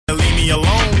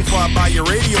by your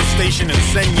radio station and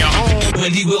send you home.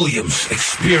 Wendy Williams,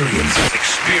 experience.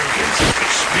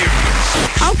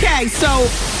 Okay, so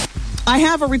I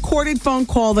have a recorded phone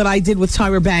call that I did with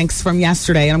Tyra Banks from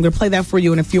yesterday, and I'm going to play that for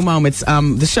you in a few moments.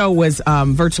 The show was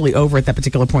virtually over at that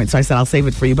particular point, so I said I'll save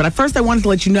it for you. But at first, I wanted to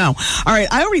let you know. All right,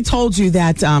 I already told you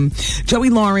that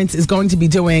Joey Lawrence is going to be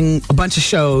doing a bunch of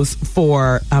shows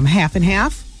for Half and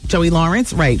Half. Joey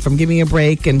Lawrence, right, from Give Me a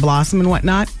Break and Blossom and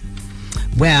whatnot.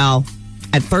 Well,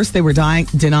 at first, they were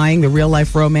denying the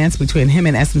real-life romance between him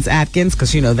and Essence Atkins,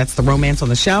 because, you know, that's the romance on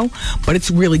the show. But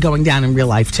it's really going down in real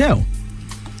life, too.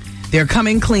 They're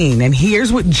coming clean. And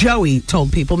here's what Joey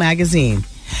told People magazine.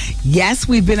 Yes,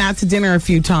 we've been out to dinner a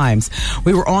few times.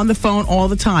 We were on the phone all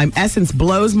the time. Essence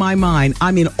blows my mind.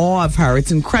 I'm in awe of her.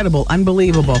 It's incredible,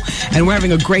 unbelievable. And we're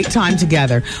having a great time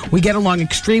together. We get along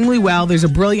extremely well. There's a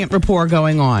brilliant rapport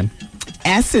going on.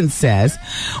 Essence says,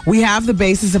 we have the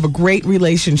basis of a great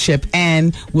relationship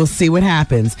and we'll see what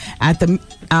happens. At the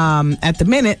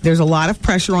minute, there's a lot of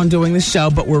pressure on doing the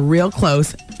show, but we're real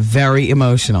close, very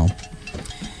emotional.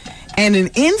 And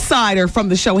an insider from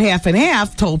the show Half and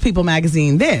Half told People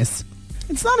magazine this.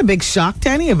 It's not a big shock to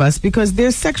any of us because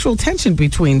there's sexual tension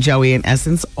between Joey and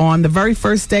Essence on the very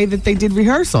first day that they did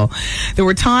rehearsal. There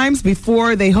were times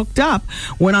before they hooked up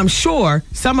when I'm sure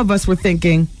some of us were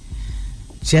thinking,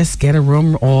 just get a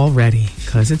room all ready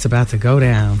because it's about to go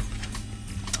down.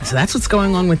 So that's what's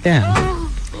going on with them.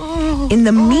 In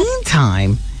the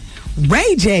meantime,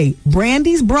 Ray J,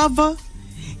 Brandy's brother,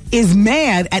 is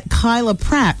mad at Kyla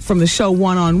Pratt from the show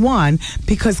One on One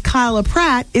because Kyla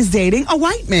Pratt is dating a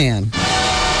white man.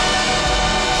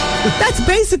 That's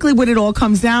basically what it all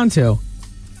comes down to.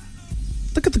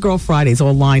 Look at the Girl Fridays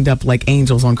all lined up like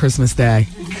angels on Christmas Day.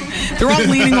 They're all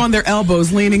leaning on their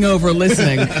elbows, leaning over,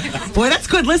 listening. Boy, that's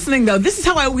good listening, though. This is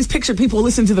how I always picture people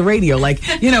listen to the radio. Like,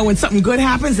 you know, when something good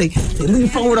happens, they lean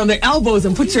forward on their elbows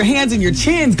and put your hands in your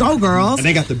chins. Go, girls. And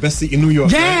they got the best seat in New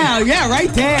York. Yeah, right? Yeah, right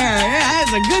there. Yeah,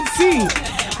 that's a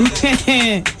good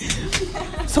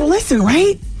seat. So listen,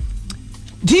 right?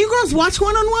 Do you girls watch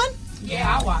One on One?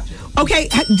 Yeah, I watch it. Okay,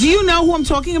 do you know who I'm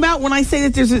talking about when I say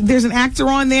that there's an actor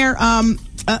on there?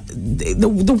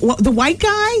 The white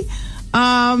guy.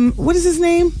 What is his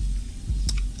name?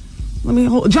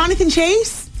 Jonathan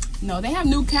Chase? No, they have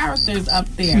new characters up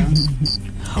there.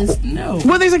 No.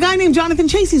 Well, there's a guy named Jonathan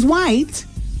Chase. He's white,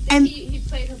 and he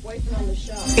played her boyfriend on the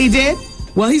show. He did?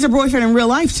 Well, he's her boyfriend in real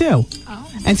life too.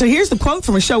 Oh. And so here's the quote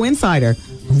from a show insider: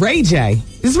 Ray J.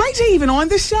 Is Ray J even on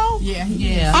this show?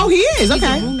 Yeah. Oh, he is.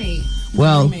 Okay. He's a roommate.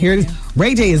 Well, here it is.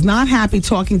 Ray J is not happy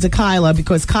talking to Kyla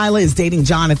because Kyla is dating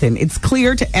Jonathan. It's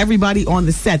clear to everybody on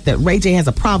the set that Ray J has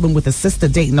a problem with a sister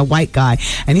dating a white guy,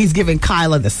 and he's giving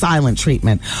Kyla the silent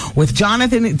treatment. With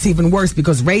Jonathan, it's even worse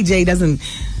because Ray J gives him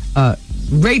the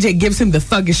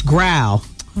thuggish growl.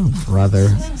 Oh, brother.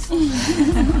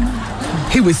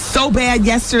 He was so bad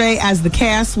yesterday as the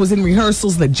cast was in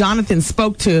rehearsals that Jonathan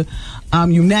spoke to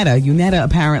Unetta. Unetta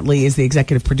apparently is the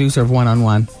executive producer of One on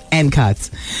One and Cuts.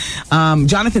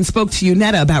 Jonathan spoke to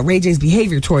Unetta about Ray J's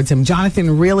behavior towards him.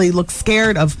 Jonathan really looked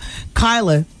scared of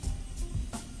Kyla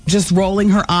just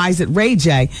rolling her eyes at Ray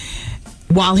J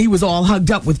while he was all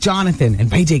hugged up with Jonathan, and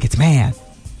Ray J gets mad.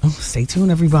 Oh, stay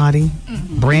tuned, everybody.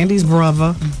 Mm-hmm. Brandy's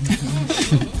brother.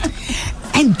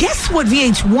 And guess what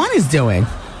VH1 is doing?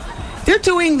 They're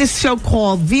doing this show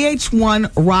called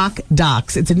VH1 Rock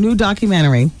Docs. It's a new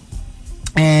documentary,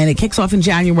 and it kicks off in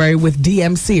January with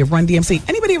DMC, of Run DMC.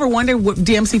 Anybody ever wonder what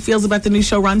DMC feels about the new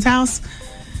show Run's House?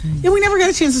 Yeah, we never got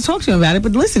a chance to talk to him about it,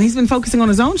 but listen, he's been focusing on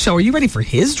his own show. Are you ready for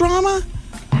his drama?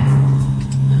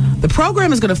 The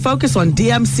program is going to focus on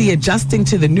DMC adjusting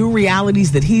to the new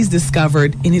realities that he's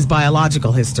discovered in his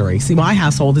biological history. See, my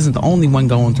household isn't the only one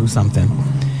going through something.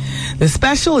 The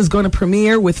special is going to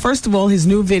premiere with, first of all, his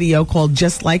new video called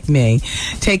Just Like Me,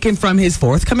 taken from his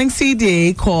forthcoming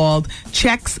CD called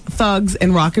Checks, Thugs,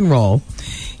 and Rock and Roll.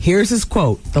 Here's his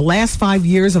quote: "The last 5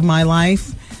 years of my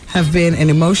life have been an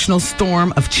emotional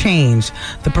storm of change.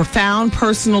 The profound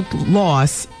personal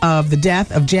loss of the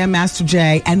death of Jam Master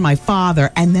Jay and my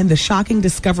father, and then the shocking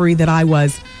discovery that I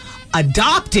was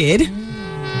adopted.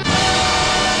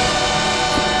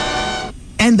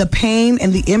 And the pain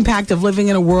and the impact of living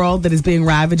in a world that is being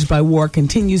ravaged by war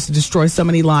continues to destroy so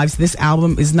many lives. This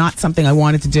album is not something I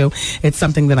wanted to do. It's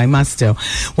something that I must do."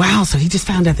 Wow, so he just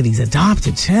found out that he's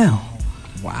adopted, too.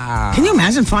 Wow. Can you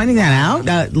imagine finding that out,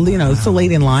 so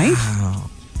late in life? Wow.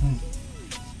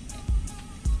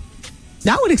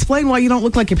 That would explain why you don't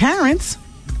look like your parents.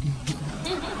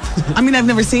 I mean, I've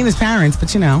never seen his parents,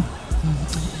 but you know.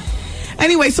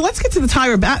 Anyway, so let's get to the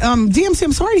Tyra. DMC,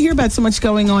 I'm sorry to hear about so much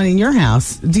going on in your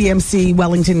house. DMC,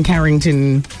 Wellington,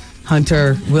 Carrington,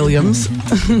 Hunter Williams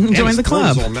joined the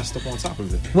club. His throat is all messed up on top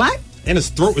of it. What? And his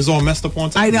throat is all messed up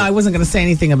on top I know. of it. I wasn't going to say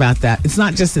anything about that. It's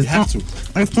not just his You have to.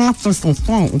 It's not just his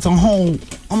throat. It's a whole,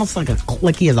 almost like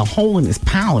he has a hole in his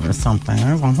palate or something.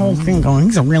 There's a whole thing going.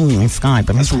 He's a really nice guy,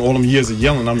 but That's from all them years of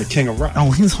yelling, I'm the king of rock.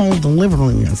 his whole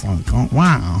delivery is like,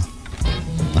 wow.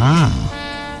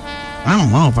 I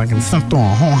don't know if I can sit through a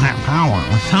whole half hour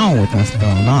of a show with this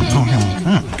dude. Not talking like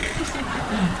that.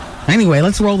 Anyway,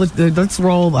 let's roll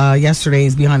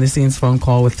yesterday's behind the scenes phone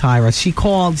call with Tyra. She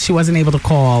called. She wasn't able to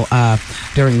call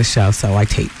during the show, so I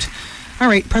taped. All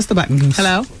right, press the button.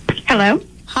 Hello. Hello.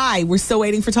 Hi. We're still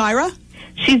waiting for Tyra.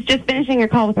 She's just finishing her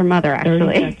call with her mother,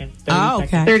 actually. 30 seconds. 30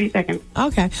 Okay. 30 seconds.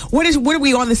 Okay. What are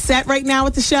we on the set right now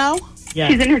with the show? Yeah.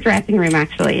 She's in her dressing room,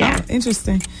 actually, yeah. Oh,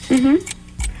 interesting.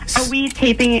 Are we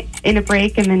taping it in a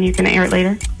break and then you can air it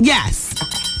later? Yes.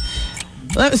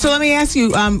 So let me ask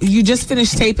you, you just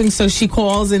finished taping, so she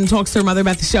calls and talks to her mother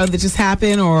about the show that just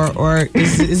happened, or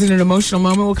is it an emotional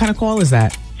moment? What kind of call is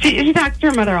that? She talks to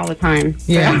her mother all the time.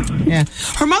 Yeah, yeah.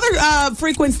 Her mother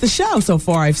frequents the show so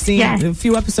far. I've seen Yes. a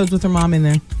few episodes with her mom in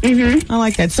there. Mm-hmm. I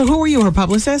like that. So who are you, her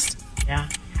publicist? Yeah.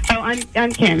 Oh,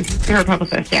 I'm Kim, her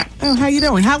publicist, yeah. Oh, how you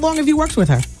doing? How long have you worked with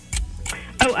her?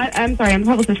 Oh, I'm sorry, I'm the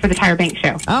publicist for the Tyra Banks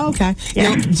show. Oh, okay.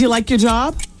 Yeah. Do you like your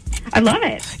job? I love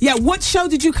it. Yeah, what show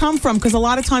did you come from? Because a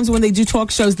lot of times when they do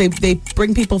talk shows, they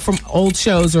bring people from old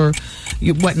shows or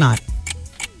whatnot.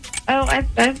 Oh,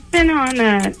 I've been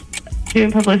on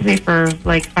doing publicity for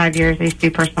like 5 years. I used to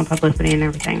do personal publicity and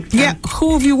everything. So. Yeah,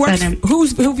 who have you worked? Who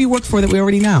have you worked for that we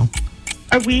already know?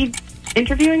 Are we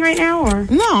interviewing right now, or?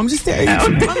 No, I'm just there.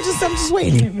 I'm just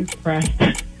waiting. I'm impressed.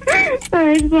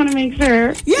 Sorry, I just want to make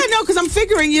sure. Yeah, no, because I'm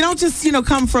figuring you don't just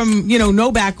come from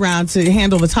no background to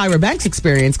handle the Tyra Banks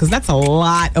experience, because that's a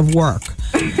lot of work.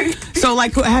 So,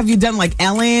 like, have you done like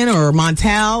Ellen or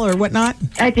Montel or whatnot?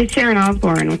 I did Sharon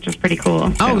Osbourne, which was pretty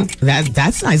cool. So. Oh,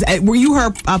 that's nice. Were you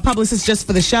her publicist just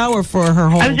for the show or for her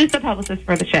whole? I was just a publicist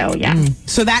for the show. Yeah.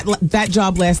 So that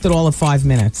job lasted all of 5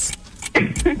 minutes.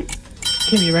 Kim,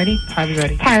 you ready? Tyra's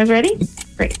ready. Tyra's ready?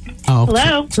 Great. Oh,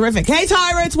 Hello. terrific. Hey,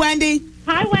 Tyra, it's Wendy.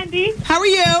 Hi, Wendy. How are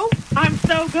you? I'm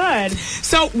so good.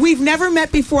 So we've never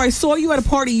met before. I saw you at a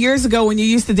party years ago when you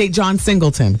used to date John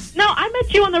Singleton. No, I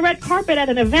met you on the red carpet at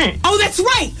an event. Oh, that's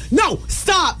right. No,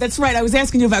 stop. That's right. I was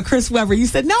asking you about Chris Webber. You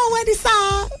said, no, Wendy,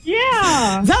 stop.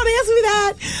 Yeah. Don't ask me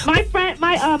that. My friend,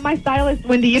 my stylist,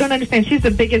 Wendy, you don't understand. She's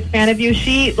the biggest fan of you.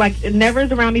 She, never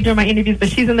is around me during my interviews, but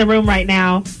she's in the room right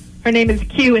now. Her name is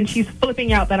Q, and she's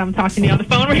flipping out that I'm talking to you on the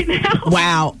phone right now.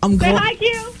 Wow. I'm Say glad. hi,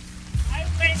 Q. Hi,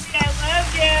 Wendy. I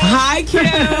love you. Hi,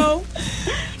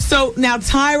 Q. So now,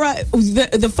 Tyra,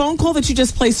 the phone call that you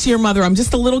just placed to your mother, I'm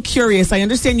just a little curious. I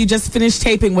understand you just finished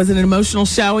taping. Was it an emotional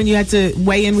show and you had to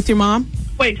weigh in with your mom?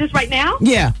 Wait, just right now?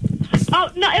 Yeah. Oh,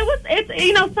 no,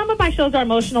 it's some of my shows are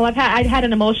emotional. I had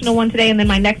an emotional one today, and then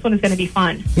my next one is going to be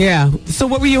fun. Yeah. So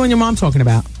what were you and your mom talking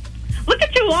about? Look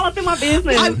at you, all up in my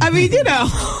business. I mean,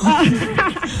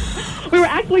 We were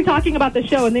actually talking about the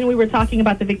show, and then we were talking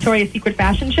about the Victoria's Secret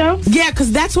fashion show. Yeah, because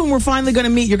that's when we're finally going to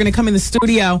meet. You're going to come in the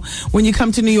studio when you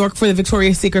come to New York for the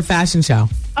Victoria's Secret fashion show.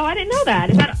 Oh, I didn't know that.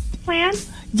 Is that planned?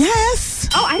 Yes.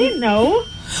 Oh, I didn't know.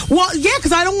 Well, yeah,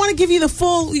 because I don't want to give you the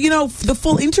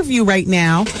full interview right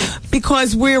now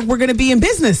because we're going to be in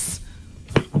business.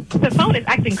 The phone is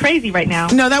acting crazy right now.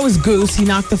 No, that was Goose. He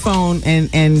knocked the phone,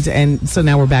 and so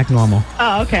now we're back normal.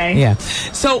 Oh, okay. Yeah.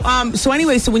 So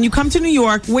anyway, so when you come to New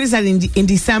York, what is that in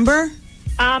December?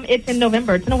 It's in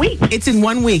November. It's in a week. It's in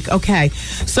 1 week. Okay.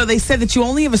 So they said that you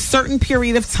only have a certain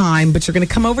period of time, but you're going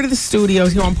to come over to the studio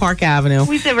here on Park Avenue.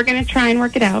 We said we're going to try and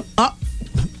work it out. Oh.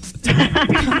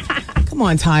 Come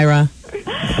on, Tyra.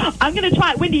 I'm going to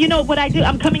try. Wendy, you know what I do?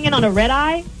 I'm coming in on a red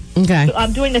eye. Okay.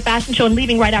 I'm doing the fashion show and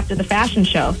leaving right after the fashion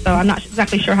show. So I'm not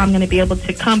exactly sure how I'm going to be able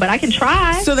to come, but I can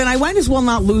try. So then I might as well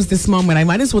not lose this moment. I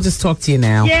might as well just talk to you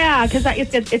now. Yeah, because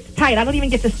it's tight. I don't even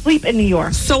get to sleep in New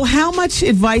York. So how much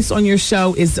advice on your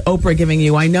show is Oprah giving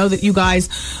you? I know that you guys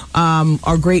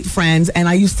are great friends, and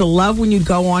I used to love when you'd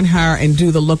go on her and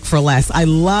do the look for less. I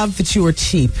love that you were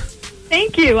cheap.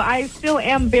 Thank you. I still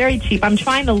am very cheap. I'm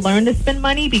trying to learn to spend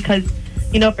money because,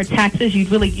 for taxes,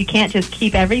 you can't just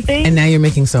keep everything. And now you're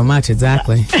making so much,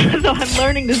 exactly. So I'm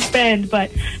learning to spend.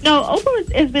 But no,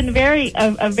 Oprah has been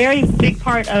a very big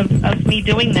part of me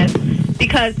doing this,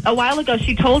 because a while ago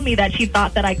she told me that she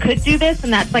thought that I could do this,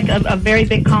 and that's like a very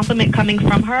big compliment coming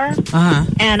from her. Uh-huh.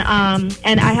 And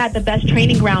I had the best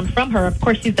training ground from her. Of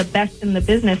course, she's the best in the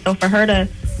business. So for her to,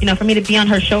 for me to be on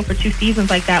her show for 2 seasons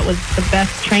like that was the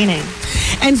best training.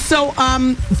 And so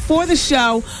for the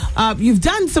show, you've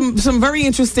done some very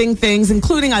interesting things,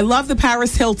 including I love the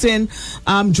Paris Hilton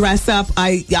dress up.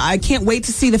 I can't wait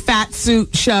to see the fat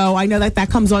suit show. I know that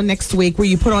comes on next week, where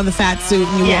you put on the fat suit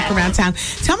and you walk around town.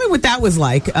 Tell me what that was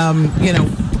like,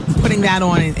 putting that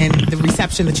on and the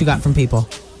reception that you got from people.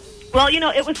 Well,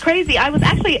 it was crazy. I was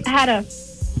actually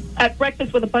at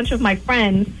breakfast with a bunch of my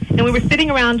friends, and we were sitting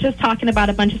around just talking about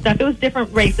a bunch of stuff. It was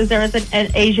different races. There was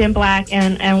an Asian, black,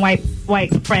 and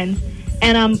white friends.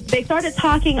 And they started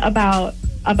talking about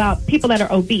people that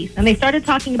are obese, and they started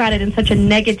talking about it in such a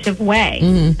negative way.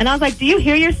 Mm-hmm. And I was like, do you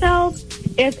hear yourselves?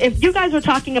 If you guys were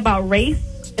talking about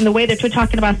race in the way that you're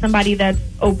talking about somebody that's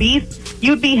obese,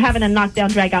 you'd be having a knockdown,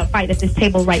 drag-out fight at this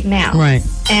table right now. Right.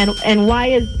 And why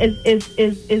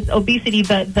is obesity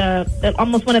the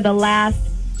almost one of the last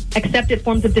accepted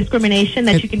forms of discrimination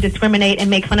that you can discriminate and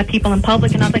make fun of people in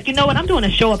public? And I was like, you know what? I'm doing a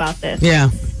show about this. Yeah.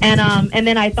 And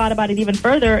then I thought about it even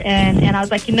further, and I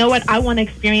was like, you know what? I want to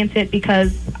experience it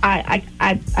because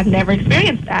I've never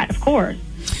experienced that, of course.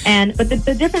 But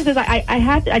the difference is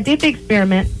I did the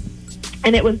experiment,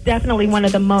 and it was definitely one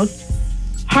of the most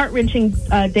heart-wrenching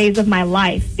days of my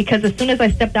life, because as soon as I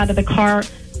stepped out of the car,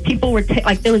 people were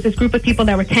there was this group of people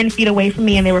that were 10 feet away from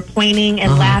me, and they were pointing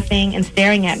and laughing and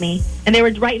staring at me, and they were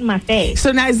right in my face.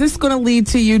 So now, is this going to lead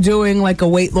to you doing like a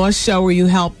weight loss show where you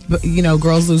help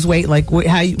girls lose weight? Like,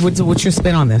 what's your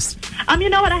spin on this? You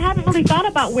know what? I haven't really thought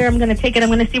about where I'm going to take it. I'm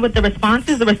going to see what the response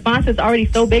is. The response is already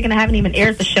so big, and I haven't even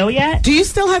aired the show yet. Do you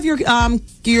still have your Camp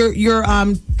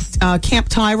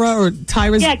Tyra or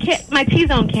Tyra's? Yeah, my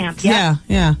T-Zone camp. Yeah,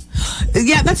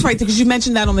 that's right, because you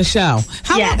mentioned that on the show.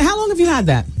 How long have you had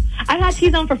that? I've had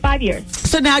T-Zone for 5 years.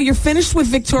 So now you're finished with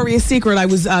Victoria's Secret. I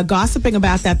was gossiping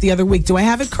about that the other week. Do I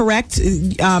have it correct?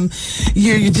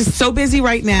 You're just so busy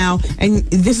right now, and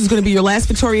this is going to be your last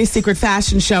Victoria's Secret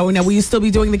fashion show. Now, will you still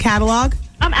be doing the catalog?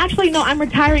 No, I'm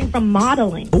retiring from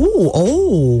modeling.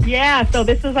 Oh. Yeah, so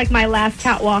this is like my last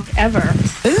catwalk ever.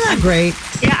 Isn't that great?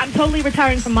 Yeah, I'm totally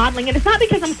retiring from modeling. And it's not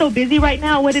because I'm so busy right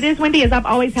now. What it is, Wendy, is I've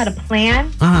always had a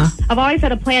plan. I've always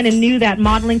had a plan and knew that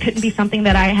modeling couldn't be something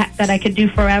that I could do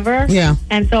forever. Yeah.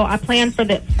 And so I planned for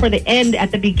the end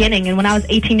at the beginning. And when I was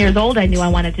 18 years old, I knew I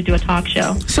wanted to do a talk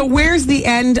show. So where's the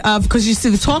end of, because you see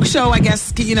the talk show, I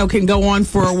guess, can go on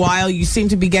for a while. You seem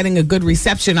to be getting a good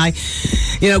reception.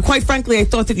 Quite frankly, I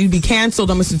thought that you'd be canceled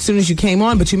almost as soon as you came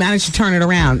on, but you managed to turn it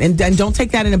around. And don't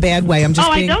take that in a bad way. I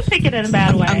don't take it in a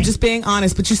bad way. I'm just being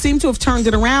honest, but you seem to have turned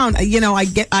it around.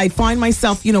 I find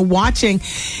myself, watching,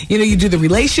 you do the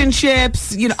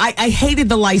relationships. I hated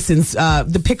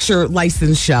the picture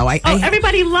license show.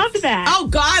 Everybody loved that. Oh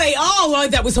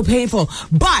God, that was so painful.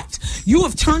 But you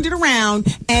have turned it around,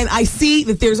 and I see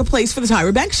that there's a place for the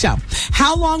Tyra Banks show.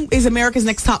 How long is America's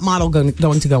Next Top Model going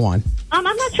to go on? I'm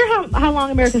not sure how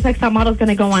long America's Next Top Model is going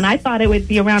to go on. I thought it would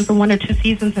be around for 1 or 2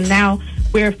 seasons, and now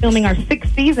we're filming our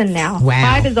 6th season now.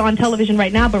 Wow. 5 is on television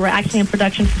right now, but we're actually in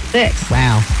production for 6.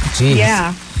 Wow. Jeez.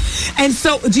 Yeah. And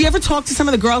so, do you ever talk to some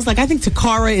of the girls? Like, I think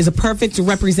Takara is a perfect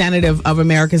representative of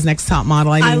America's Next Top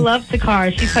Model. I love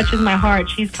Takara. She touches my heart.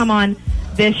 She's come on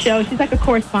this show. She's like a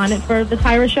correspondent for the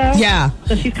Tyra show. Yeah.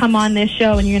 So she's come on this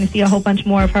show, and you're going to see a whole bunch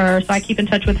more of her. So I keep in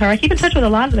touch with her. I keep in touch with a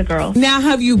lot of the girls. Now,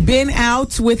 have you been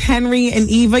out with Henry and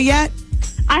Eva yet?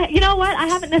 You know what? I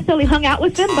haven't necessarily hung out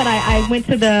with them, but I went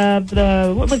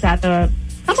to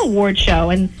some award show,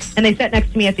 and they sat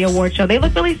next to me at the award show. They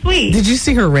look really sweet. Did you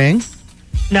see her ring?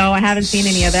 No, I haven't seen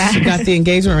any of that. She got the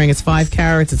engagement ring. It's 5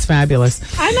 carats. It's fabulous.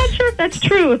 I'm not sure if that's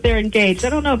true, if they're engaged. I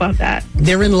don't know about that.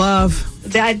 They're in love.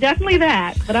 Definitely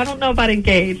that, but I don't know about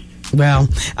engaged. Well,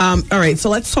 all right, so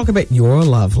let's talk about your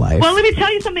love life. Well, let me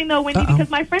tell you something, though, Wendy, because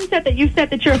my friend said that you said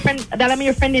that you're a friend, that I'm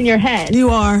your friend in your head. You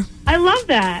are. I love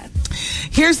that.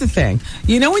 Here's the thing.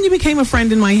 When you became a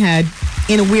friend in my head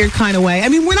in a weird kind of way? I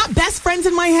mean, we're not best friends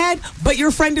in my head, but you're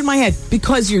a friend in my head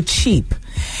because you're cheap.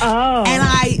 Oh. And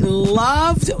I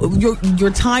loved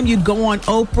your time. You'd go on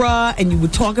Oprah and you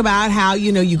would talk about how,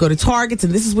 you go to Targets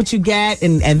and this is what you get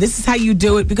and this is how you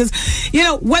do it. Because,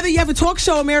 whether you have a talk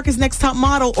show, America's Next Top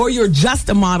Model, or you're just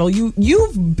a model,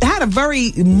 you've had a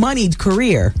very moneyed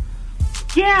career.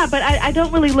 Yeah, but I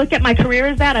don't really look at my career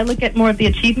as that. I look at more of the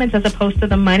achievements as opposed to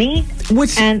the money.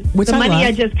 Which the money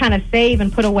I just kind of save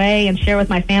and put away and share with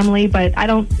my family. But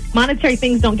monetary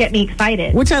things don't get me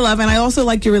excited. Which I love, and I also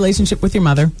like your relationship with your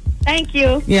mother. Thank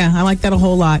you. Yeah, I like that a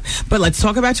whole lot. But let's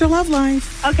talk about your love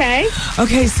life. Okay.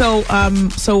 Okay, so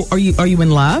are you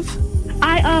in love?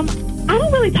 I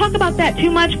don't really talk about that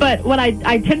too much, but what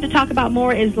I tend to talk about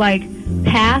more is like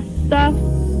past stuff.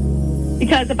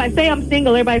 Because if I say I'm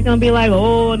single, everybody's going to be like,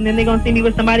 oh, and then they're going to see me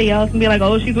with somebody else and be like,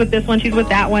 oh, she's with this one, she's with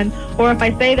that one. Or if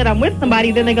I say that I'm with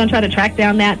somebody, then they're going to try to track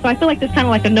down that. So I feel like it's kind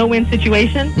of like a no-win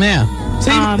situation. Yeah.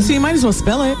 So you might as well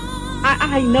spell it.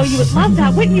 I know you would love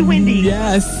that, wouldn't you, Wendy?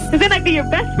 Yes. Because then I'd be your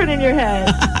best friend in your head.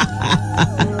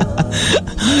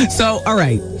 So, all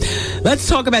right. Let's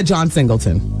talk about John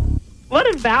Singleton. What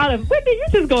about him? Wendy,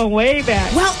 you're just going way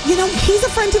back. Well, he's a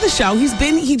friend to the show.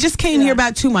 He just came here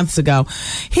about 2 months ago.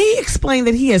 He explained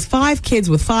that he has 5 kids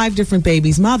with 5 different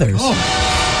babies' mothers.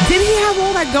 Oh. Did he have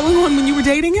all that going on when you were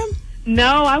dating him?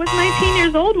 No, I was 19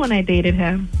 years old when I dated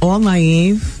him. All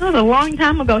naive? That was a long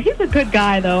time ago. He's a good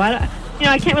guy, though. I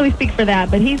can't really speak for that,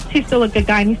 but he's still a good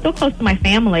guy, and he's still close to my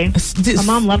family. My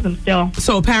mom loves him still.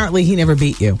 So apparently he never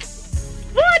beat you.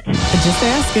 What? Just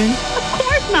asking. Of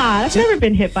course not. I've never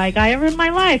been hit by a guy ever in my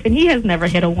life, and he has never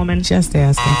hit a woman. Just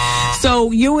asking.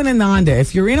 So you and Ananda,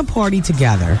 if you're in a party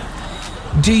together,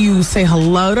 do you say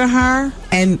hello to her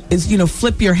and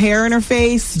flip your hair in her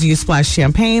face? Do you splash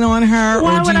champagne on her,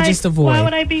 or do you just avoid? Why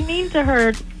would I be mean to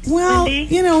her? Well, Wendy?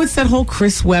 It's that whole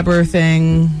Chris Webber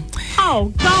thing.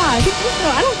 Oh, God.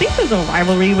 I don't think there's a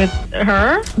rivalry with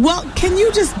her. Well, can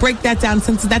you just break that down,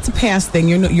 since that's a past thing?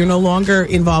 You're no longer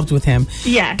involved with him.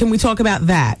 Yeah. Can we talk about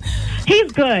that?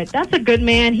 He's good. That's a good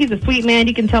man. He's a sweet man.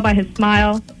 You can tell by his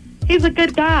smile. He's a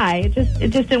good guy. It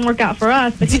just didn't work out for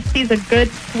us, but he's a good,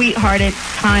 sweet-hearted,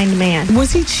 kind man.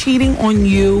 Was he cheating on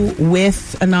you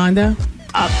with Ananda?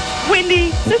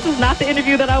 Wendy, this is not the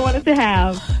interview that I wanted to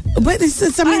have. But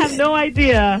I have no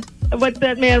idea what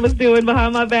that man was doing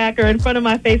behind my back or in front of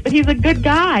my face, but he's a good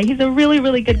guy. He's a really,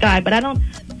 really good guy, but I don't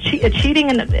cheating,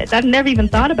 and I've never even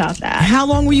thought about that. How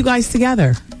long were you guys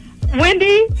together?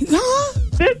 Wendy? Huh?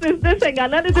 This ain't got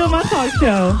nothing to do with my talk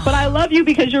show. But I love you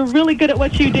because you're really good at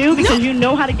what you do, because you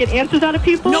know how to get answers out of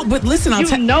people. No, but listen,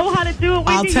 you know how to do it,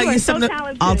 Wendy. I'll tell you something.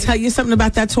 I'll tell you something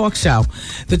about that talk show.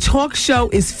 The talk show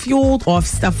is fueled off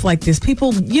stuff like this.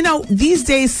 People, these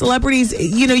days, celebrities,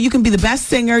 you can be the best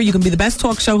singer, you can be the best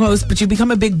talk show host, but you become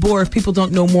a big bore if people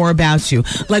don't know more about you.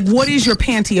 Like, what is your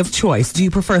panty of choice? Do you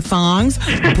prefer thongs,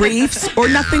 briefs, or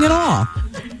nothing at all?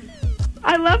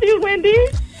 I love you, Wendy.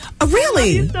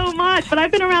 Really? I love you so much, but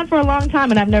I've been around for a long time,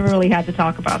 and I've never really had to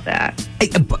talk about that.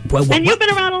 And you've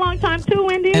been around a long time too,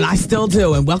 Wendy. And I still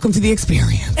do, and welcome to the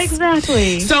experience.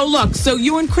 Exactly. So look,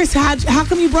 you and Chris, how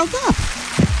come you broke up?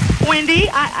 Wendy,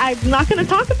 I'm not going to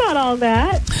talk about all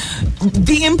that.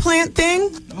 The implant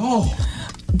thing? Oh.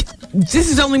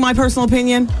 This is only my personal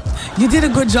opinion. You did a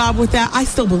good job with that. I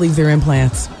still believe they're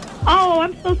implants. Oh,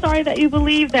 I'm so sorry that you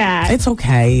believe that. It's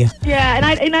okay. Yeah, and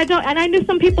I knew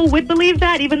some people would believe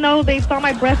that, even though they saw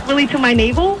my breast really to my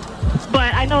navel.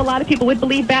 But I know a lot of people would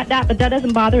believe that, but that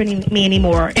doesn't bother me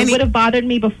anymore. It would have bothered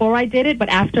me before I did it, but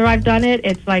after I've done it,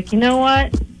 it's like, you know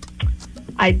what?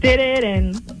 I did it,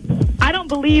 and I don't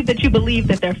believe that you believe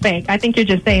that they're fake. I think you're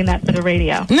just saying that for the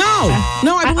radio. No,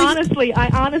 I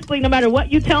honestly, no matter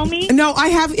what you tell me. No, I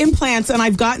have implants, and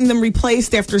I've gotten them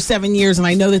replaced after 7 years, and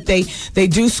I know that they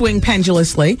do swing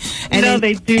pendulously. And no,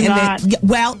 they do not.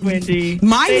 Wendy,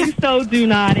 they so do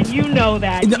not, and you know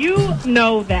that. No. You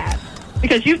know that.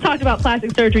 Because you've talked about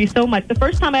plastic surgery so much. The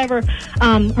first time I ever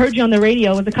heard you on the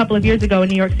radio was a couple of years ago in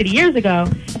New York City, years ago,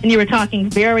 and you were talking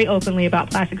very openly about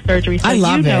plastic surgery. So I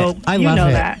love it. I love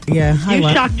it. That. Yeah,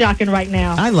 You're shock jocking right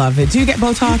now. I love it. Do you get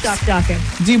Botox? You're shock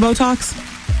jocking. Do you Botox?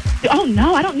 Oh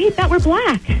no, I don't need that. We're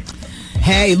black.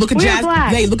 Hey, look at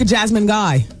Jasmine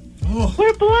Guy. Oh.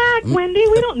 We're black, Wendy.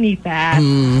 We don't need that.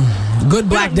 Good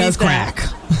black does crack.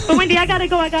 But Wendy, I gotta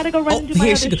go run and do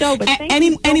my other show. But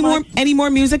any more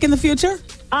music in the future?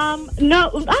 No, I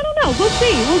don't know. We'll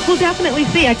see. We'll definitely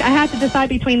see. I had to decide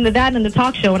between that and the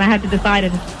talk show, and I had to decide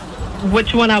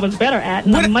which one I was better at.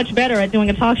 And I'm much better at doing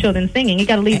a talk show than singing. You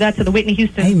got to leave that to the Whitney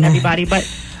Houston and everybody. But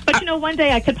one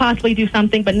day I could possibly do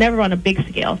something, but never on a big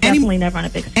scale. Definitely never on a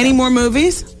big scale. Any more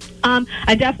movies?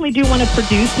 I definitely do want to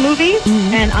produce movies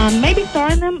and maybe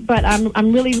star in them, but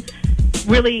I'm really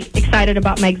excited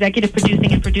about my executive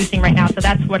producing right now, so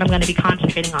that's what I'm going to be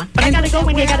concentrating on. But I got to go,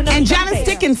 Wendy. I got another and show Janice tape.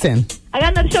 Dickinson. I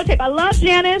got another show tape. I love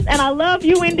Janice, and I love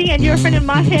you, Wendy, and you're a friend in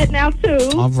my head now,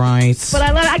 too. All right. But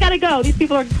I got to go. These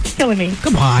people are killing me.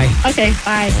 Goodbye. Okay,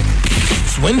 bye.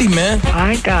 It's Wendy, man.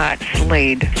 I got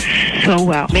slayed so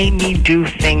well. Made me do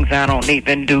things I don't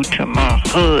even do to my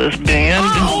husband.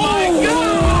 Oh, my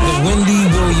God! The Wendy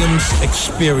Williams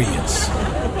Experience.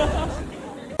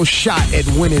 Shot at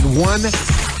winning $1,000.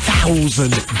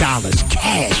 $1,000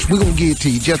 cash. We're going to give it to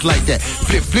you just like that.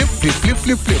 Flip, flip, flip, flip,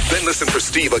 flip, flip. Then listen for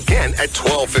Steve again at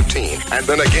 12:15 and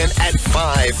then again at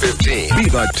 5:15. Be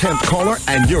the 10th caller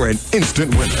and you're an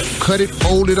instant winner. Cut it,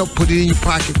 fold it up, put it in your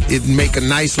pocket. It'll make a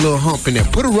nice little hump in there.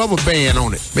 Put a rubber band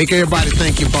on it. Make everybody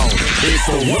think you're balling. It's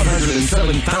the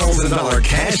 $107,000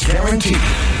 cash guarantee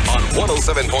on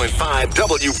 107.5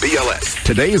 WBLS.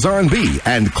 Today's R&B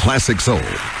and classic soul.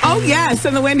 Oh, yes,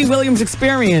 and the Wendy Williams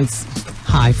Experience.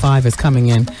 High Five is coming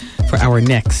in for our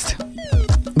next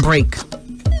break.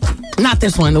 Not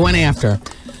this one, the one after.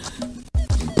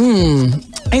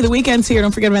 Hey, the weekend's here.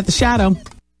 Don't forget about The Shadow.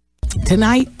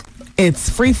 Tonight, it's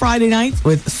Free Friday night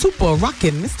with Super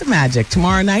Rockin' Mr. Magic.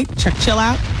 Tomorrow night, check Chill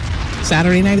Out.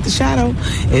 Saturday night at The Shadow.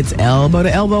 It's elbow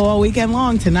to elbow all weekend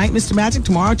long. Tonight, Mr. Magic.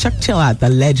 Tomorrow, Chuck Chill Out. The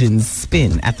Legends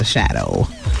spin at The Shadow.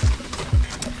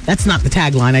 That's not the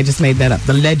tagline. I just made that up.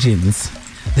 The Legends.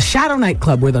 The Shadow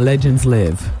nightclub where the legends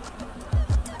live.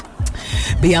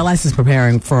 BLS is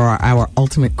preparing for our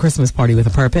ultimate Christmas party with a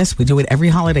purpose. We do it every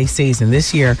holiday season.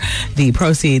 This year, the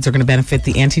proceeds are going to benefit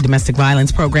the anti-domestic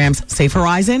violence programs Safe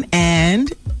Horizon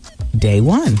and Day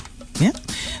One. Yeah.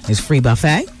 There's free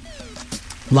buffet,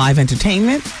 live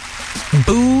entertainment,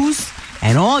 booze,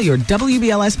 and all your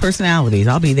WBLS personalities.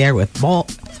 I'll be there with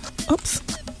Oops.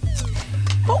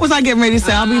 What was I getting ready to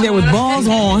say? I'll be there with balls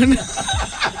on.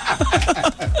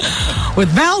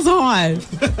 With bells on.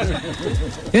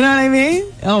 You know what I mean?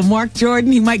 Oh, Mark Jordan,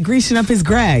 he might greasing up his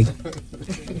gray.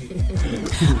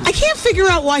 I can't figure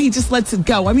out why he just lets it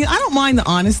go. I mean, I don't mind the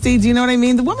honesty. Do you know what I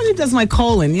mean? The woman who does my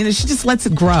colon, she just lets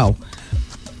it grow.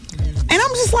 And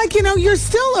I'm just like, you're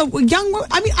still a young woman.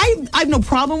 I mean, I have no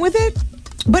problem with it,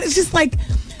 but it's just like,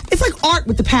 it's like art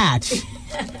with the patch.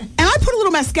 And I put a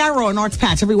little mascara on Art's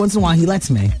patch every once in a while. He lets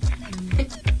me.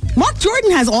 Mark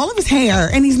Jordan has all of his hair,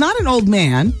 and he's not an old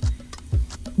man.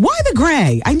 Why the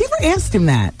gray? I never asked him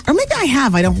that. Or maybe I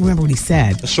have. I don't remember what he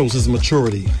said. That shows his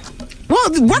maturity. Well,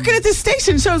 working at this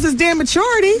station shows his damn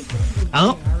maturity.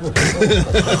 Oh.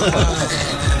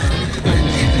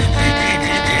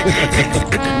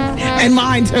 And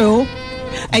mine, too.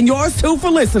 And yours, too,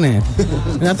 for listening.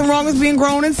 Nothing wrong with being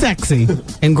grown and sexy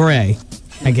and gray,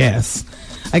 I guess.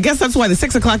 I guess that's why the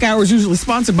 6 o'clock hour is usually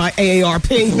sponsored by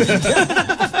AARP.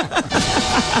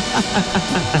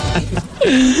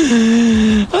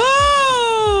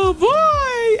 Oh,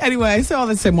 boy. Anyway, so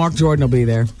let's say Mark Jordan will be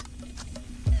there.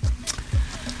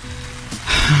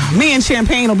 Me and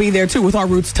Champagne will be there, too, with our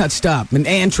roots touched up. And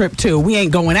Ann Tripp, too. We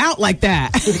ain't going out like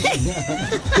that.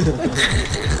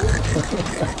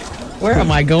 Where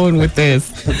am I going with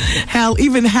this?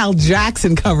 Even Hal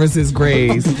Jackson covers his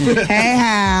grays. Hey,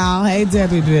 Hal. Hey,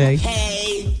 Debbie B.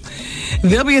 Hey.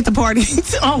 They'll be at the party.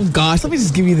 Oh, gosh. Let me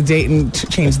just give you the date and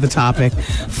change the topic.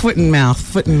 Foot and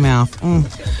mouth. All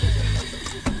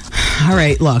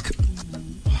right, look.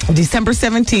 December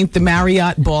 17th, the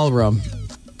Marriott Ballroom.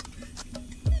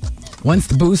 Once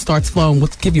the booze starts flowing, we'll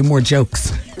give you more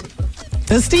jokes.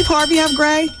 Does Steve Harvey have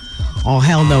gray? Oh,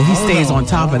 hell no. He stays on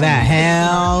top of that.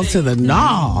 Hell to the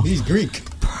no. He's Greek.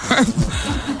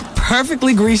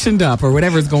 Perfectly Grecianed up or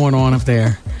whatever's going on up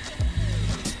there.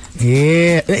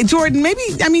 Yeah. Hey, Jordan, maybe,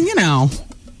 there's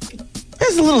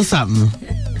a little something.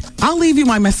 I'll leave you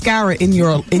my mascara in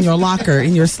your locker,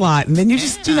 in your slot, and then you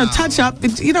just, touch up, in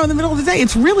the middle of the day.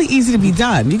 It's really easy to be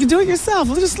done. You can do it yourself.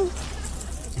 Just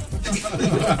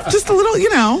a little,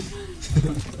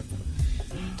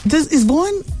 Is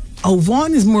Vaughn... Oh,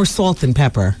 Vaughn is more salt than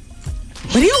pepper.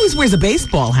 But he always wears a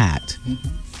baseball hat.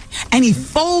 And he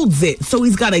folds it, so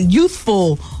he's got a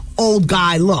youthful old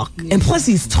guy look. And plus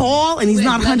he's tall, and he's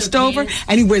not hunched over,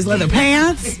 and he wears leather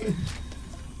pants.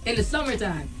 In the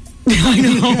summertime. I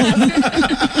know.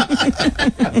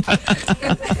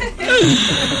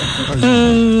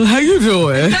 How you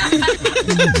doing?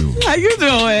 How you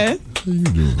doing?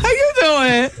 How you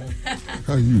doing?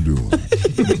 How you doing?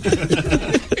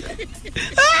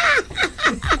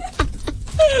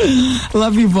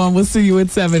 Love you, Vaughn. We'll see you at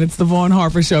 7. It's the Vaughn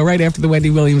Harper Show right after the Wendy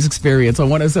Williams Experience on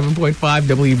 107.5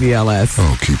 WBLS.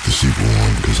 Oh, keep the seat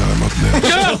warm because I'm up next.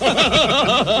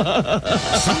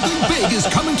 Something big is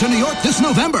coming to New York this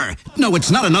November. No, it's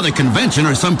not another convention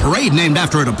or some parade named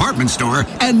after a department store,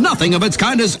 and nothing of its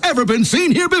kind has ever been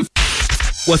seen here before.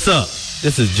 What's up?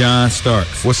 This is John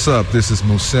Starks. What's up? This is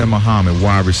Musa Muhammad,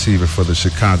 wide receiver for the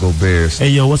Chicago Bears. Hey,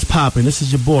 yo, what's poppin'? This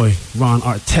is your boy, Ron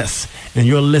Artest, and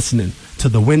you're listening to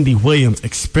the Wendy Williams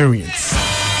Experience.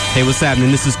 Hey, what's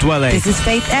happening? This is Dwelle. This is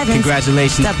Faith Evans.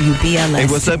 Congratulations. WBLS. Hey,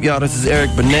 what's up, y'all? This is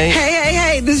Eric Benet.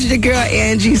 Hey, this is your girl,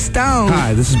 Angie Stone.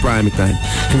 Hi, this is Brian McKnight.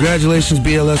 Congratulations,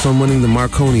 BLS, on winning the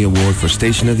Marconi Award for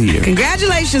Station of the Year.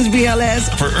 Congratulations,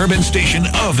 BLS. For Urban Station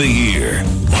of the Year,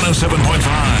 107.5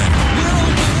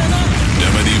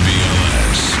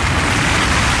 WBLS.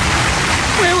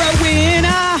 We're a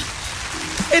winner.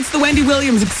 It's the Wendy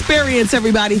Williams Experience,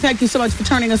 everybody. Thank you so much for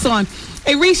turning us on.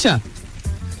 Hey, Risha,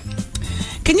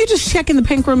 can you just check in the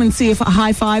pink room and see if a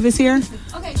high five is here?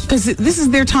 Okay, because this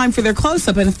is their time for their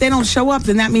close-up, and if they don't show up,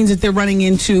 then that means that they're running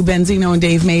into Benzino and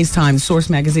Dave May's time. Source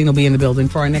Magazine will be in the building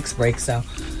for our next break, so.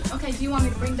 Okay, do you want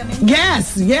me to bring them in?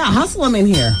 Yes, yeah, hustle them in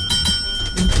here.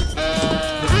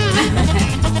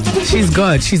 She's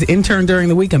good. She's intern during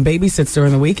the weekend, babysits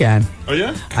during the weekend. Oh,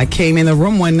 yeah? I came in the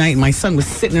room one night, and my son was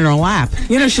sitting in her lap.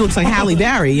 You know, she looks like Halle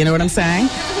Berry, you know what I'm saying?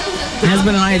 My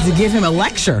husband and I had to give him a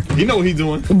lecture. You know what he's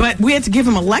doing. But we had to give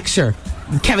him a lecture.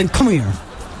 Kevin, come here.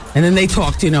 And then they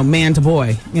talked, man to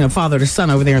boy, father to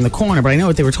son over there in the corner. But I know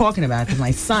what they were talking about because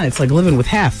my son, it's like living with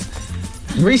Hef.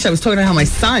 Risha, I was talking about how my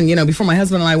son, before my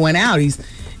husband and I went out, he's,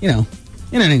 you know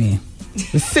what I mean?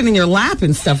 He's sitting in your lap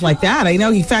and stuff like that. I know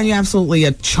he found you absolutely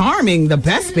a charming, the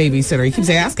best babysitter. He keeps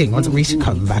asking, when's Risha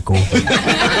coming back over?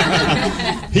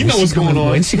 He knows what's going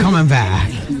on. When's she coming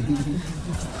back?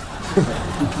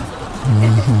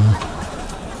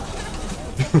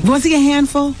 Was he a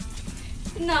handful?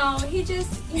 No, he just...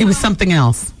 He was something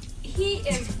else. He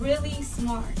is really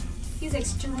smart. He's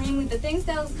extremely... The things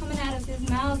that was coming out of his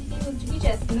mouth, he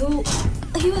just knew...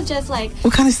 He was just like...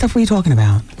 What kind of stuff were you talking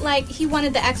about? Like, he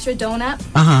wanted the extra donut.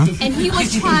 Uh-huh. And he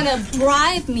was trying to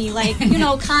bribe me,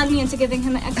 con me into giving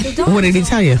him an extra donut. What did he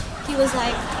tell you? He was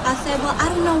like... I said, well, I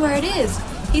don't know where it is.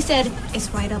 He said, it's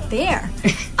right up there.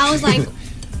 I was like...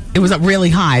 It was up really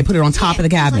high. I put it on top of the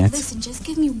cabinet. Like, listen, just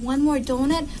give me one more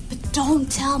donut, but don't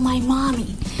tell my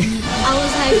mommy. I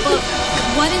was like, but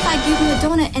what if I give you a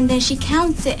donut and then she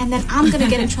counts it and then I'm going to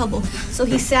get in trouble? So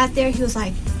he sat there. He was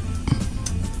like,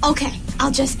 okay, I'll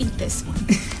just eat this one.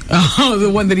 Oh, the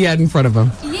one that he had in front of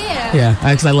him. Yeah. Yeah,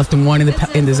 because I left him one in the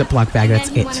Ziploc bag. That's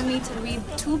and he it. wanted me to read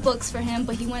 2 books for him,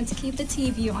 but he wanted to keep the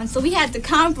TV on. So we had to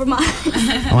compromise.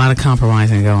 A lot of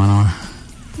compromising going on.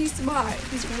 He's smart.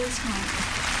 He's really smart.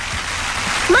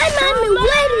 My mommy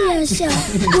radio show.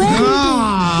 Wendy.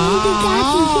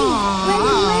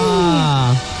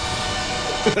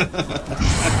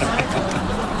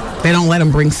 They don't let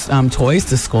them bring toys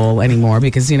to school anymore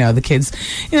because, the kids,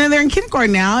 they're in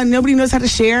kindergarten now and nobody knows how to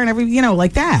share and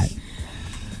like that.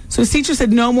 So his teacher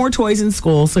said no more toys in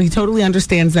school, so he totally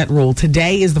understands that rule.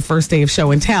 Today is the first day of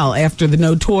show and tell after the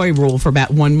no toy rule for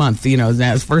about 1 month,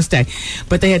 that was first day.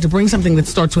 But they had to bring something that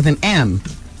starts with an M.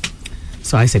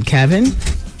 So I said, Kevin,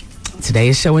 today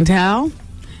is show and tell.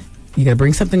 You got to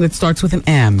bring something that starts with an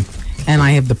M. And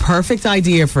I have the perfect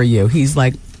idea for you. He's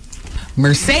like,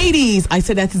 Mercedes. I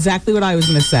said, that's exactly what I was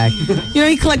going to say.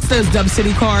 He collects those Dub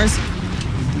City cars,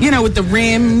 with the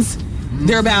rims.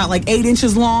 They're about like 8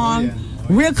 inches long. Oh, yeah.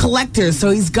 Real collectors.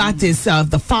 So he's got this,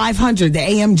 the 500, the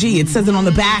AMG. It says it on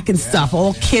the back and stuff,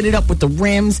 all kitted up with the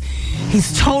rims.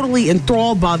 He's totally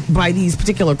enthralled by these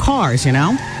particular cars,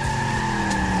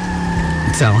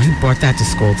 So he brought that to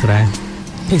school today.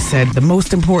 He said, the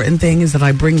most important thing is that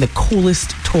I bring the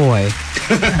coolest toy.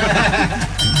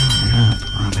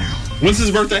 When's his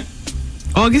birthday?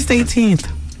 August 18th.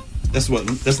 That's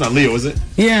not Leo, is it?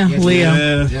 Yeah, yes, Leo.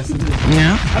 Yeah. Yes,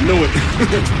 yeah. I know it.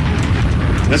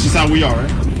 That's just how we are,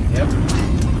 right? Yep.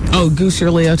 Oh, Goose,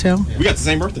 you're Leo too? We got the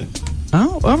same birthday.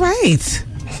 Oh, all right.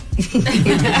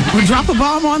 We'll drop a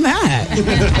bomb on that.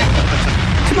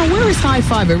 Come on, where is High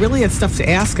Five? I really had stuff to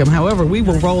ask him. However, we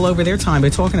will roll over their time by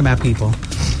talking about people.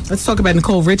 Let's talk about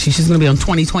Nicole Richie. She's going to be on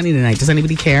 2020 tonight. Does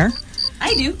anybody care?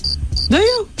 I do. Do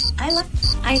you?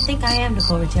 I think I am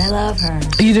Nicole Richie. I love her.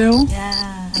 You do?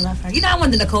 Yeah, I love her. I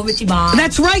won the Nicole Richie bomb.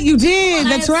 That's right, you did.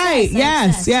 That's right.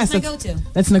 Yes. That's my go-to.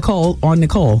 That's Nicole on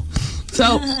Nicole.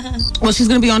 So, well, she's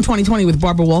going to be on 2020 with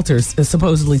Barbara Walters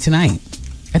supposedly tonight.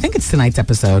 I think it's tonight's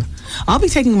episode. I'll be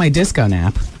taking my disco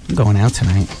nap. I'm going out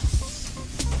tonight.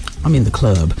 I'm in the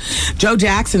club. Joe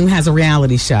Jackson has a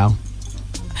reality show.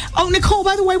 Oh, Nicole,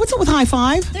 by the way, what's up with High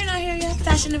Five? They're not here yet.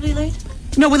 Fashionably late.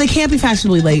 No, well, they can't be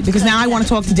fashionably late because now I want to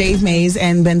talk to Dave Mays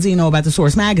and Benzino about the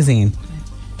Source Magazine.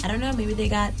 I don't know. Maybe they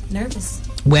got nervous.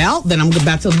 Well, then I'm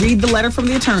about to read the letter from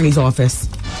the attorney's office.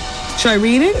 Should I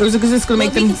read it? Or is it just going to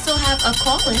make them... We can still have a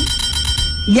call-in.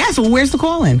 Yes, well, where's the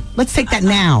call-in? Let's take that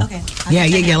now. Okay.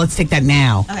 Yeah, let's take that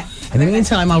now. Okay. And in the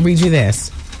meantime, I'll read you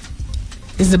this.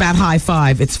 This is about High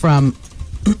Five. It's from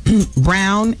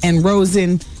Brown and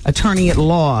Rosen, attorney at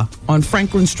law, on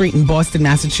Franklin Street in Boston,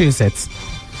 Massachusetts.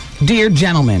 Dear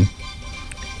gentlemen,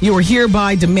 you are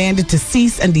hereby demanded to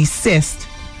cease and desist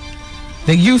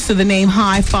the use of the name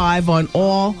High Five on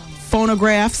all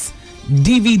phonographs,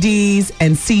 DVDs,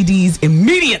 and CDs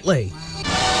immediately.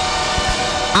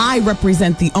 I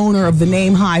represent the owner of the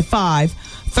name High Five,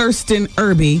 Thurston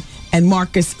Irby and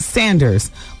Marcus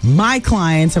Sanders. My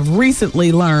clients have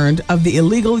recently learned of the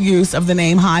illegal use of the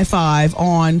name High Five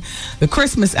on the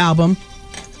Christmas album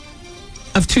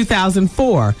of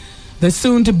 2004, the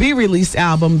soon-to-be-released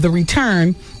album, The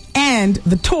Return, and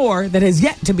the tour that has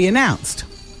yet to be announced.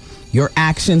 Your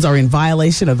actions are in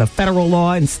violation of the federal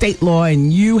law and state law,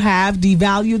 and you have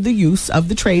devalued the use of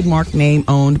the trademark name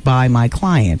owned by my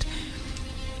client.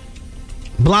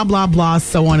 Blah, blah, blah,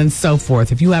 so on and so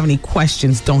forth. If you have any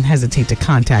questions, don't hesitate to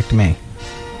contact me.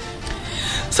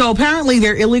 So apparently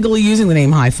they're illegally using the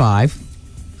name High Five.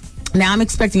 Now I'm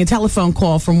expecting a telephone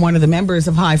call from one of the members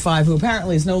of High Five, who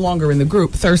apparently is no longer in the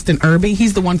group, Thurston Irby.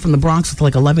 He's the one from the Bronx with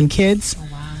like 11 kids. Oh,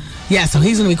 wow. Yeah, so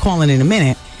he's going to be calling in a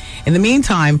minute. In the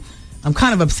meantime, I'm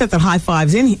kind of upset that High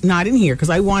Five's not in here, because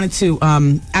I wanted to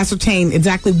ascertain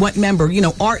exactly what member. You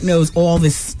know, Art knows all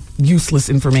this useless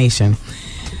information.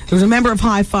 There was a member of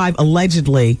High Five,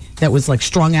 allegedly, that was like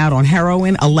strung out on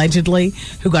heroin, allegedly,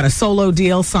 who got a solo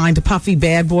deal signed to Puffy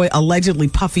Bad Boy. Allegedly,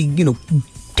 Puffy,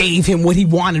 gave him what he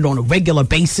wanted on a regular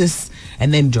basis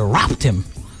and then dropped him.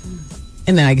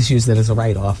 And then I guess used it as a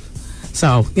write-off.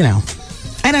 So,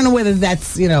 I don't know whether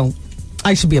that's,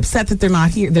 I should be upset that they're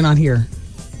not here. They're not here.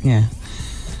 Yeah.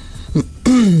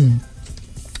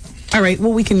 All right,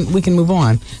 well, we can move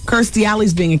on. Kirstie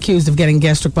Alley's being accused of getting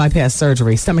gastric bypass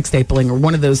surgery, stomach stapling, or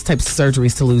one of those types of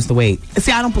surgeries to lose the weight.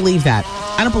 See, I don't believe that.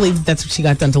 I don't believe that's what she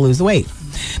got done to lose the weight,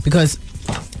 because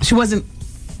she wasn't.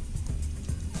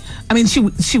 I mean, she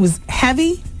was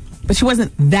heavy, but she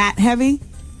wasn't that heavy,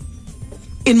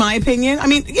 in my opinion. I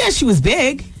mean, yeah, she was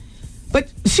big, but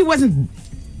she wasn't.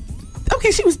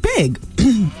 Okay, she was big.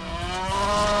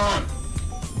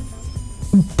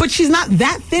 But she's not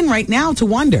that thin right now to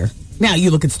wonder. Now,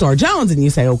 you look at Star Jones and you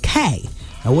say, okay,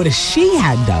 now what has she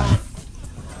had done?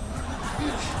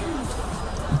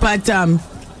 But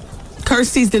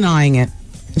Kirstie's denying it.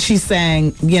 She's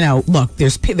saying, look,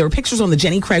 there are pictures on the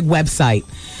Jenny Craig website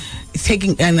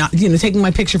taking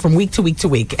my picture from week to week to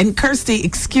week. And Kirstie,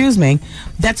 excuse me,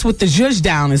 that's what the zhuzh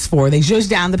down is for. They zhuzh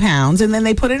down the pounds and then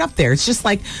they put it up there. It's just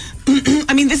like,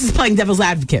 I mean, this is playing devil's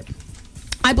advocate.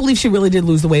 I believe she really did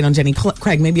lose the weight on Jenny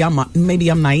Craig. Maybe I'm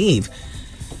naive,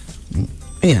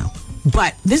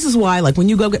 But this is why, like, when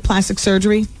you go get plastic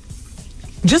surgery,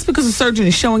 just because a surgeon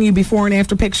is showing you before and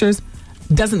after pictures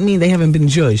doesn't mean they haven't been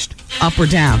judged up or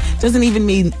down. Doesn't even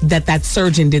mean that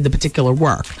surgeon did the particular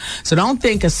work. So don't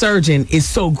think a surgeon is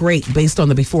so great based on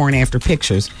the before and after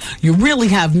pictures. You really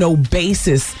have no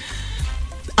basis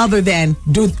other than,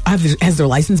 has their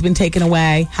license been taken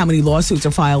away? How many lawsuits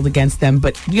are filed against them?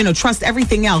 But, trust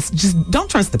everything else. Just don't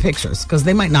trust the pictures, because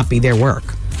they might not be their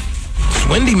work.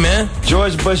 Wendy, man.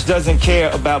 George Bush doesn't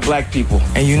care about black people.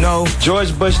 And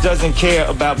George Bush doesn't care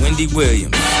about Wendy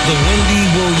Williams. The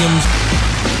Wendy Williams.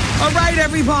 All right,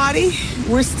 everybody.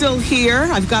 We're still here.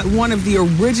 I've got one of the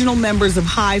original members of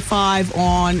High Five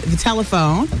on the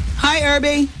telephone. Hi,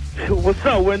 Irby. What's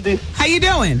up, Wendy? How you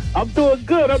doing? I'm doing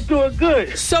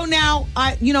good. So now,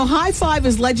 High Five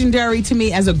is legendary to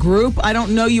me as a group. I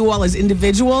don't know you all as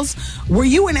individuals. Were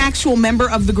you an actual member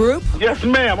of the group? Yes,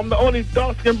 ma'am. I'm the only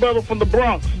dark-skinned brother from the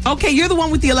Bronx. Okay, you're the one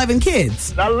with the 11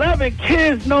 kids. 11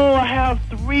 kids? No, I have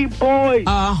 3 boys.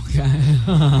 Oh, okay.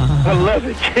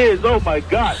 11 kids. Oh, my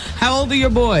God. How old are your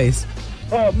boys?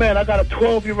 Oh, man, I got a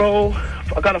 12-year-old,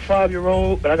 I got a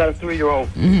 5-year-old, and I got a 3-year-old.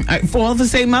 Mm-hmm. For all the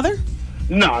same mother?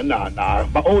 Nah.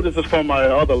 My oldest is from my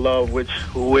other love,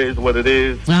 who is what it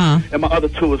is. Uh-huh. And my other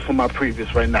 2 is from my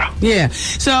previous right now. Yeah.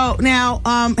 So now,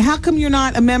 how come you're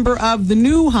not a member of the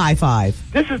new High Five?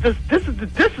 This is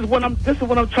what I'm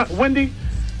trying, Wendy.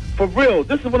 For real,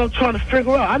 this is what I'm trying to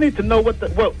figure out. I need to know I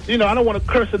don't want to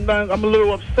curse and nothing. I'm a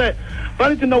little upset, but I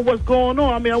need to know what's going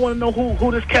on. I mean, I want to know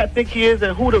who this cat think he is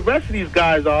and who the rest of these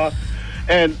guys are.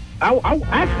 And I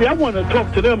want to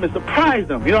talk to them and surprise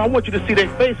them. I want you to see their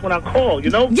face when I call,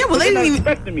 Yeah, well, they didn't even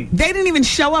expecting me. They didn't even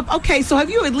show up. Okay, so have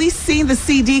you at least seen the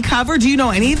CD cover? Do you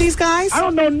know any of these guys? I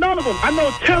don't know none of them. I know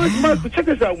Terrence Murphy. Check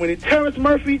this out, Winnie. Terrence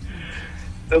Murphy,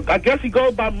 I guess he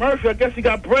goes by Murphy. I guess he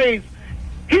got braids.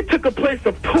 He took a place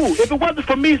of 2. If it wasn't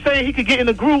for me saying he could get in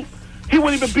the group, he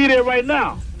wouldn't even be there right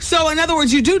now. So, in other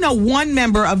words, you do know one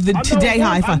member of the Today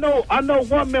High Five. I know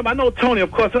one member. I know Tony,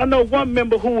 of course. And I know one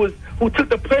member who took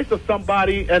the place of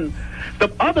somebody. And the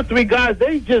other 3 guys,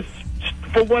 I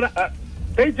don't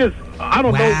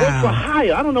know what's for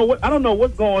hire. I don't know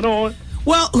what's going on.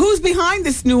 Well, who's behind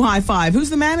this new high five? Who's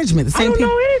the management? The same I don't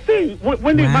people? know anything.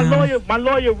 Wendy, Wow. my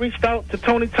lawyer reached out to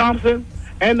Tony Thompson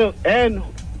and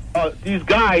these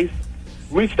guys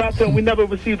reached out to him. We never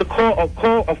received a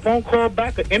phone call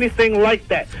back, or anything like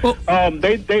that. Well,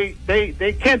 they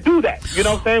can't do that. You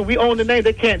know what I'm saying? We own the name.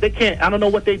 They can't. I don't know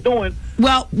what they're doing.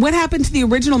 Well, what happened to the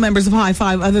original members of High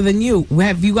Five other than you?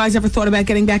 Have you guys ever thought about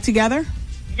getting back together?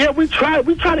 Yeah, we tried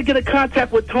to get in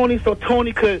contact with Tony so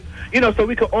Tony could, so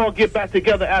we could all get back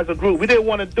together as a group. We didn't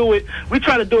want to do it. We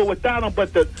tried to do it without him,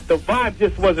 but the vibe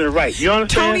just wasn't right. You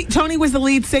understand? Tony was the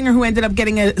lead singer who ended up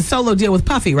getting a solo deal with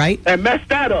Puffy, right? And messed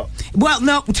that up. Well,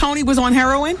 no, Tony was on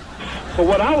heroin? For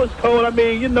what I was told, I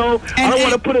don't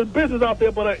want to put his business out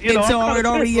there, but, it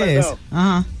already is.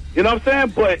 Uh-huh. You know what I'm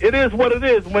saying? But it is what it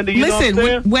is, Wendy. You know what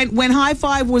I'm saying? when High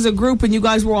Five was a group and you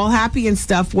guys were all happy and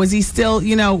stuff, was he still,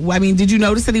 did you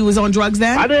notice that he was on drugs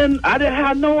then? I didn't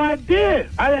have no idea.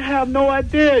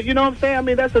 You know what I'm saying? I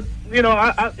mean, that's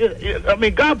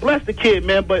God bless the kid,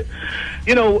 man, but,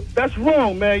 that's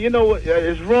wrong, man.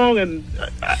 It's wrong, and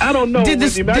I don't know. I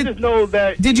just know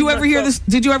that. Did you ever hear this?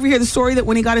 Did you ever hear the story that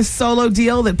when he got his solo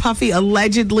deal, that Puffy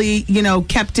allegedly,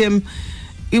 kept him,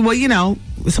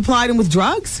 supplied him with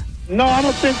drugs? No, I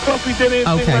don't think Puffy did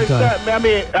anything like that, man. I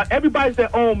mean, everybody's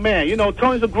their own man.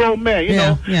 Tony's a grown man,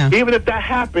 Yeah. Even if that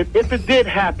happened, if it did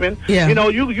happen,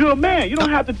 you're a man. You don't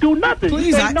have to do nothing. Please,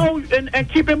 you say no and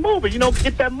keep it moving.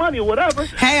 Get that money or whatever.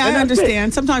 Hey, I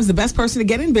understand. Sometimes the best person to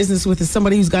get in business with is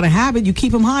somebody who's got a habit. You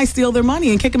keep them high, steal their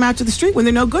money, and kick them out to the street when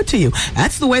they're no good to you.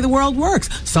 That's the way the world works.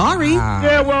 Sorry.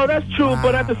 Yeah, well, that's true,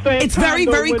 but at the same time, it's very,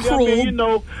 very cruel. I mean,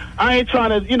 I ain't trying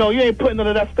to, you ain't putting none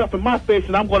of that stuff in my face,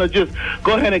 and I'm going to just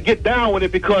go ahead and get down with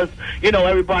it because,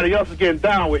 everybody else is getting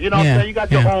down with it. You know what I'm saying? You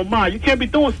got your own mind. You can't be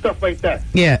doing stuff like that.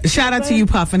 Yeah. Shout out to you,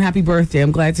 Puff, and happy birthday.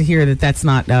 I'm glad to hear that that's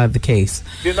not the case.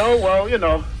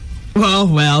 Well,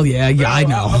 yeah, I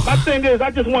know. My thing is,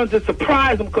 I just wanted to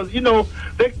surprise them because,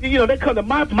 they come to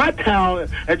my town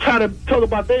and try to tell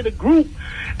about they the group.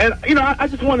 And, I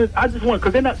just wanted,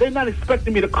 because they're not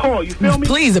expecting me to call. You feel me?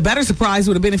 Please, a better surprise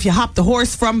would have been if you hopped the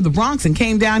horse from the Bronx and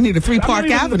came down here to 3 Park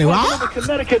Avenue.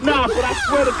 Connecticut now, but I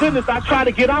swear to goodness, I try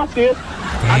to get out there.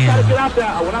 I try to get out there.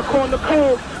 When I called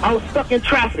Nicole, I was stuck in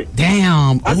traffic.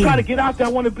 Damn. I try to get out there.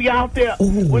 I want to be out there.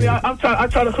 I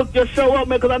try to hook your show up,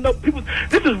 man, because I know people.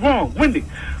 This is wrong, Wendy.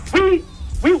 We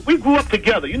grew up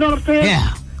together. You know what I'm saying?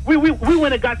 Yeah. We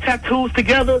went and got tattoos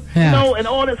together, and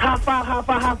all this high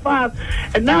five.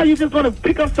 And now you just want to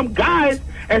pick up some guys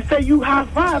and say you high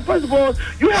five. First of all,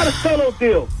 you had a solo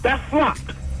deal. That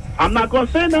flopped. I'm not going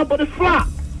to say that, but it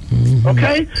flopped.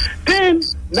 Okay? Then,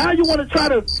 now you want to try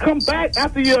to come back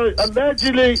after you're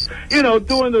allegedly,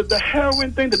 doing the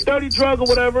heroin thing, the dirty drug or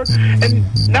whatever, and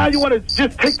now you want to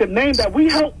just take the name that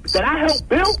I helped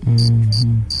build?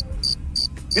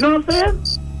 You know what I'm saying?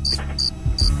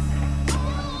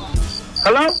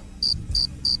 Hello?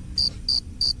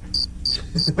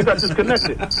 We got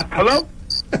disconnected. Hello?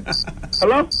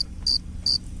 Hello?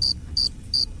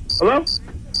 Hello?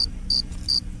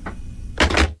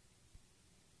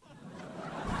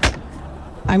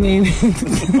 I mean, I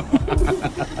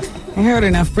heard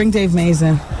enough. Bring Dave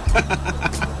Mason.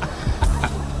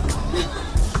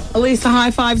 Elisa,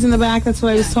 high fives in the back. That's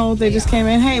what I was told. They just came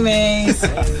in. Hey, Maze.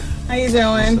 How you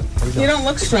doing? You don't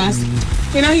look stressed.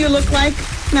 You know who you look like?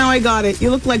 Now I got it.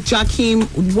 You look like Joaquin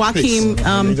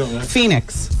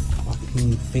Phoenix.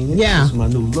 Joaquin Phoenix? Yeah. This is my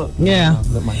new look. Yeah.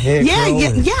 Let my hair grow.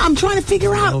 Yeah. I'm trying to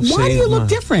figure out, why do you look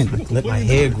different? Let my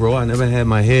hair grow. I never had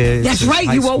my hair. That's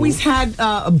right. You always had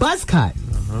a buzz cut.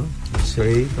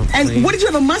 Straight. And what did you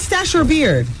have, a mustache or a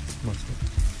beard?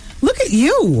 Look at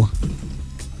you.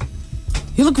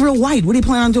 You look real white. What do you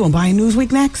plan on doing? Buying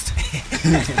Newsweek next?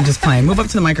 I'm just playing. Move up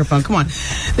to the microphone. Come on.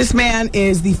 This man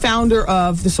is the founder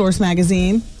of The Source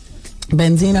magazine.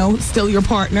 Benzino, still your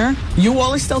partner. You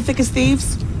all are still thick as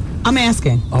thieves? I'm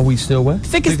asking. Are we still what?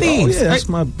 Thick as thieves. Oh, yeah, that's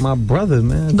my brother,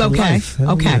 man. Okay.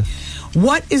 Okay. Yeah.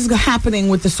 What is happening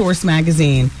with The Source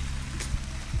magazine?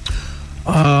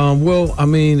 Well, I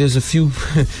mean, there's a few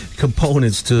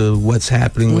components to what's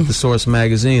happening with The Source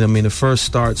magazine. I mean, it first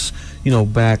starts,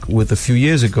 back with a few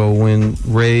years ago when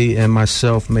Ray and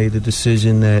myself made the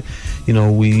decision that,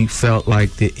 we felt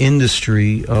like the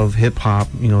industry of hip-hop,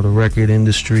 the record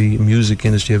industry, music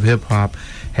industry of hip-hop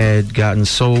had gotten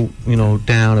so,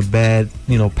 down a bad,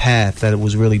 path that it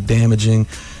was really damaging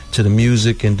to the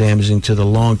music and damaging to the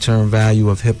long-term value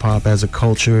of hip-hop as a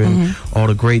culture and all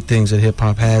the great things that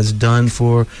hip-hop has done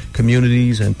for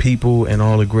communities and people and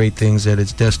all the great things that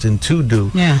it's destined to do.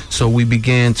 Yeah. So we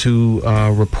began to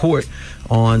report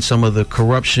on some of the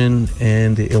corruption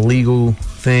and the illegal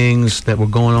things that were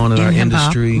going on in our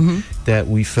industry, that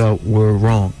we felt were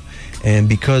wrong. And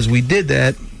because we did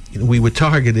that, we were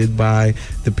targeted by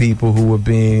the people who were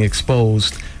being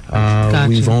exposed. Gotcha.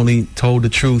 We've only told the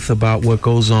truth about what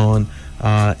goes on,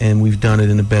 and we've done it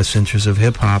in the best interest of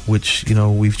hip-hop, which, you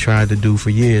know, we've tried to do for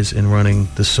years in running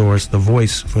the source, the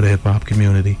voice for the hip-hop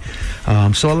community.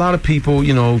 So a lot of people,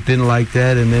 you know, didn't like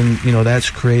that, and then, you know, that's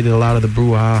created a lot of the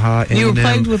brouhaha. You were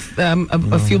plagued with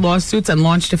a few lawsuits and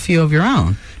launched a few of your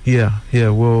own. Yeah.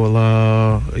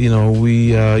 Well,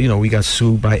 we got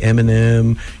sued by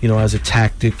Eminem, you know, as a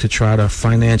tactic to try to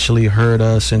financially hurt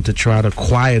us and to try to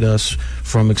quiet us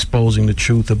from exposing the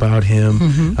truth about him.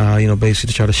 You know, basically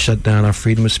to try to shut down our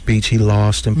freedom of speech. He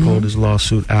lost and pulled his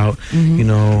lawsuit out. You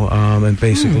know, and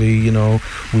basically, you know,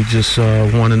 we just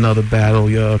won another battle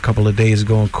a couple of days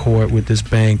ago in court with this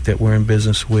bank that we're in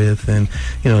business with, and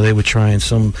you know, they were trying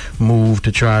some move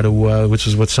to try to, which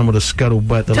is what some of the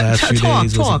scuttlebutt the last few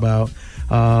days was about.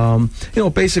 You know,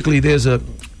 basically, there's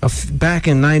back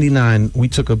in '99, we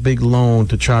took a big loan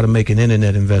to try to make an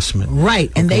internet investment.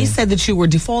 Right, and they said that you were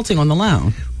defaulting on the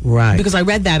loan. Right, because I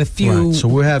read that a few. Right. So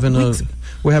we're having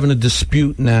a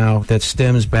dispute now that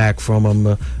stems back from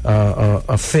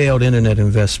a failed internet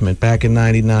investment. Back in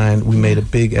 '99, we made a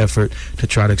big effort to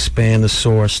try to expand the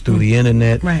source through the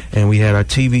internet, and we had our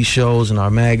TV shows and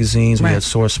our magazines. We had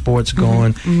Source Sports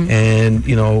going, and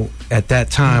you know, at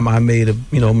that time, I made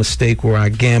a mistake where I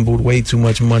gambled way too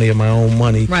much money of my own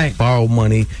money, borrowed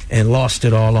money, and lost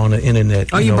it all on the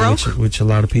internet. Are you broke? Which a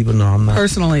lot of people know I'm not.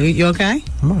 Personally, you okay?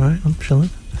 I'm all right. I'm chilling.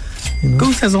 You know.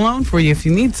 Goose has a loan for you if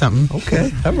you need something.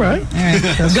 Okay, all right.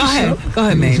 Go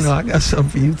ahead, Mace. You know, I got something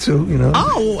for you too. You know.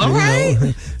 Oh, all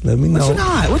right. Let me know.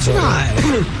 What you got?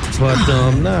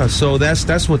 But So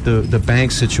that's what the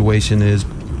bank situation is.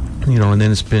 You know, and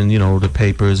then it's been, you know, the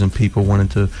papers and people wanting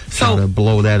to try to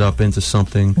blow that up into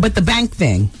something. But the bank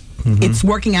thing, it's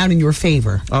working out in your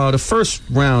favor. The first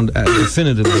round,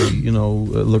 definitively, you know,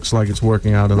 it looks like it's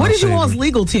working out in our favor. What is your all's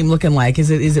legal team looking like?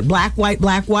 Is it black, white?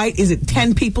 Is it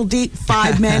 10 people deep,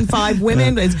 5 men, 5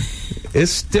 women?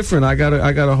 It's different. I got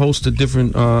a host of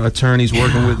different attorneys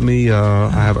working with me. I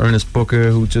have Ernest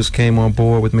Booker, who just came on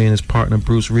board with me, and his partner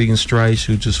Bruce Regenstrice,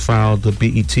 who just filed the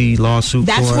BET lawsuit.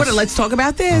 That's what. Let's talk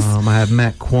about this. I have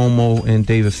Matt Cuomo and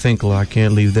David Finkler. I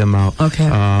can't leave them out. Okay.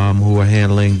 Who are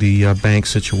handling the bank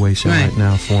situation right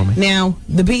now for me. Now,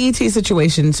 the BET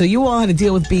situation. So you all had to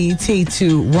deal with BET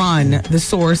to run the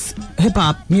Source Hip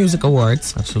Hop Music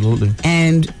Awards. Absolutely.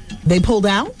 And they pulled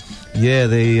out. Yeah,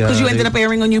 because you ended up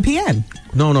airing on UPN.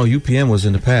 No, UPN was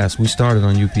in the past. We started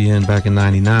on UPN back in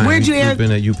 '99. Where'd you air? We've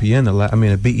been at UPN,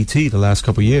 at BET the last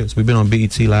couple of years. We've been on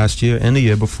BET last year and the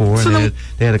year before, and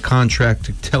they had a contract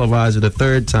to televise it a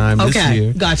third time this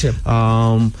year. Gotcha.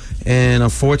 And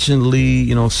unfortunately,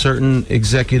 you know, certain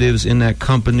executives in that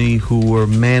company who were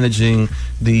managing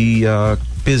the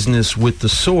business with the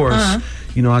Source,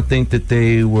 you know, I think that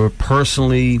they were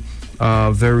personally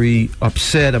very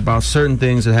upset about certain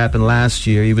things that happened last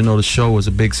year, even though the show was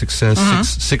a big success.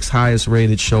 Sixth highest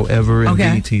rated show ever in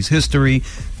BET's history.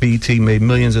 BET made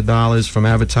millions of dollars from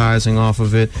advertising off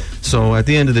of it. So at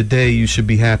the end of the day, you should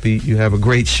be happy. You have a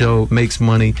great show, makes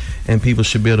money, and people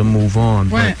should be able to move on.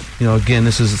 Right. But, you know, again,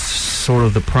 this is sort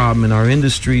of the problem in our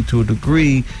industry to a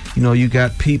degree. You know, you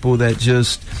got people that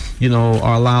just, you know,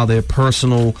 allow their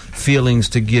personal feelings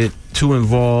to get too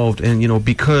involved, and you know,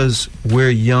 because we're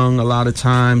young a lot of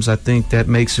times, I think that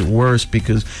makes it worse,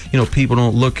 because you know, people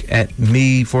don't look at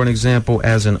me, for an example,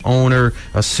 as an owner,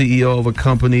 a CEO of a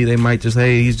company. They might just,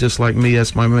 hey, he's just like me,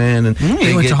 that's my man, and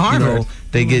they went get, to Harvard. you know,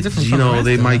 they get, you know,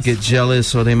 they might get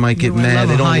jealous, or they might get mad.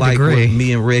 They don't like what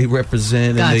me and Ray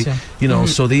represent, and they, you know,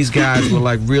 so these guys were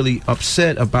like really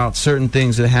upset about certain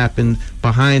things that happened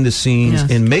behind the scenes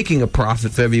in making a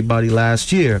profit for everybody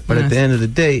last year. But at the end of the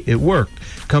day, it worked.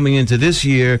 Coming into this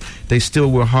year, they still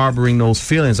were harboring those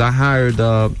feelings. I hired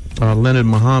Leonard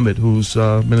Muhammad, who's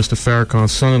Minister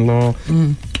Farrakhan's son-in-law,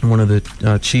 one of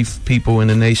the chief people in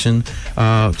the nation,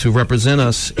 to represent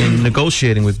us in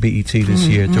negotiating with BET this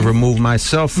year, to remove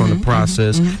myself from the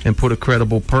process and put a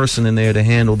credible person in there to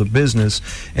handle the business.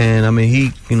 And I mean,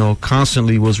 he, you know,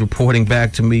 constantly was reporting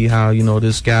back to me how, you know,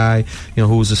 this guy, you know,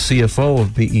 who was the CFO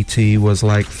of BET was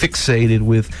like fixated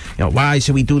with, you know, why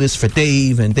should we do this for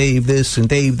Dave, and Dave this and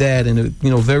Dave that, and you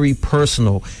know, very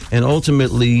personal. And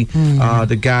ultimately,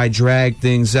 the guy dragged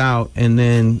things out, and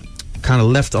then kind of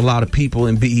left a lot of people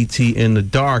in BET in the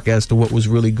dark as to what was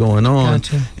really going on.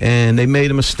 Gotcha. And they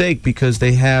made a mistake because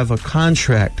they have a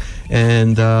contract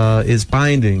and is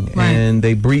binding, and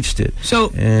they breached it.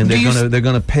 So, and they're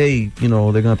gonna pay, you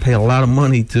know, they're gonna pay a lot of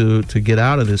money to get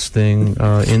out of this thing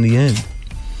in the end.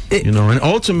 You know, and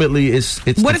ultimately, it's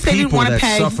What the if they didn't people wanna that's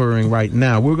pay? suffering right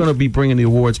now. We're going to be bringing the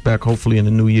awards back hopefully in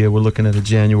the new year. We're looking at a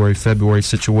January, February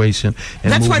situation.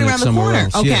 And That's right moving it around the somewhere corner.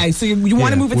 else. Okay, Yeah. so you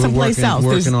want to move it we're someplace else.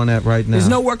 Working on that right now. There's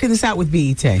no working this out with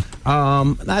BET.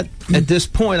 Not at this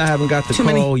point. I haven't got the Too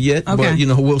call many? yet, Okay. but you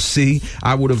know, we'll see.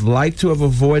 I would have liked to have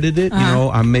avoided it. You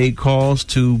know, I made calls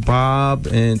to Bob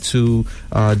and to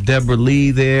Deborah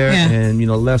Lee there, and you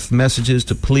know, left messages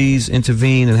to please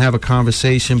intervene and have a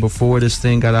conversation before this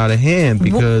thing got out of hand,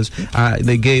 because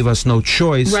they gave us no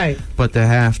choice but to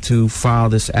have to file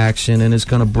this action, and it's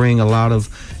going to bring a lot of,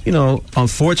 you know,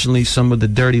 unfortunately, some of the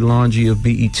dirty laundry of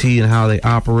BET and how they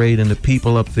operate and the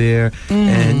people up there.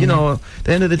 And you know, at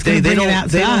the end of the day,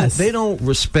 they don't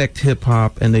respect hip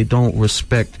hop, and they don't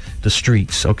respect the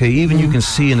streets. Okay, even you can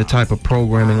see in the type of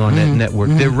programming on that network,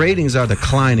 their ratings are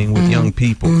declining with young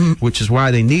people, which is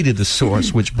why they needed the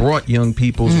Source, which brought young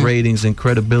people's ratings and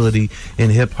credibility in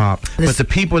hip hop. But the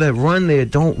people that run there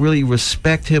don't really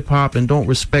respect hip hop and don't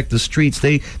respect the streets.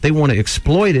 They want to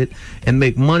exploit it and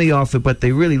make money off it, but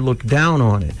they really look down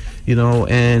on it. You know,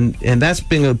 and that's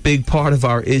been a big part of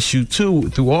our issue too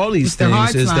through all these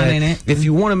things, is that if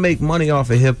you want to make money off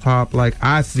of hip hop, like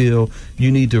I feel,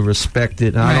 you need to respect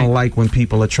it. And I don't like when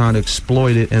people are trying to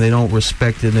exploit it and they don't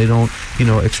respect it, and they don't, you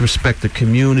know, respect the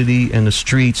community and the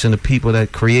streets and the people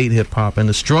that create hip hop and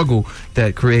the struggle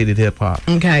that created hip hop.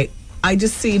 Okay. I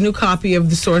just see a new copy of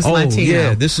The Source Latino.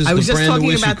 Yeah, this is I was the just brand new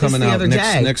talking issue about this coming the out other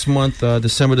day. next month,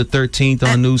 December the 13th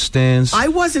on newsstands. I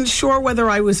wasn't sure whether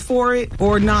I was for it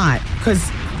or not, because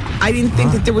I didn't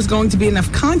think that there was going to be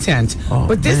enough content.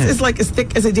 But this is like as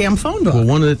thick as a damn phone book. Well,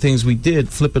 one of the things we did,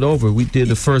 flip it over, we did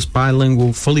the first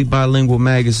fully bilingual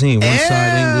magazine. One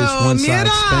side English, one side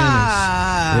Spanish.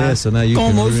 Yeah, so now you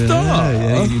can read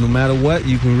it. No matter what,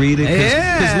 you can read it.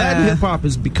 Because Latin hip-hop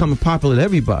is becoming popular to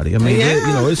everybody. I mean,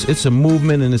 you know, it's a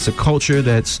movement and it's a culture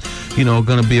that's, you know,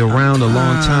 going to be around a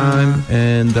long time.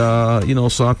 And, you know,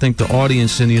 so I think the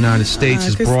audience in the United States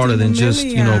is broader than just,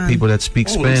 you know, people that speak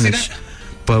Spanish.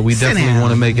 But we definitely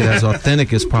want to make it as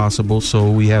authentic as possible. So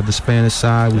we have the Spanish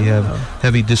side, we have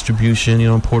heavy distribution, you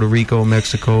know, in Puerto Rico,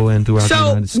 Mexico, and throughout the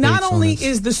United States. So not only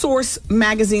is the Source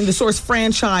magazine, the Source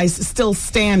franchise still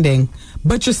standing,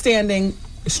 but you're standing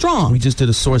strong. We just did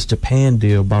a Source Japan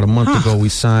deal about a month ago. We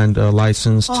signed a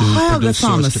license to produce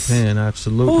Source Japan.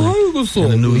 Absolutely. In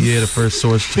the new year, the first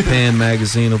Source Japan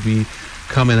magazine will be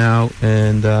coming out,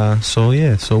 and so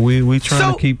we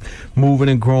trying to keep moving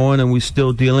and growing, and we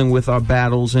still dealing with our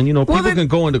battles. And you know, people can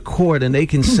go into court and they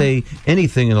can say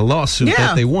anything in a lawsuit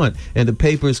that they want, and the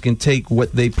papers can take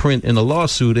what they print in a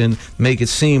lawsuit and make it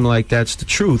seem like that's the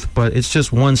truth, but it's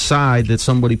just one side that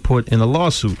somebody put in a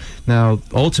lawsuit. Now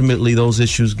ultimately those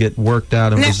issues get worked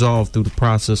out and resolved through the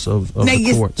process of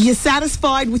the courts. You said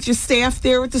with your staff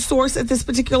there at the Source at this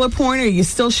particular point, or are you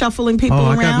still shuffling people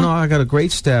around? I got a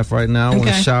great staff right now. I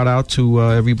want to shout out to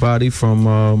everybody from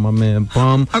my man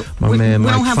Bum, my man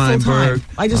Mike Feinberg,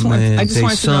 I just my man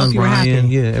wanted to know if you were Ryan. happy.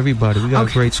 Yeah, everybody. We got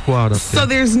a great squad up there. So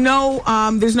there's no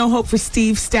hope for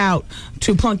Steve Stout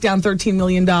to plunk down $13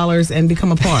 million and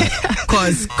become a part,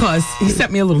 because he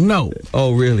sent me a little note.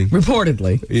 Oh, really?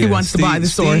 Reportedly, he wants to buy the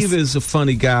Source. Steve is a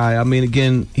funny guy. I mean,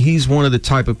 again, he's one of the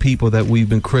type of people that we've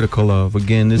been critical of.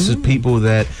 Again, this is people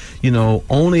that, you know,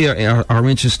 only are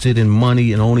interested in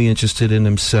money and only interested in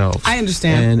themselves. I understand.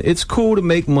 And it's cool to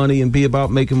make money and be about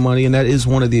making money, and that is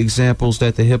one of the examples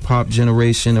that the hip-hop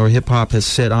generation or hip-hop has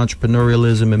set,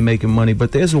 entrepreneurialism and making money.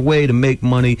 But there's a way to make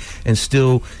money and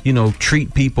still, you know,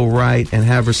 treat people right and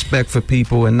have respect for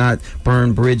people and not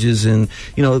burn bridges. And,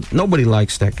 you know, nobody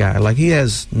likes that guy. Like, he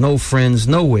has no friends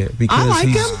nowhere because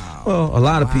him. Well, a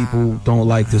lot of people don't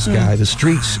like this guy. The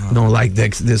streets don't like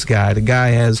this guy. The guy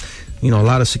has, you know, a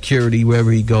lot of security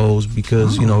wherever he goes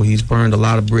because, you know, he's burned a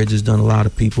lot of bridges, done a lot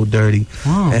of people dirty.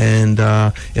 And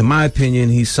in my opinion,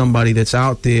 he's somebody that's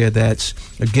out there that's,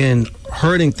 again,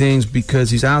 hurting things because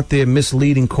he's out there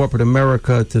misleading corporate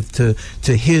America to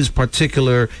his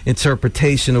particular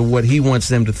interpretation of what he wants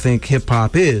them to think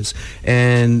hip-hop is,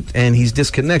 and he's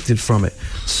disconnected from it.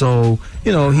 So,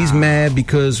 you know, he's mad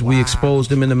because we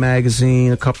exposed him in the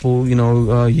magazine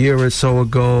a year or so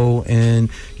ago, and,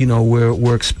 you know,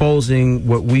 we're exposing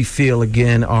what we feel,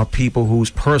 again, are people whose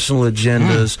personal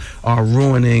agendas are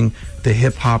ruining the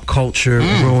hip-hop culture,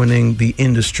 ruining the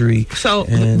industry. So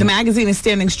the magazine is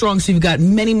standing strong, so you've got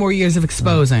many more years of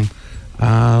exposing.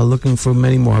 Looking for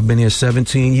many more. I've been here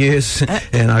 17 years,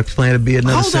 and I plan to be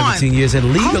another 17 years.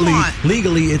 And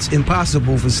legally, it's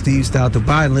impossible for Steve Stout to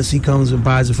buy unless he comes and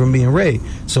buys it from me and Ray.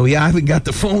 So, yeah, I haven't got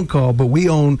the phone call, but we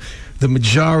own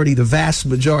the vast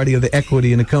majority of the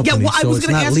equity in the company. Yeah, well, I so was it's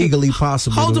gonna not ask legally you,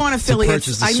 possible. Hold on, to affiliates.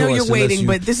 purchase the I know Source you're waiting,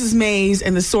 unless but this is Maze,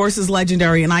 and the Source is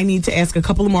legendary, and I need to ask a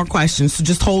couple of more questions. So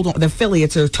just hold on. The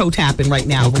affiliates are toe tapping right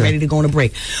now. Okay. We're ready to go on a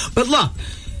break. But look.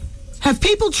 Have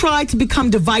people tried to become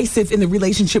divisive in the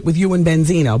relationship with you and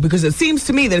Benzino? Because it seems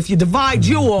to me that if you divide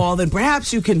you all, then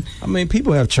perhaps you can... I mean,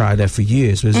 people have tried that for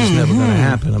years, but it's just never going to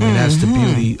happen. I mean, that's the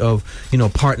beauty of,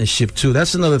 partnership, too.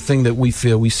 That's another thing that we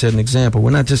feel we set an example.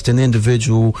 We're not just an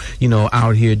individual,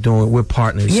 out here doing... We're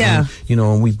partners. Yeah.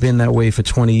 And we've been that way for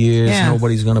 20 years. Yeah.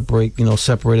 Nobody's going to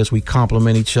separate us. We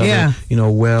complement each other, Yeah.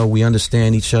 well. We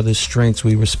understand each other's strengths.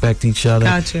 We respect each other.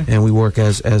 Gotcha. And we work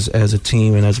as a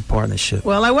team and as a partnership.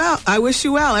 Well, I wish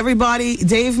you well. Everybody,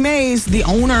 Dave Mays, the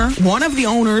owner, one of the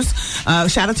owners.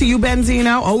 Shout out to you,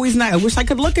 Benzino. Always nice. I wish I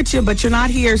could look at you, but you're not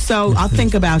here, so I'll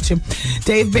think about you.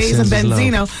 Dave Mays and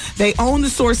Benzino, they own the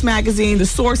Source magazine. The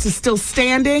Source is still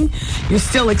standing. You're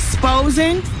still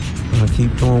exposing.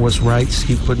 Keep doing what's right.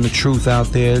 Keep putting the truth out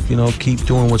there. Keep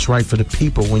doing what's right for the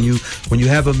people. When you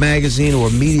have a magazine or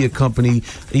a media company,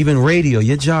 even radio,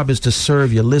 your job is to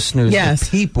serve your listeners, Yes. the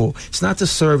people. It's not to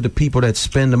serve the people that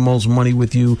spend the most money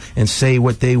with you and say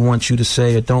what they want you to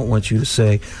say or don't want you to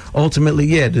say. Ultimately,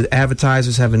 yeah, the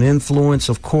advertisers have an influence.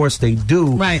 Of course, they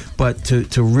do. Right. But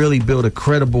to really build a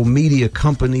credible media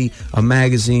company, a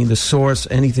magazine, the Source,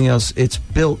 anything else, it's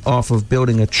built off of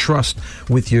building a trust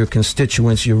with your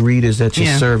constituents, your readers that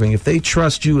you're serving. If they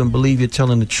trust you and believe you're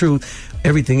telling the truth,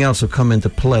 everything else will come into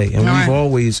play. And we've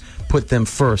always put them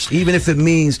first. Even if it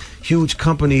means huge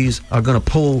companies are going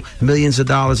to pull millions of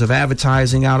dollars of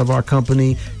advertising out of our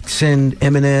company, send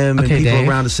Eminem and people Dave.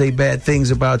 around to say bad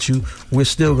things about you, we're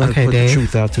still going to put Dave. the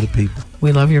truth out to the people.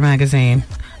 We love your magazine.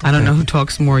 I don't know who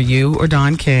talks more, you or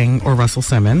Don King or Russell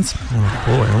Simmons. Oh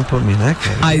boy, don't put me in that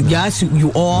category. Yes,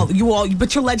 you all,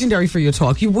 but you're legendary for your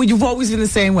talk. You've always been the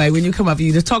same way. When you come up,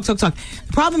 you just talk. The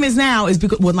problem is now is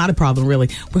because, well, not a problem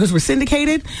really, because we're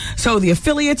syndicated. So the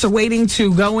affiliates are waiting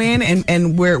to go in,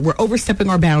 and we're overstepping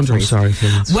our boundaries. I'm sorry,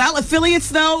 affiliates. Well, affiliates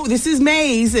though, this is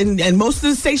Maze, and most of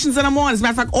the stations that I'm on, as a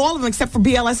matter of fact, all of them except for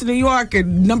BLS in New York are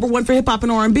 #1 for hip hop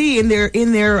and R&B in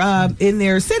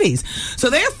their cities.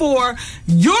 So therefore,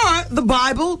 you're the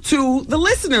Bible to the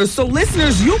listeners. So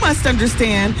listeners, you must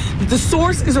understand that the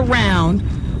Source is around,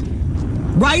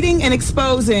 writing and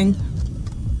exposing,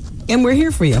 and we're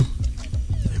here for you.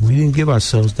 We didn't give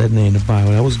ourselves that name, the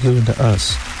Bible. That was given to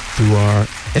us through our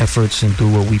efforts and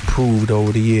through what we proved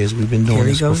over the years. We've been doing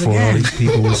this before all these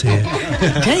people was here.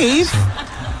 Dave,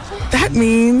 that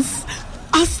means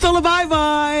hasta la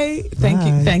bye-bye.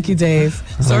 Thank you, Dave.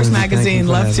 Source Magazine,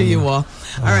 love to you all.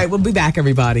 All right, we'll be back,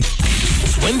 everybody.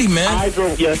 Wendy, man. I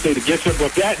drove yesterday to get your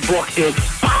book. That book is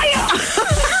fire!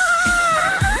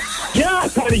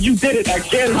 Yes, honey, you did it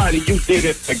again, honey. You did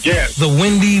it again. The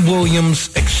Wendy Williams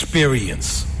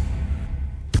Experience.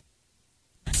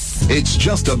 It's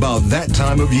just about that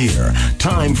time of year.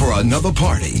 Time for another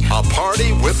party. A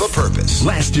party with a purpose.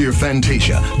 Last year,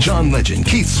 Fantasia, John Legend,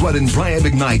 Keith Sweat, and Brian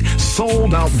McKnight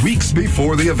sold out weeks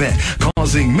before the event,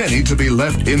 causing many to be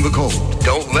left in the cold.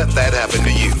 Don't let that happen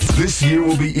to you. This year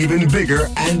will be even bigger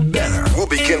and better. We'll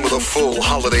begin with a full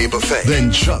holiday buffet. Then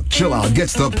Chuck Chill Out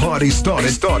gets the party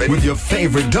started with your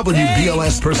favorite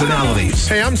WBLS personalities.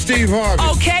 Hey, I'm Steve Harvey.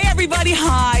 Okay, everybody,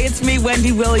 hi. It's me,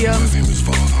 Wendy Williams.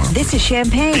 This is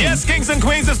Champagne. Yes, kings and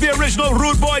queens, it's the original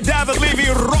Rude Boy David Levy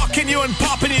rocking you and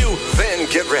popping you. Then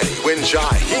get ready when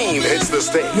Jaheim hits the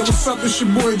stage. Yo, what's up? It's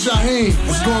your boy Jaheim.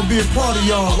 It's gonna be a party,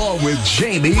 y'all. Along with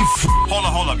Jamie.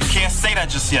 Hold up. You can't say that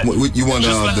just yet. What you want?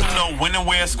 Just let them know when and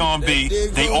where it's gonna be.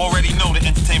 They already know the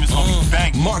entertainment's gonna be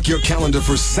banging. Mark your calendar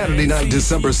for Saturday night,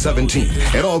 December 17th.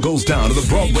 It all goes down to the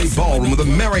Broadway Ballroom of the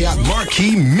Marriott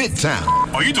Marquis Midtown.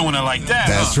 Oh, you doing it like that?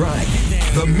 That's right.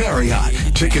 The Marriott.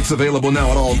 Tickets available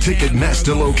now at all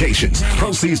Ticketmaster locations.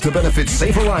 Proceeds to benefit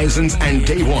Safe Horizons and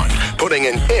Day One, putting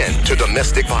an end to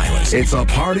domestic violence. It's a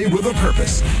party with a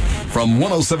purpose. From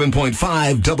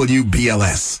 107.5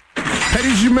 WBLS. Hey,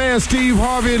 this is your man Steve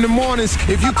Harvey in the mornings.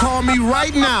 If you call me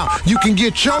right now, you can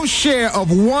get your share of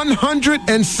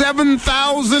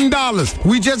 $107,000.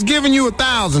 We just giving you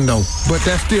 $1,000 though, but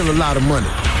that's still a lot of money.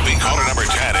 Be caller number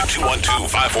 10 at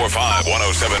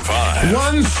 212-545-1075.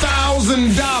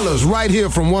 $1,000 right here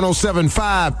from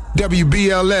 107.5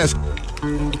 WBLS.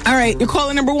 All right, you're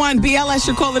calling number 1. BLS,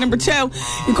 you're calling number 2.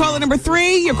 You're calling number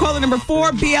 3. You're calling number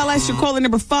 4. BLS, you're calling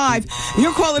number 5.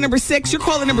 You're calling number 6. You're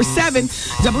calling number 7.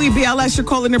 WBLS, you're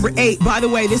calling number 8. By the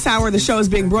way, this hour of the show is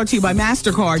being brought to you by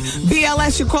MasterCard.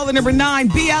 BLS, you're calling number 9.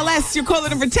 BLS, you're calling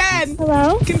number 10.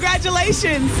 Hello.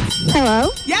 Congratulations. Hello.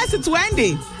 Yes, it's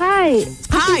Wendy. Hi.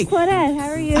 Hi. Claudette, how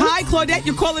are you? Hi, Claudette.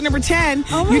 You're calling number 10.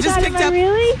 Oh my you just God, picked am I up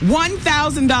really?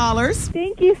 $1,000.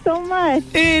 Thank you so much.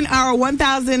 In our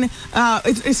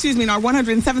in our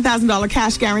 $107,000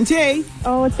 cash guarantee.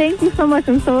 Oh, thank you so much.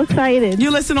 I'm so excited.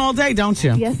 You listen all day, don't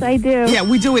you? Yes, I do. Yeah,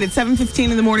 we do it at 7:15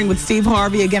 in the morning with Steve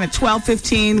Harvey, again at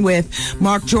 12:15 with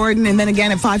Mark Jordan, and then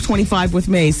again at 5:25 with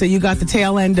me. So you got the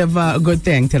tail end of a good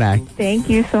thing today. Thank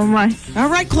you so much. All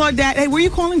right, Claudette. Hey, where are you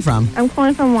calling from? I'm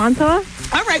calling from Montauk.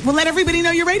 All right, well, let everybody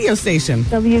know your radio station.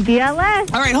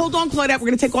 WBLS. All right, hold on, Claudette. We're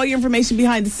going to take all your information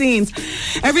behind the scenes.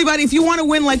 Everybody, if you want to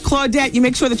win like Claudette, you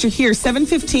make sure that you're here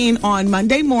 7:15 on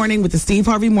Monday morning with the Steve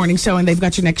Harvey Morning Show, and they've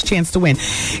got your next chance to win.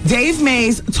 Dave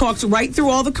Mays talked right through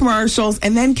all the commercials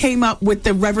and then came up with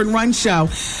the Reverend Run Show.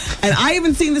 And I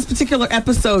haven't seen this particular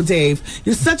episode, Dave.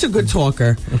 You're such a good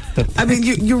talker. I mean,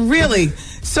 you're really...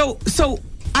 So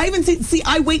I haven't seen... See,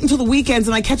 I wait until the weekends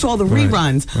and I catch all the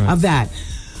reruns of that.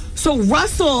 So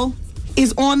Russell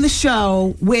is on the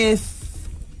show with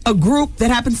a group that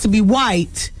happens to be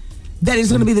white that is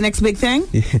going to be the next big thing?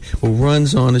 Yeah. Well,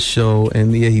 Run's on the show,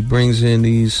 and yeah, he brings in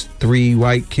these 3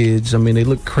 white kids. I mean, they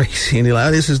look crazy, and they're like,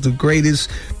 oh, this is the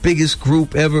greatest, biggest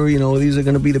group ever. You know, these are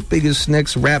going to be the biggest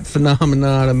next rap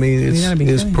phenomenon. I mean,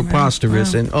 it's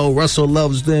preposterous. Right? Wow. And, Russell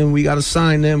loves them. We got to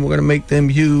sign them. We're going to make them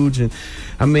huge. And,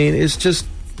 I mean, it's just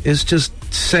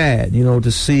sad,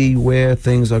 to see where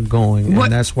things are going.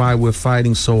 And that's why we're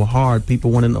fighting so hard. People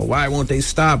want to know, why won't they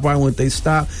stop? Why won't they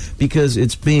stop? Because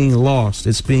it's being lost.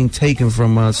 It's being taken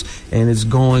from us, and it's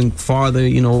going farther,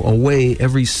 away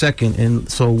every second.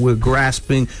 And so we're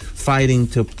grasping, fighting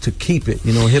to keep it.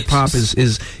 Hip hop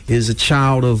is a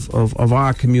child of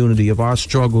our community, of our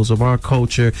struggles, of our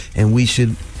culture, and we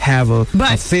should have a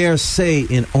fair say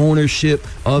in ownership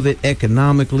of it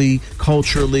economically,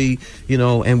 culturally,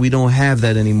 and we don't have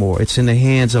that anymore. It's in the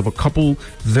hands of a couple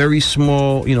very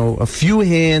small, a few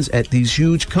hands at these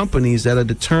huge companies that are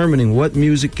determining what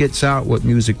music gets out, what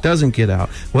music doesn't get out,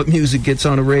 what music gets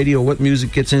on the radio, what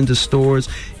music gets into stores.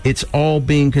 It's all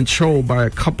being controlled by a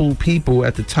couple people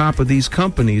at the top of these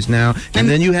companies now. And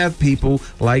then you have people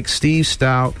like Steve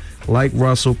Stout, like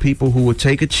Russell, people who would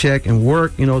take a check and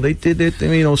work. They did their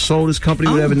thing, sold his company,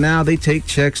 whatever. Now they take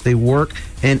checks, they work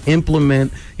and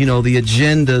implement, the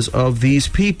agendas of these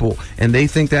people. And they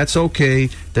think that's okay,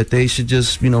 that they should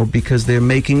just, because they're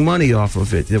making money off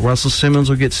of it. That Russell Simmons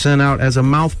will get sent out as a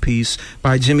mouthpiece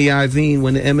by Jimmy Iovine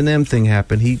when the Eminem thing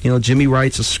happened. Jimmy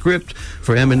writes a script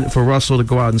for Russell to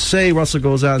go out and say. Russell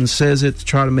goes out and says it to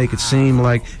try to make it seem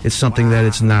like it's something that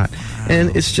it's not.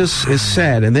 And it's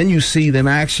sad. And then you see them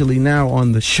actually now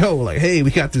on the show, like, hey, we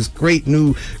got this great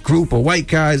new group of white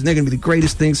guys, and they're going to be the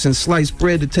greatest thing since sliced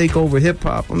bread to take over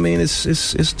hip-hop. I mean, it's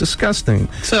disgusting.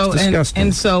 So, it's disgusting.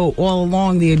 And so all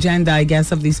along the agenda, I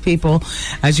guess, of these people,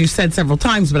 as you said several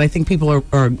times, but I think people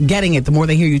are getting it. The more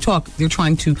they hear you talk, they're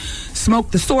trying to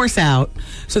smoke the source out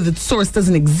so that the source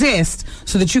doesn't exist,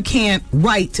 so that you can't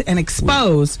write and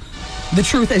expose the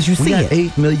truth as you see it. We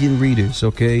got 8 million readers,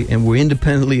 okay, and we're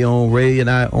independently owned. Ray and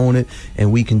I own it,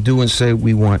 and we can do and say what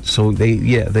we want. So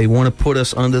they want to put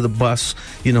us under the bus,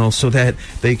 so that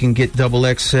they can get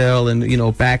XXL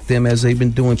and back them as they've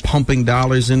been doing, pumping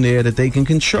dollars in there that they can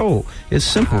control. It's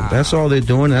simple. That's all they're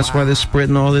doing. That's why they're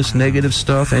spreading all this negative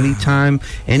stuff. Anytime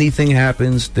anything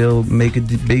happens, they'll make a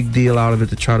big deal out of it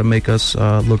to try to make us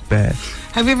look bad.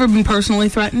 Have you ever been personally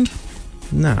threatened?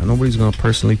 Nah, nobody's gonna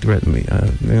personally threaten me.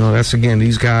 That's again,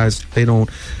 these guys, they're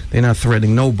not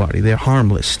threatening nobody. They're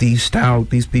harmless. Steve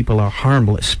Stout, these people are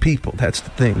harmless people. That's the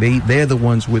thing. They're the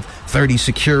ones with 30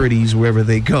 securities wherever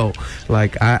they go.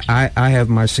 Like I have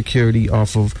my security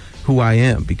off of who I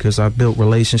am, because I've built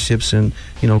relationships, and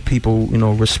people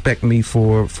respect me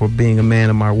for being a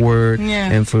man of my word,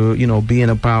 and for being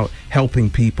about helping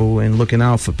people and looking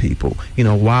out for people,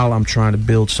 while I'm trying to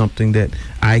build something that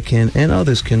I can and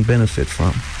others can benefit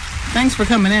from. Thanks for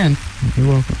coming in. You're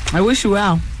welcome. I wish you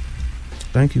well.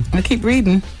 Thank you. I keep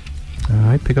reading.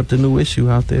 I pick up the new issue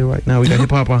out there right now. We got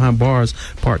Hip Hop Behind Bars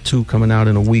Part 2 coming out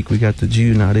in a week. We got the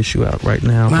G-Unit issue out right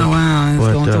now. Wow.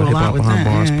 But Hip Hop Behind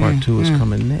Bars Part 2 is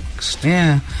coming next.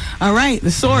 Yeah. All right.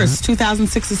 The Source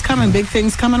 2006 is coming. Big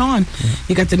things coming on.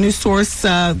 You got the new Source,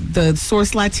 the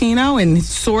Source Latino and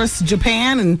Source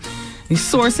Japan, and you're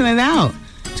sourcing it out.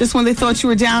 Just when they thought you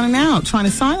were down and out, trying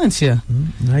to silence you.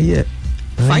 Not yet.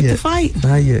 Fight the fight.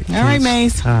 Not yet. All right,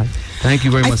 Maze. All right. Thank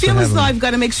you very much I for feel as having though me. I've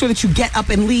got to make sure that you get up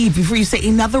and leave before you say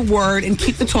another word and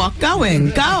keep the talk going.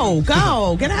 Go,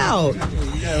 get out.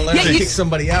 Kick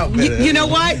somebody out. You know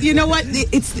what?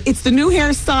 It's the new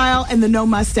hairstyle and the no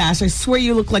mustache. I swear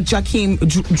you look like Joaquin.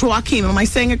 Am I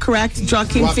saying it correct?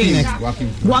 Joaquin Phoenix.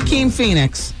 Joaquin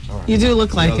Phoenix. You do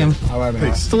look like him. All right,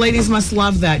 man. The ladies must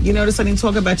love that. You notice I didn't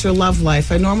talk about your love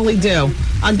life. I normally do.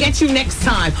 I'll get you next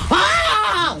time.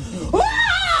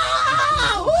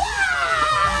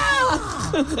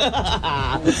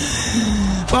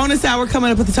 Bonus hour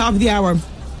coming up at the top of the hour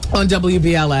on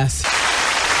WBLS.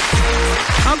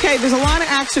 Okay, there's a lot of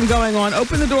action going on.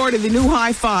 Open the door to the new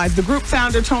High Five. The group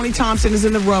founder, Tony Thompson, is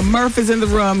in the room. Murph is in the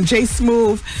room. Jay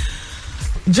Smooth,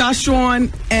 Josh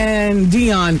Sean, and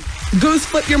Dion. Goose,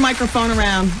 flip your microphone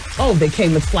around. Oh, they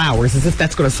came with flowers, as if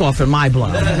that's going to soften my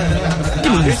blow.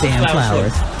 Give me these damn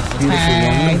flowers.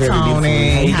 Hey,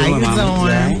 Tony. How you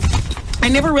doing? I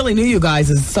never really knew you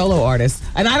guys as solo artists.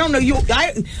 And I don't know you.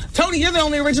 Tony, you're the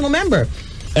only original member.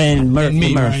 And Murph.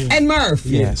 And Murph.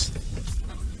 Yes.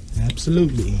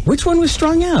 Absolutely. Which one was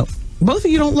strung out? Both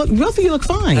of you look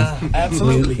fine.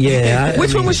 Absolutely. Yeah.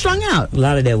 Which one was strung out? A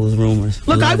lot of that was rumors.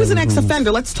 Look, I was an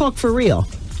ex-offender. Let's talk for real.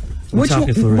 Which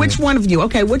one of you?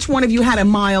 Okay, which one of you had a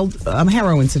mild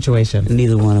heroin situation?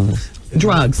 Neither one of us.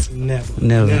 Drugs?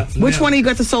 Never. Which one of you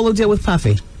got the solo deal with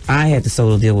Puffy? I had the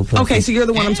solo deal with Puff. Okay, so you're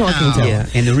the one I'm talking to. Yeah,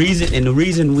 and the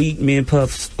reason me and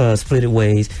Puff split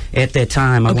ways at that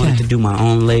time, I wanted to do my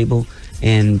own label,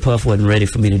 and Puff wasn't ready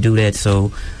for me to do that,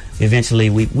 so eventually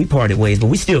we parted ways, but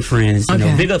we still friends. You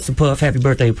know, big ups to Puff. Happy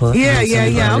birthday, Puff. Yeah,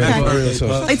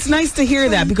 okay. It's nice to hear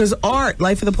that because Art,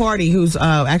 Life of the Party, who's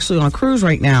actually on a cruise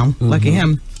right now, lucky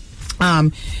him.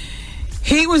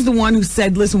 He was the one who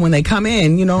said, "Listen, when they come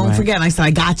in, don't forget." And I said,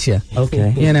 "I got you."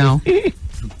 Okay.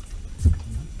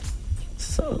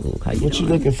 What you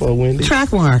looking for, Wendy?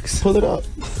 Track marks. Pull it up.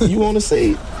 You want to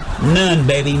see? None,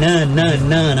 baby. None.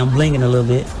 I'm blinking a little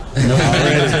bit. No,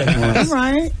 all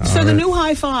right. So the new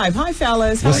High Five. Hi,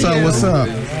 fellas. What's up?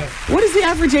 What is the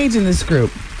average age in this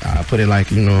group? I put it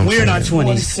like, we're in our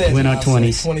 20s. We're in our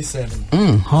 20s.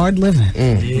 27. Hard living.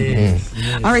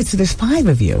 All right, so there's 5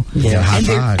 of you.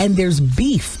 Yeah, and there's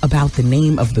beef about the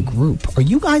name of the group. Are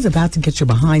you guys about to get your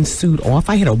behind sued off?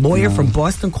 I had a lawyer from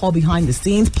Boston call behind the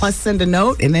scenes, plus send a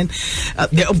note, and then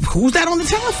who's that on the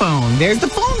telephone? There's the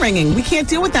phone ringing. We can't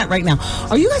deal with that right now.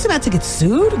 Are you guys about to get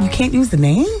sued? You can't use the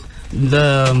name?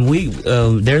 There's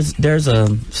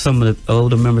some of the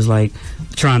older members like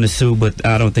trying to sue, but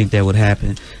I don't think that would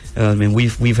happen. I mean,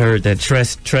 we've heard that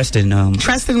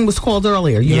Treston was called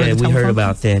earlier. We heard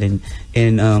about that, and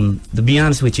to be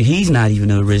honest with you, he's not even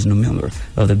the original member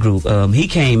of the group. He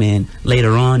came in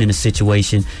later on in the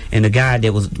situation, and the guy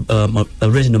that was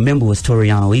original member was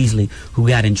Toriano Easley, who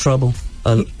got in trouble,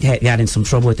 got in some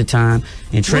trouble at the time,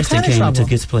 and Treston came and took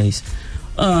his place.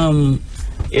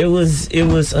 It was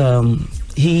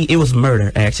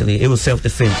murder, actually. It was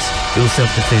self-defense.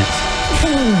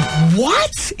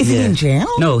 What? Is he in jail?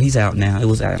 No, he's out now. It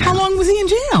was out. How long was he in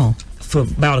jail? For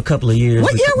about a couple of years.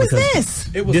 What year was this?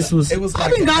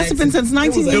 I've been gossiping since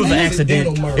 1980. It was an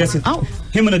accident.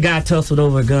 Him and a guy tussled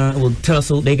over a gun.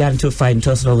 They got into a fight and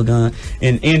tussled over a gun,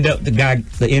 and the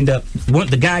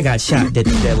guy got shot that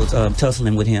was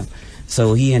tussling with him.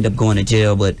 So he ended up going to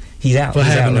jail, but he's out. For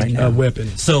having right now. A weapon.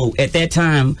 So at that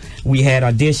time, we had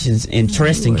auditions, and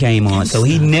Treston came on. So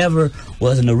he never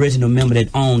was an original member that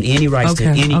owned any rights to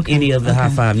any of the High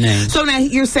Five names. So now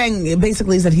you're saying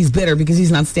basically is that he's bitter because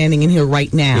he's not standing in here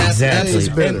right now. Exactly.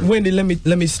 And Wendy, let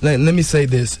me say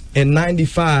this. In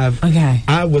 '95,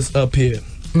 I was up here.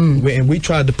 And we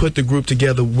tried to put the group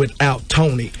together without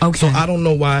Tony. So I don't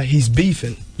know why he's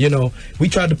beefing. We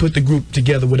tried to put the group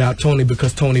together without Tony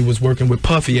because Tony was working with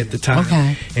Puffy at the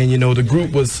time. And the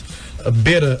group was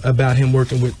bitter about him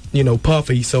working with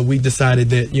Puffy. So we decided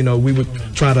that we would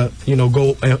try to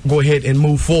go ahead and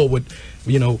move forward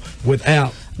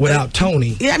without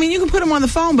Tony. Yeah, I mean you can put him on the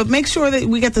phone, but make sure that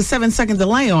we get the 7-second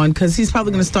delay on because he's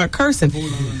probably going to start cursing.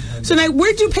 So now,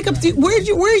 where'd you pick up? Where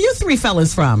are you 3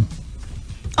 fellas from?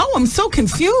 Oh, I'm so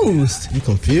confused. You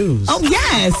confused? Oh,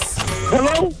 yes.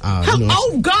 Hello?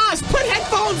 Oh, gosh. Put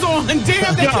headphones on.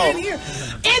 Damn, they can't hear.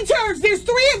 Interns, there's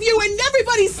 3 of you, and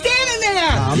everybody's standing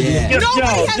there.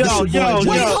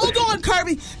 Wait, hold on,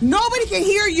 Kirby. Nobody can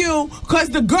hear you because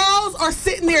the girls are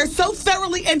sitting there so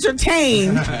thoroughly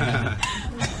entertained.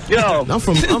 I'm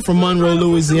from Monroe,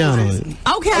 Louisiana.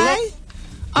 Okay.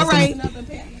 All right.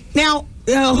 Now,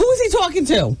 who is he talking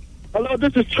to? Hello,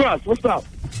 this is Trust. What's up?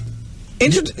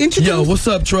 Yo, what's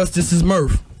up, Trust? This is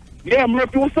Murph. Yeah,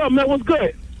 Murphy, what's up, man? What's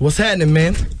good? What's happening,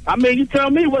 man? I mean, you tell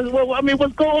me what's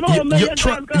going on, man. You guys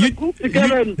got a group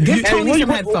together. Give Tony some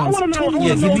headphones. I want to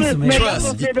know this, man.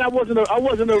 I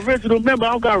wasn't an original member.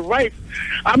 I don't got rights.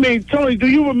 I mean, Tony, do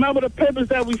you remember the papers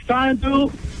that we signed,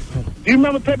 dude? Do you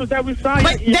remember the papers that we signed?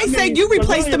 But they said you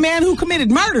replaced the man who committed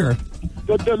murder.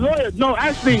 The lawyer, no,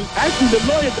 actually, the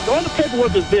lawyer, all the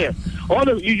paperwork is there.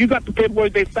 You got the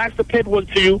paperwork. They faxed the paperwork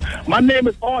to you. My name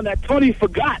is on that. Tony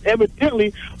forgot,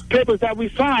 evidently, papers that we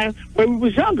signed when we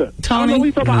was younger. Tony?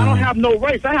 I don't have no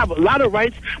rights. I have a lot of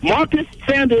rights. Marcus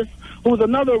Sanders, who's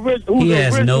another original, he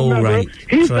has no member, right.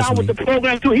 He's down with the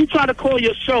program too. He tried to call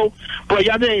your show, but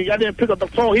y'all didn't pick up the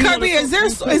phone. Kirby, is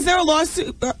there a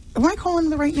lawsuit? Am I calling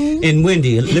the right name? And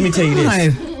Wendy, let me tell you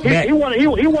this. He want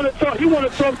to talk. He want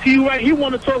to talk to you, right? He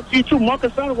want to talk to you too.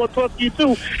 Marcus Sanders want to talk to you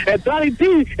too. And Donnie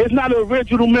D is not an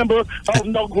original member of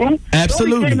no group.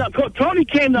 Absolutely. Tony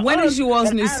came to When us is you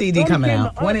all's new CD Tony coming came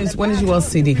out? to When us is you all's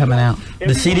CD coming out?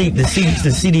 The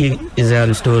CD is out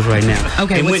in stores right now.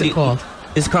 Okay, and what's it called?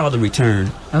 It's called The Return.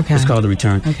 Okay. It's called The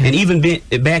Return. Okay. And even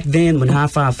back then when High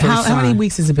Five first How many signed,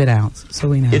 weeks has it been out? So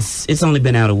we know. it's only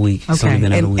been out a week. It's Okay. only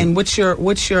been out a week. And what's your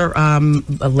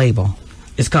label?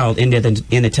 It's called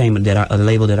In-Depth Entertainment, a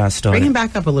label that I started. Bring him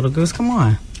back up a little, Goose. Come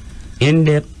on.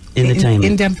 In-Depth Entertainment.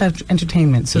 In-depth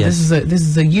entertainment. So Yes. this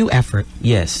is a you effort.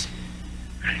 Yes.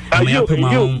 by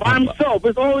himself.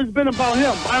 It's always been about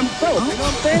him by himself. You know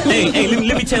what I'm saying? Hey,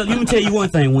 let me tell you one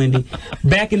thing, Wendy.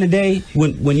 Back in the day,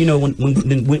 when I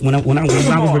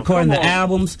was recording the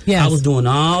albums, I was doing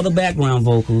all the background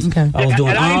vocals. Okay. I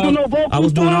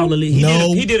was doing all the lead.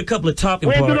 He did a couple of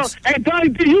talking parts. Hey,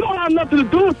 Donnie, you don't have nothing to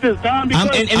do with this, Don.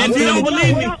 And if you don't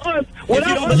believe me,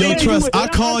 Yo, Trust, I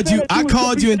called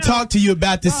you and talked to you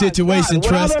about this situation,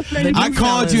 Trust. I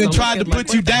called you and tried to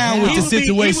put you down with the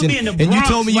situation, and you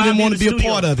told me you didn't want to be a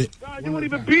part of it. You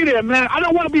wouldn't even be there, man. I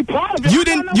don't want to be part of it.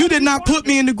 You did not put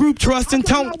me in the group, Trust. And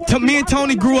me and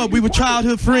Tony grew up. We were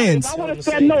childhood friends. I would have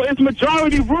said no. It's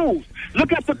majority rules.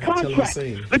 Look at the contract.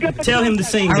 Tell him to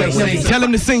sing. All right, tell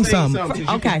him to sing something.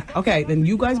 Okay. Then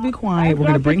you guys be quiet. We're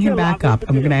going to bring him back up,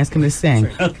 and we're going to ask him to sing.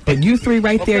 But you three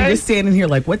right there, you're standing here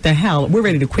like, what the hell? We're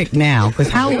ready to quit now. Because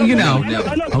how,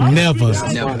 Never.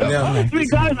 Three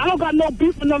guys, I don't got no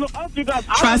beef with none of us three guys.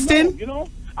 Trustin'?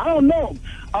 I don't know.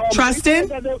 Trustin'?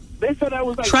 They said that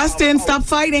was like... Trustin', stop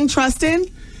fighting, Trustin'.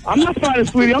 I'm not fighting,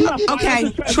 sweetie. I'm not fighting.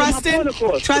 Okay,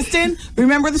 Trustin',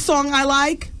 remember the song I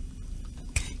like?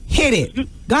 Hit it.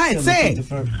 Go ahead, sing.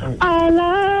 I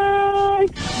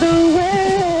like the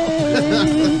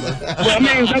way. Well, I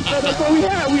mean, that's what we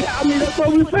had. That's what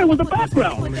we said was the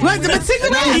background. But sing the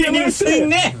rest. He didn't even sing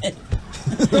that.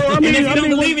 So, and if you don't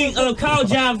believe me, call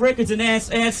Jive Records and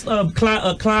ask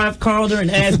Clive Calder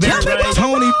and ask Barry.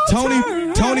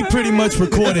 Tony pretty much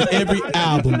recorded every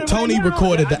album. Tony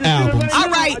recorded the albums. All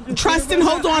right, Trustin',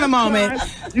 hold on a moment.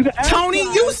 Tony,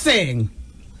 you sing.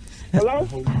 Hello?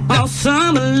 All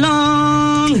summer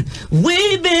long,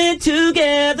 we've been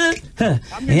together,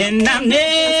 and I've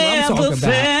never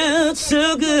felt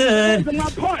so good.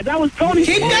 That was Tony.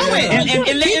 Keep going. Keep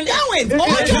going.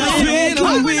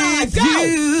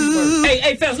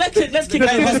 Hey, fellas, let's kick it.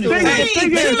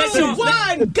 3, 2,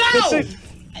 1, go.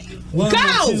 1,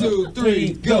 2,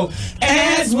 3, go.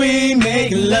 As we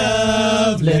make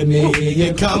love, let me hear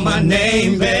you call my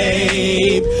name,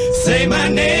 babe. Say my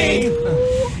name.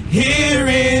 Here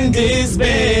in this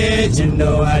bed, you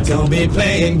know I don't be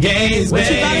playing games, babe. What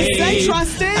you gotta say,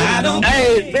 Trustin'? I don't.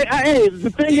 Hey, the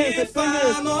thing is, if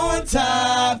I'm on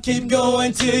top, keep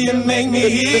going till you make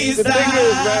me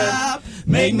stop.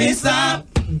 Make me stop.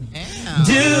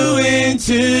 Doing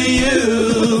to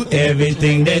you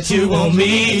everything that you want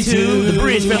me to. The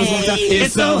bridge fellas on top.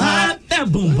 It's so hot.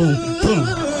 Boom, boom, boom.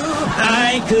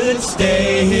 I could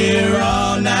stay here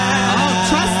all night.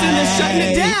 Trustin' is shutting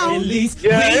it down. At least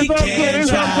yeah, we it's all can good.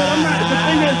 It's all good.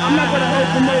 I'm not gonna help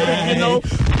promote it, you know.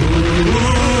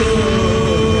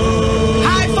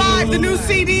 High five! The new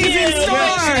CD is in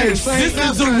stores. This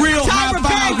is a real high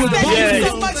five with Thank you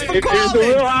so much for calling. It's a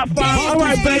real high five. All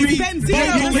right, baby.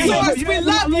 Benzino, the source. We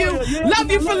love you.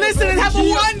 Love you for listening. Have a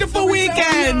wonderful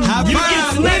weekend.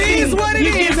 It is what it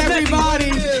is,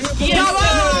 everybody.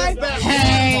 Bye bye.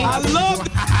 Hey. I love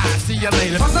it. See you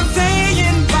later. I'm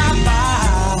saying bye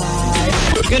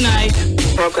bye. Good night.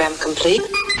 Program complete.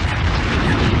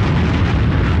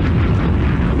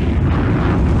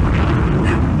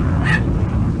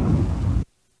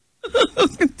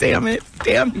 Damn it.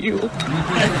 Damn you.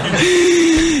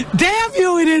 Damn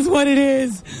you, it is what it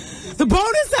is. The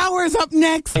bonus hour is up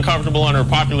next. Uncomfortable on her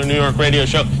popular New York radio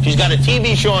show. She's got a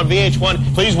TV show on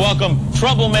VH1. Please welcome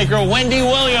troublemaker Wendy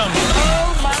Williams.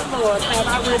 Oh, my Lord, have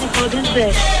I ready for this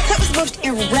day? That was the most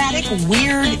erratic,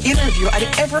 weird interview I'd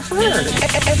ever heard.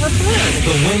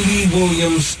 The Wendy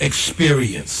Williams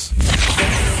Experience.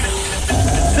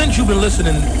 Since you've been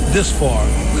listening this far,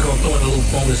 we're going to throw in a little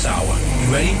bonus hour.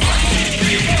 You ready?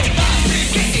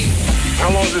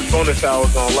 How long is this bonus hour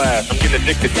gonna last? I'm getting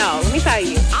addicted. No, let me tell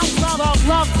you, I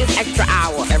love this extra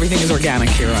hour. Everything is organic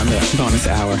here on the bonus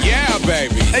hour. Yeah,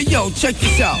 baby. Hey, yo, check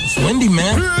this out. It's Wendy,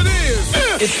 man. Here it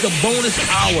is. It's the bonus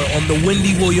hour on the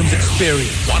Wendy Williams Experience.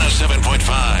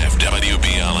 107.5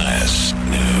 WBLS,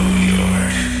 New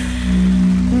York.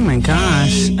 Oh, my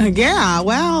gosh. Yeah,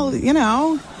 well, you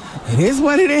know, it is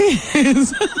what it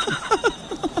is.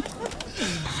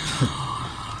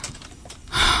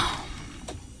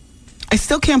 I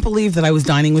still can't believe that I was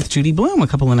dining with Judy Blume a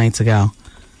couple of nights ago.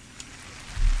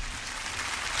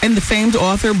 And the famed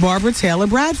author Barbara Taylor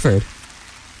Bradford.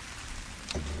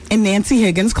 And Nancy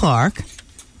Higgins Clark.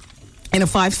 In a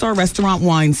 5-star restaurant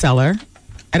wine cellar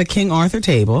at a King Arthur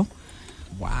table.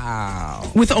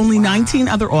 Wow. With only 19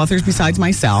 other authors besides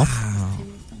myself. Wow.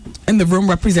 And the room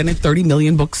represented 30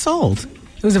 million books sold.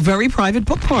 It was a very private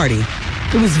book party.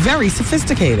 It was very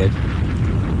sophisticated.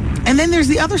 And then there's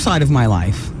the other side of my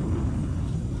life.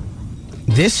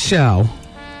 This show.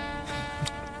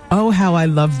 Oh, how I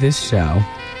love this show.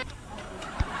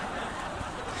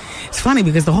 It's funny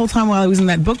because the whole time while I was in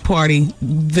that book party,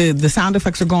 the sound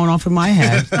effects are going off in my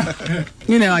head.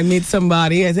 You know, I meet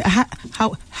somebody. I say,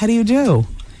 how do you do?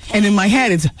 And in my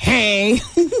head, it's, hey.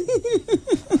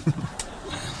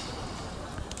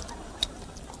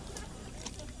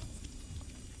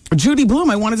 Judy Blume,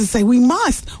 I wanted to say, we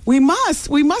must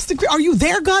agree. Are you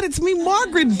there, God? It's me,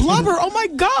 Margaret Blubber. Oh, my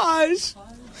gosh.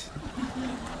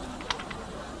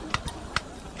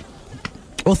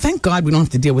 Well, thank God we don't have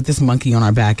to deal with this monkey on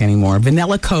our back anymore.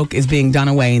 Vanilla Coke is being done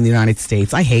away in the United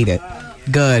States. I hate it.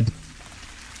 Good.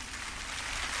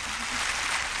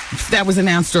 That was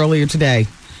announced earlier today.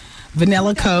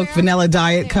 Vanilla Coke, vanilla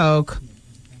Diet Coke,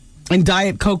 and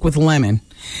Diet Coke with lemon.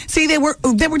 See, they were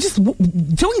just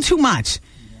doing too much.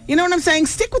 You know what I'm saying?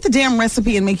 Stick with the damn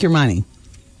recipe and make your money.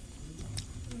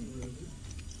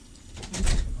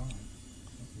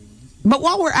 But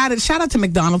while we're at it, shout out to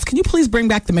McDonald's. Can you please bring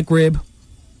back the McRib?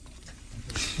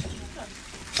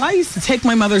 I used to take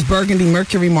my mother's burgundy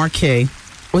Mercury Marquis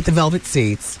with the velvet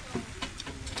seats.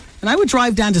 And I would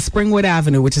drive down to Springwood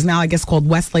Avenue, which is now, I guess, called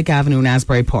Westlake Avenue in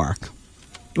Asbury Park,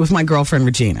 with my girlfriend,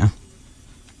 Regina.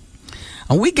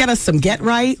 And we'd get us some Get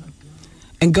Right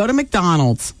and go to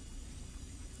McDonald's.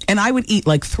 And I would eat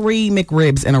like 3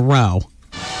 McRibs in a row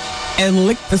and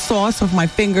lick the sauce with my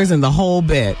fingers and the whole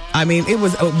bit. I mean, it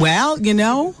was, well, you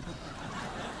know.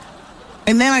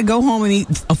 And then I'd go home and eat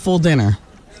a full dinner.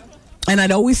 And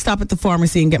I'd always stop at the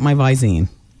pharmacy and get my Visine.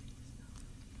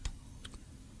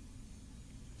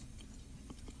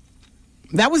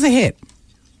 That was a hit.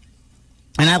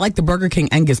 And I like the Burger King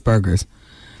Angus burgers.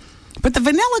 But the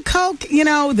vanilla Coke, you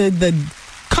know, the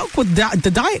Coke with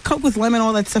the Diet Coke with lemon,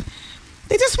 all that stuff,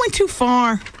 they just went too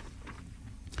far.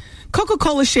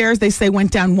 Coca-Cola shares, they say,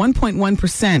 went down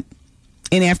 1.1%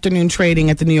 in afternoon trading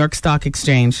at the New York Stock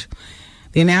Exchange.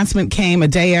 The announcement came a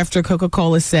day after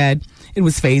Coca-Cola said it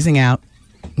was phasing out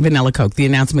vanilla Coke. The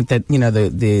announcement that, you know,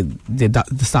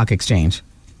 the stock exchange.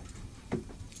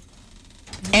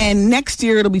 And next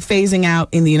year it'll be phasing out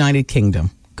in the United Kingdom.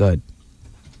 Good.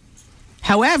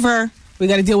 However, we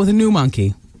got to deal with a new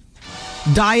monkey.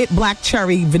 Diet Black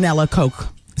Cherry Vanilla Coke.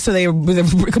 So they're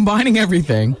combining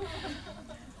everything.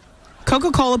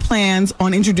 Coca-Cola plans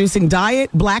on introducing Diet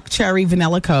Black Cherry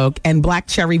Vanilla Coke and Black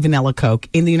Cherry Vanilla Coke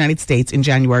in the United States in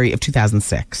January of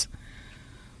 2006.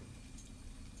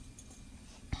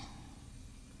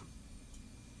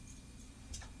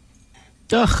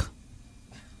 Ugh.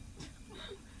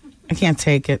 I can't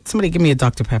take it. Somebody give me a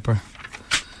Dr. Pepper.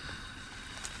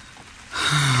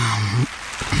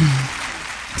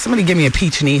 Somebody give me a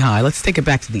peach knee-high. Let's take it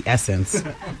back to the essence.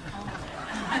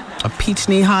 A peach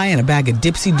knee-high and a bag of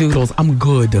Dipsy Doodles. I'm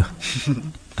good.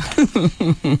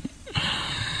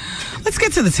 Let's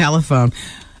get to the telephone.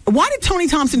 Why did Tony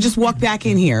Thompson just walk back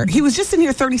in here? He was just in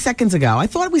here 30 seconds ago. I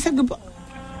thought we said goodbye.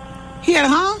 He had,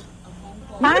 huh?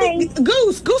 Hi.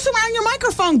 Goose around your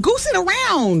microphone. Goose it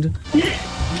around.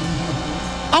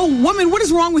 Oh, woman, what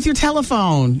is wrong with your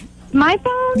telephone? My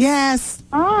phone? Yes.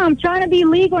 Oh, I'm trying to be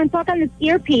legal and talk on this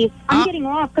earpiece. I'm getting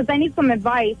off because I need some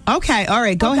advice. Okay, all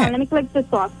right, go ahead. Let me click this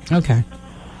off. Okay.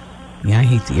 Yeah, I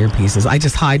hate the earpieces. I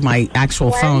just hide my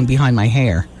actual phone behind my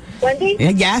hair. Wendy?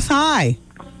 Yes, hi.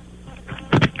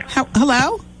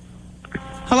 Hello?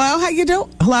 Hello, how you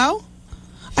doing? Hello?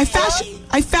 I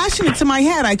fashion it to my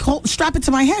head. I strap it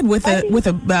to my head with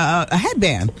a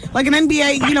headband, like an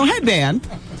NBA, headband.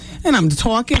 And I'm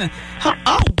talking.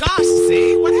 Oh gosh,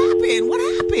 see what happened? What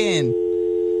happened?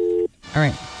 All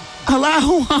right.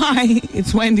 Hello, hi.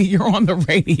 It's Wendy. You're on the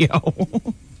radio.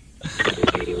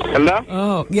 Hello?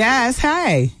 Oh, yes.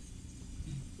 Hey.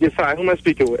 Yes, hi. Who am I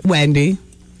speaking with? Wendy.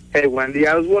 Hey, Wendy.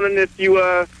 I was wondering if you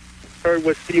heard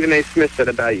what Stephen A. Smith said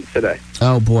about you today.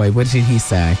 Oh, boy. What did he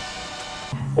say?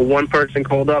 One person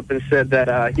called up and said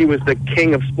that he was the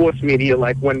king of sports media,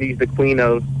 like Wendy's the queen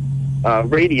of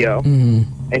radio.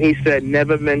 Mm-hmm. And he said,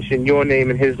 never mention your name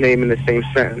and his name in the same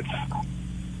sentence.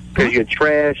 Because you're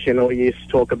trash and all you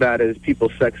talk about is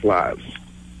people's sex lives.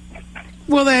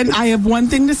 Well, then, I have one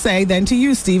thing to say then to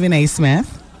you, Stephen A.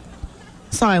 Smith.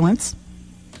 Silence.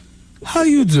 How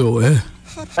you doing?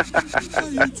 How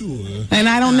you doing? And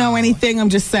I don't know anything. I'm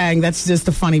just saying that's just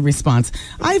a funny response.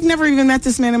 I've never even met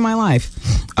this man in my life.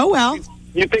 Oh, well.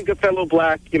 You think a fellow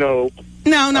black, no,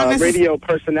 not radio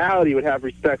personality would have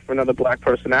respect for another black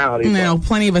personality? No,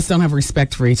 plenty of us don't have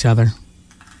respect for each other.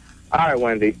 All right,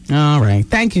 Wendy. All right.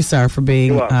 Thank you, sir, for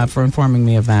being for informing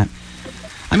me of that.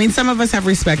 I mean, some of us have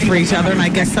respect for each other, and I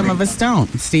guess some of us don't.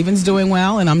 Steven's doing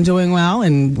well, and I'm doing well,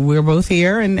 and we're both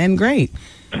here, and great.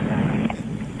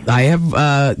 I have,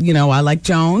 I like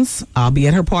Jones. I'll be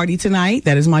at her party tonight.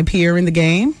 That is my peer in the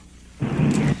game.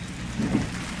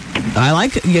 I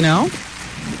like,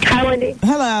 Hi, Wendy.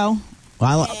 Hello.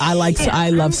 I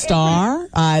love Star.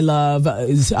 I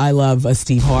love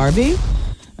Steve Harvey.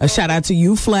 A shout out to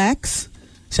you, Flex.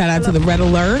 Shout out to the Red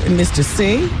Alert and Mr.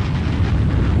 C.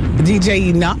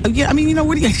 DJ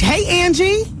hey,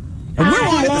 Angie. And we're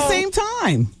on at the same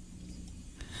time.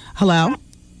 Hello?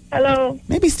 Hello.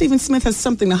 Maybe Stephen Smith has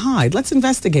something to hide. Let's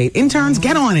investigate. Interns,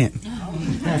 get on it.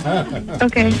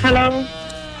 Okay. Hello?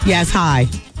 Yes, hi.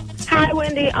 Hi,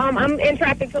 Wendy. I'm in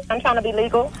traffic. I'm trying to be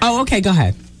legal. Oh, okay. Go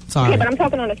ahead. Sorry. Okay, but I'm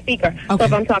talking on a speaker. Okay. So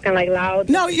if I'm talking loud.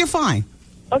 No, you're fine.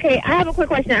 Okay, I have a quick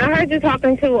question. I heard you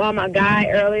talking to a guy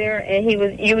earlier,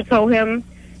 and you told him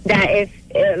that if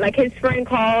his friend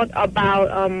called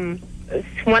about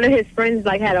one of his friends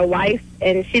had a wife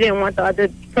and she didn't want the other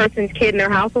person's kid in their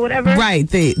house or whatever. Right.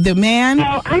 The man. So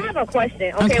I have a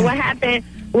question. Okay, what happened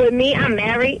with me? I'm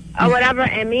married or whatever,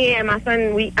 and me and my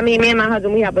son, me and my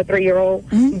husband, we have a 3-year-old.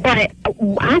 Mm-hmm. But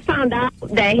I found out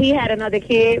that he had another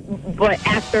kid, but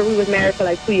after we was married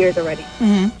for 2 years already.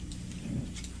 Mm-hmm.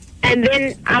 And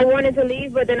then I wanted to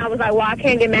leave, but then I was like, well, I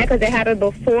can't get mad because they had her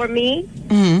before me.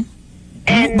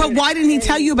 Mm-hmm. But why didn't he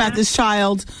tell you about this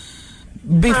child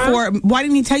before? Why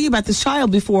didn't he tell you about this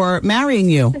child before marrying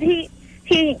you?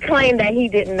 He claimed that he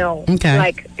didn't know.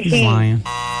 Okay. He's lying.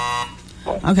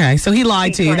 Okay, so he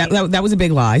lied to you. That was a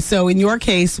big lie. So in your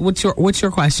case, what's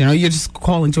your question? Or you're just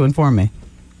calling to inform me?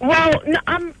 Well,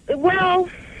 no,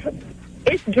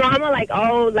 it's drama,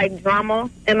 drama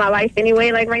in my life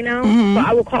anyway, right now. Mm-hmm. So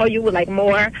I will call you with,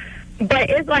 more. But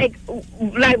it's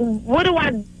what do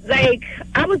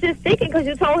I was just thinking because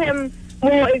you told him,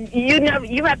 well,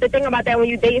 you have to think about that when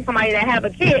you date somebody that have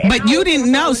a kid. But you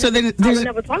didn't know, so then I would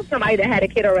never talk to somebody that had a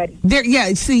kid already.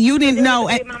 See, you didn't know.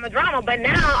 Mama drama, but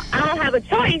now I don't have a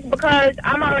choice because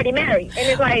I'm already married,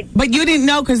 and it's But you didn't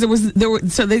know because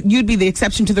so that you'd be the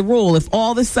exception to the rule. If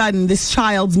all of a sudden this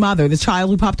child's mother, the child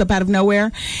who popped up out of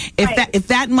nowhere, if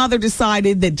that mother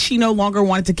decided that she no longer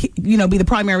wanted to, be the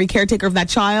primary caretaker of that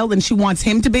child, and she wants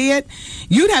him to be it,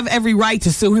 you'd have every right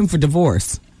to sue him for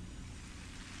divorce.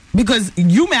 Because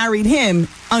you married him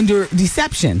under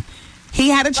deception. He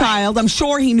had a child. I'm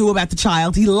sure he knew about the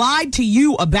child. He lied to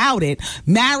you about it,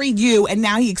 married you, and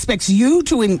now he expects you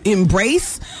to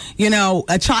embrace,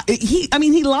 a child.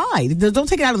 He lied. Don't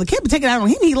take it out on the kid, but take it out on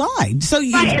him. He lied. So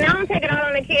and I don't take it out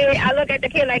on the kid. I look at the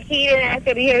kid like he didn't ask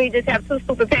to be here. He just have 2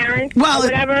 stupid parents or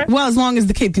whatever. Well, as long as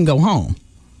the kid can go home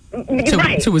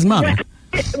to his mother.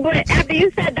 But after you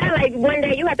said that, one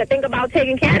day you have to think about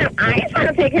taking care of him. I ain't trying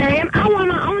to take care of him. I want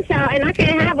my own child, and I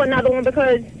can't have another one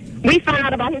because we found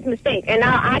out about his mistake, and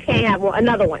now I can't have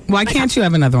another one. Why can't you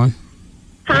have another one?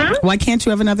 Huh? Why can't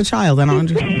you have another child? I don't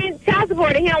understand. He's child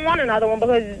support, and he don't want another one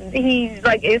because he's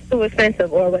it's too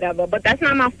expensive or whatever. But that's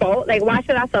not my fault. Why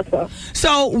should I suffer?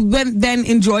 So then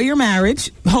enjoy your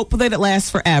marriage. Hope that it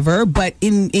lasts forever. But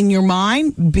in your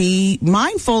mind, be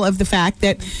mindful of the fact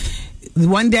that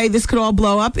one day this could all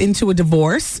blow up into a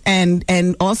divorce, and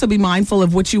also be mindful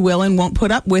of what you will and won't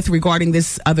put up with regarding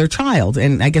this other child.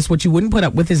 And I guess what you wouldn't put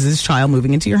up with is this child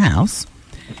moving into your house.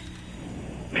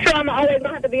 So I'm always going to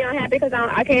have to be unhappy because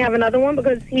I can't have another one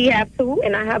because he have 2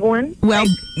 and I have 1? Well,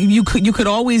 you could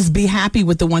always be happy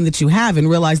with the one that you have and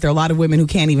realize there are a lot of women who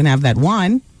can't even have that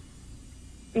one.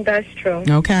 That's true.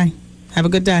 Okay. Have a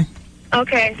good day.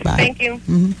 Okay. Bye. Thank you.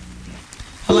 Mm-hmm.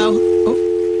 Hello.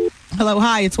 Oh. Hello.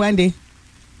 Hi. It's Wendy.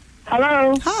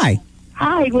 Hello. Hi.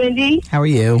 Hi, Wendy. How are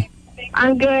you?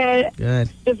 I'm good. Good.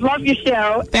 Just love your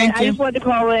show. Thank and you. I just wanted to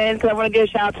call in because I want to give a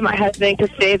shout out to my husband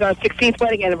because today's our 16th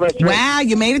wedding anniversary. Wow,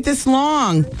 you made it this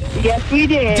long. Yes, we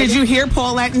did. Did you hear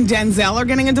Paulette and Denzel are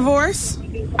getting a divorce?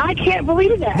 I can't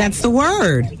believe that. That's the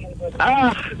word.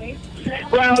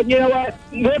 Well, you know what?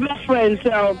 We're best friends,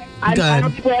 so I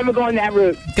don't think we're ever going that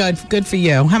route. Good for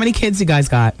you. How many kids you guys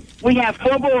got? We have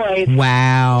 4 boys.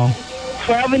 Wow.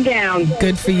 12 and down.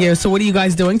 Good for you. So what are you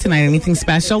guys doing tonight? Anything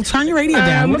special? Turn your radio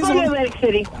down. We're going to Atlantic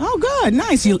City. Oh, good.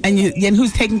 Nice. And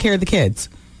who's taking care of the kids?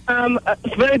 A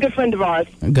very good friend of ours.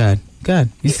 Good.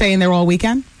 You staying there all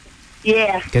weekend?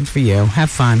 Yeah. Good for you. Have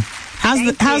fun. How's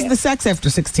the sex after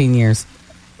 16 years?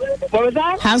 What was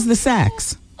that? How's the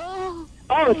sex? Oh,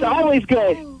 it's always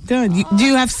good. Good. Do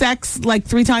you have sex like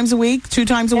 3 times a week, 2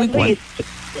 times a week? At least.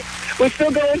 We're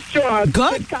still going strong.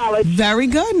 Good. College. Very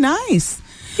good. Nice.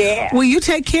 Yeah. Well, you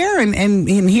take care, and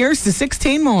here's to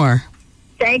 16 more.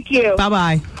 Thank you.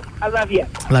 Bye-bye. I love you.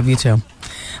 Love you, too.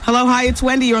 Hello, hi, it's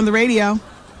Wendy. You're on the radio.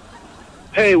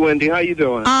 Hey, Wendy, how you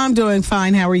doing? I'm doing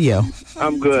fine. How are you?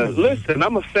 I'm good. Listen,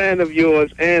 I'm a fan of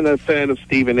yours and a fan of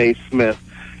Stephen A. Smith.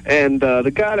 And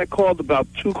the guy that called about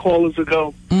 2 callers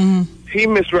ago, he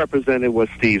misrepresented what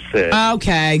Steve said.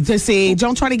 Okay. Just see,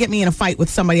 don't try to get me in a fight with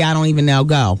somebody I don't even know.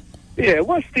 Go. Yeah,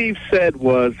 what Steve said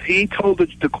was he told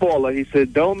the caller, he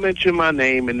said, don't mention my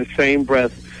name in the same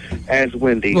breath as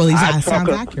Wendy. Well, sounds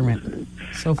accurate.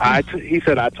 So he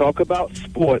said, I talk about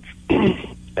sports,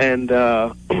 and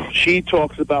she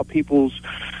talks about people's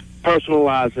personal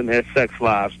lives and their sex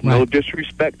lives. Right. No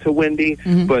disrespect to Wendy,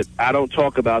 but I don't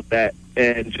talk about that,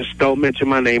 and just don't mention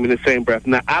my name in the same breath.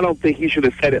 Now, I don't think he should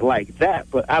have said it like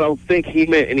that, but I don't think he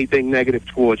meant anything negative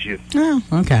towards you. Oh,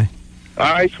 okay. All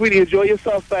right, sweetie, enjoy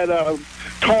yourself at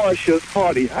Tarsha's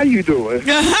party. How you doing?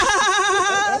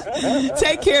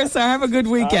 Take care, sir. Have a good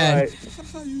weekend.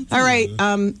 All right.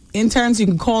 Interns, you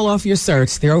can call off your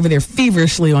search. They're over there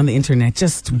feverishly on the internet,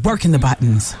 just working the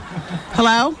buttons.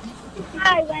 Hello?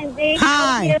 Hi, Wendy.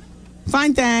 Hi.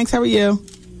 Fine, thanks. How are you?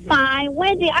 Fine.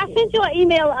 Wendy, I sent you an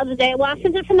email the other day. Well, I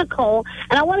sent it to Nicole,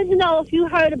 and I wanted to know if you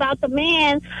heard about the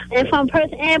man from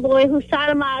Perth Amboy who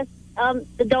sodomized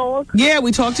the dog. Yeah,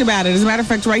 we talked about it. As a matter of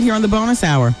fact, right here on the bonus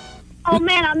hour. Oh,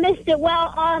 man, I missed it.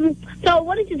 Well, so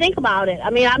what did you think about it? I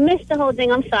mean, I missed the whole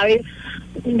thing. I'm sorry.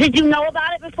 Did you know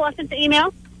about it before I sent the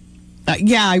email?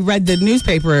 Yeah, I read the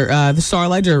newspaper. The Star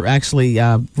Ledger actually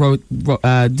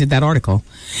did that article.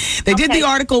 They did the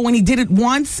article when he did it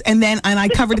once, and I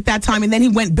covered it that time, and then he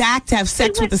went back to have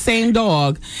sex with the same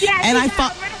dog. Yeah, and he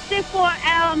got arrested for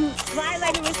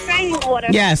violating restraining order.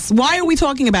 Yes. Why are we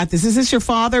talking about this? Is this your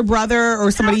father, brother,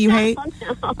 or somebody you hate?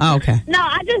 No. Oh, okay. No,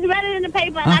 I just read it in the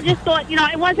paper, and I just thought,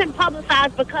 it wasn't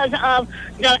publicized because of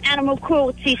the animal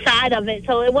cruelty side of it,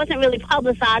 so it wasn't really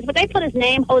publicized. But they put his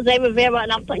name, Jose Rivera,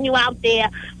 and I'm putting you out there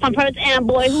from Perth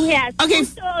Amboy, who has 2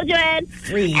 children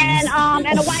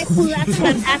and a wife who left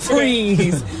him after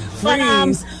Freeze. But,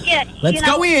 yeah, let's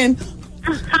go in.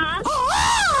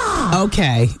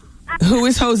 Okay. Who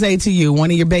is Jose to you? One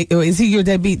of your is he your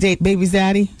baby's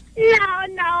daddy? No,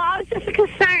 I was just a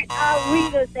concerned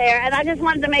reader there, and I just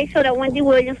wanted to make sure that Wendy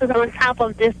Williams was on top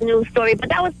of this news story, but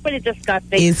that was pretty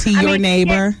disgusting. Is he your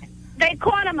neighbor? They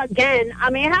caught him again.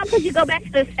 I mean, how could you go back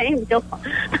to the same dog?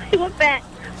 He went back.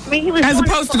 I mean, he was as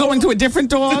opposed to going to a different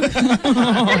dog? He could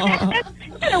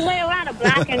have went around the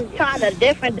block and tried a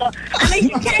different dog. I mean, she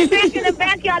came back in the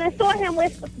backyard and saw him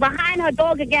behind her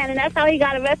dog again, and that's how he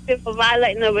got arrested for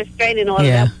violating the restraining order.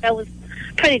 Yeah. That was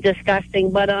pretty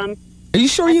disgusting, but Are you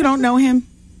sure you don't know him?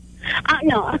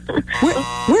 No.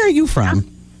 Where are you from?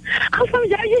 I'm from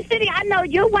Jersey City. I know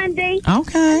you, Wendy.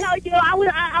 Okay. I know you.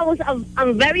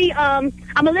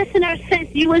 I'm a listener since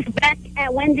you was back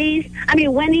at Wendy's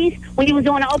when you was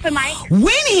doing an open mic.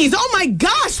 Winnie's! Oh my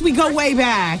gosh, we go way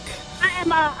back. I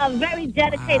am a very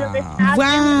dedicated listener.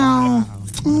 Wow.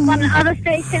 On another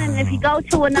station, and if you go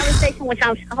to another station, which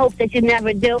I hope that you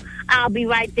never do, I'll be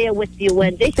right there with you,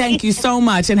 Wendy. Thank you so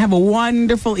much, and have a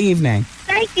wonderful evening.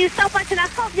 Thank you so much, and I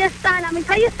hope your son,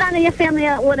 tell your son and your family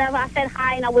or whatever, I said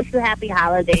hi, and I wish you happy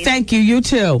holidays. Thank you, you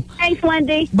too. Thanks,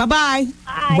 Wendy. Bye-bye.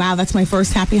 Bye. Wow, that's my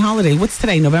first happy holiday. What's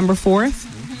today, November 4th?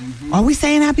 Are we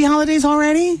saying happy holidays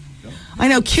already? I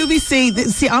know QVC.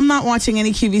 See, I'm not watching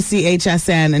any QVC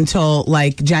HSN until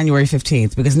like January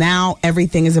 15th because now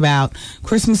everything is about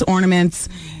Christmas ornaments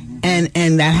and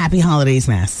that happy holidays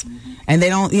mess. And they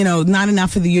don't, not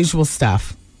enough of the usual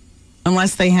stuff.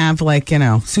 Unless they have like,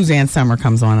 Suzanne Summer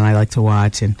comes on and I like to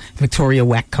watch, and Victoria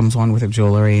Weck comes on with her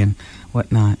jewelry and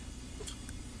whatnot.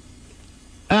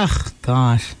 Ugh,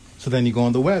 gosh. So then you go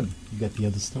on the web. You got the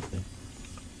other stuff there.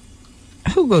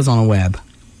 Who goes on a web?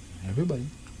 Everybody.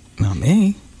 Not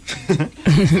me.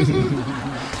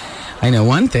 I know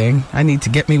one thing. I need to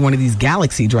get me one of these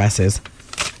Galaxy dresses.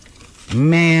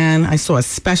 Man, I saw a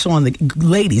special on the...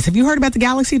 Ladies, have you heard about the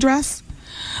Galaxy dress?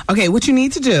 Okay, what you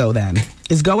need to do then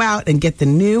is go out and get the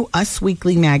new Us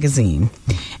Weekly magazine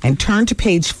and turn to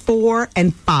page 4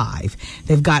 and 5.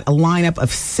 They've got a lineup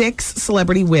of 6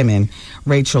 celebrity women.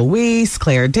 Rachel Weisz,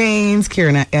 Claire Danes,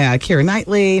 Keira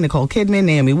Knightley, Nicole Kidman,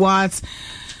 Naomi Watts,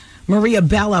 Maria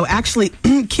Bello. Actually,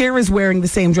 Keira's wearing the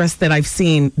same dress that I've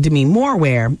seen Demi Moore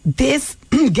wear. This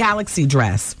Galaxy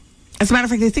dress. As a matter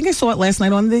of fact, I think I saw it last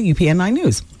night on the UPN 9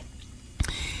 News.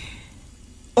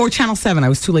 Or Channel 7. I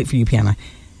was too late for UPN 9.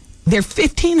 They're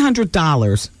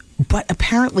 $1,500, but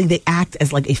apparently they act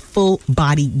as like a full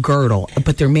body girdle,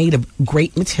 but they're made of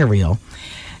great material.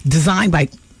 Designed by,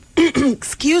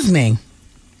 excuse me,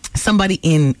 somebody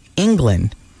in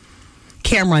England.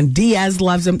 Cameron Diaz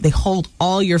loves them. They hold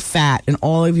all your fat and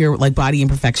all of your like body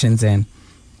imperfections in.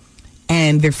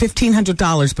 And they're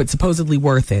 $1,500, but supposedly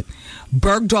worth it.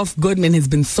 Bergdorf Goodman has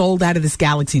been sold out of this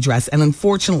Galaxy dress. And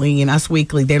unfortunately, in Us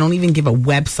Weekly, they don't even give a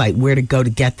website where to go to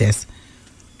get this.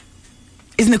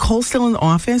 Is Nicole still in the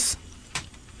office?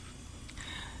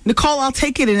 Nicole, I'll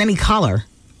take it in any color.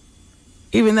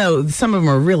 Even though some of them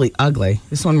are really ugly.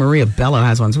 This one Maria Bello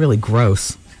has one's really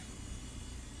gross.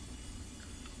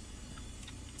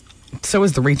 So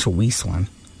is the Rachel Weisz one.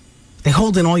 They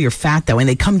hold in all your fat, though, and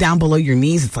they come down below your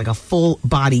knees. It's like a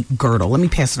full-body girdle. Let me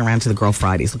pass it around to the Girl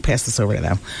Fridays. Look, pass this over to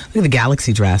them. Look at the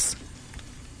Galaxy dress.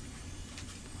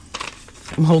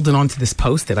 I'm holding on to this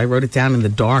Post-it. I wrote it down in the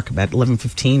dark about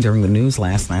 11:15 during the news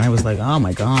last night. I was like, oh,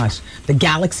 my gosh. The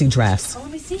Galaxy dress. Oh, let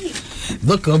me see.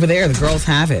 Look, over there. The girls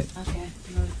have it. Okay.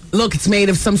 Look, it's made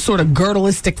of some sort of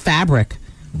girdleistic fabric.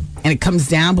 And it comes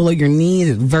down below your knees.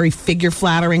 It's very figure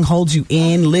flattering, holds you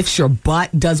in, lifts your butt,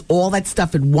 does all that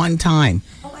stuff at one time.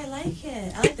 Oh, I like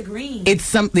it. I like the green. It's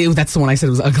something. That's the one I said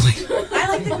was ugly. I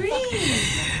like the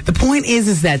green. The point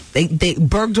is that they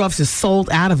Bergdorf's is sold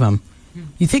out of them.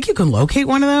 You think you can locate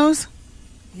one of those?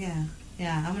 Yeah,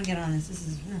 I'm gonna get on this. This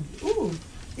is ooh.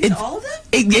 These are all of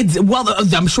them? Well,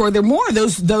 I'm sure there are more.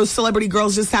 Those celebrity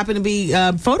girls just happen to be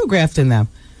photographed in them.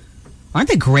 Aren't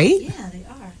they great? Yeah, they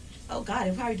are. Oh God,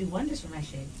 it'll probably do wonders for my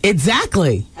shape.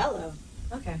 Exactly. Hello.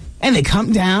 Okay. And they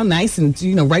come down nice and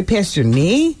right past your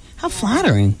knee. How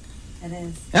flattering. It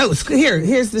is. Oh,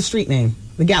 here's the street name.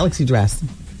 The Galaxy dress.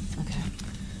 Okay.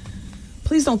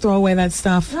 Please don't throw away that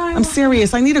stuff. No, I'm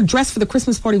serious. I need a dress for the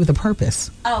Christmas party with a purpose.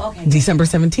 Oh, okay. December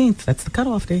 17th. That's the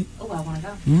cutoff date. Oh, I want to go.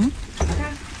 Mm-hmm.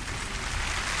 Okay.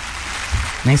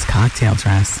 Nice cocktail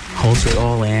dress. Holds it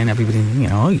all in. Everybody,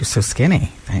 oh, you're so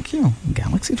skinny. Thank you.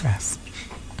 Galaxy dress.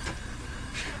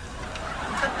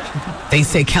 They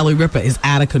say Kelly Ripa is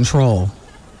out of control.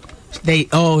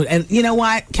 And you know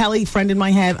what? Kelly, friend in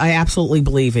my head, I absolutely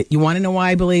believe it. You want to know why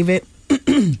I believe it?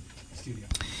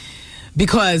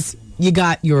 Because you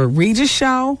got your Regis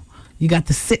show, you got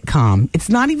the sitcom. It's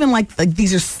not even like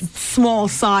these are small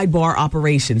sidebar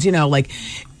operations. Like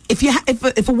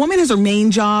if a woman has her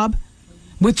main job,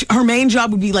 which her main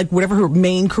job would be like whatever her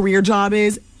main career job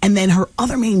is, and then her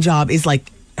other main job is like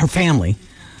her family,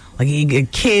 like you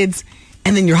get kids.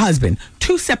 And then your husband,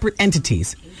 2 separate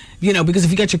entities, because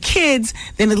if you got your kids,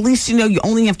 then at least, you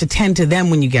only have to tend to them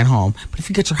when you get home. But if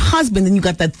you got your husband, then you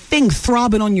got that thing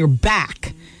throbbing on your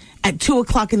back at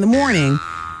 2:00 in the morning.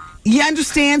 You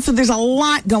understand? So there's a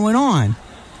lot going on.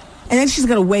 And then she's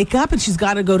got to wake up and she's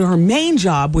got to go to her main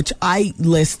job, which I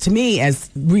list to me as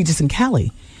Regis and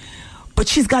Kelly. But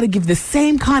she's got to give the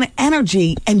same kind of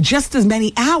energy and just as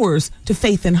many hours to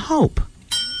Faith and Hope.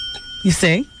 You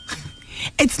see?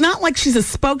 It's not like she's a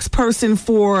spokesperson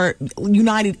for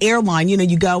United Airline.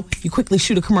 You go, you quickly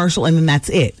shoot a commercial, and then that's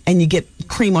it. And you get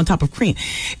cream on top of cream.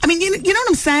 I mean, you know what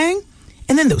I'm saying?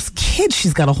 And then those kids,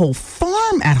 she's got a whole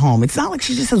farm at home. It's not like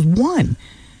she just has one.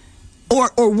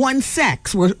 Or one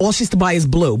sex, where all she has to buy is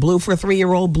blue. Blue for a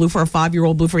 3-year-old, blue for a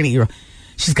 5-year-old, blue for an 8-year-old.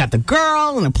 She's got the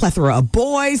girl and a plethora of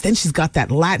boys. Then she's got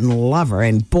that Latin lover.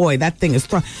 And boy, that thing is,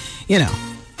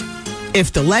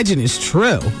 if the legend is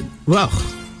true, well...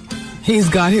 He's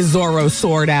got his Zorro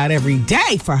sword out every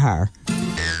day for her.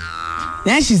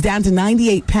 Then she's down to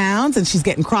 98 pounds and she's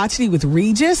getting crotchety with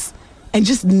Regis and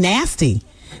just nasty.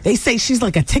 They say she's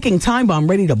like a ticking time bomb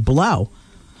ready to blow.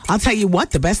 I'll tell you what,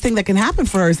 the best thing that can happen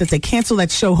for her is that they cancel that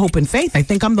show Hope and Faith. I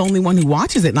think I'm the only one who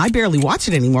watches it, and I barely watch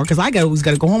it anymore because I always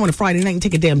got to go home on a Friday night and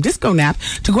take a damn disco nap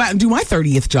to go out and do my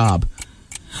 30th job.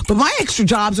 But my extra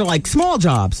jobs are like small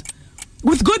jobs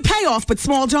with good payoff, but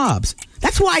small jobs.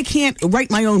 That's why I can't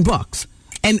write my own books.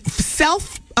 And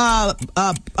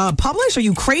publish? Are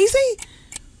you crazy?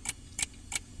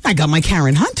 I got my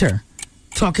Karen Hunter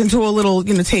talking to a little,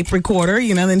 tape recorder,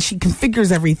 then she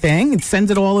configures everything and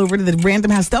sends it all over to the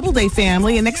Random House Doubleday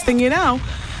family, and next thing you know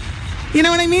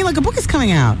what I mean? Like, a book is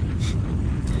coming out.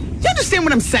 You understand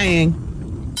what I'm saying?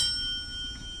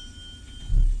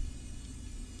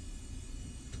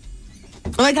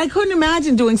 Like, I couldn't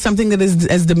imagine doing something that is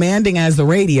as demanding as the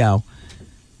radio.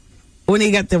 When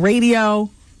you got the radio,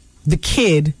 the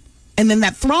kid, and then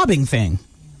that throbbing thing.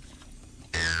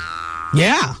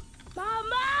 Yeah.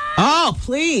 Mama! Oh,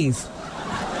 please.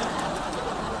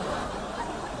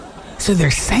 So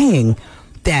they're saying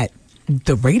that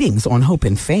the ratings on Hope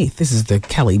and Faith, this is the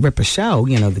Kelly Ripa show,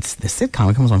 it's the sitcom.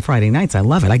 It comes on Friday nights. I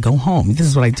love it. I go home. This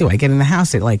is what I do. I get in the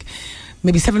house at like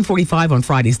maybe 7:45 on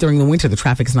Fridays. During the winter, the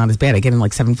traffic is not as bad. I get in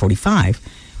like 7:45.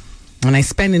 And I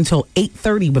spend until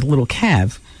 8:30 with little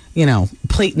Kev,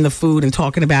 plating the food and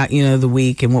talking about, the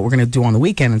week and what we're going to do on the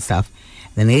weekend and stuff.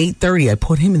 Then at 8:30, I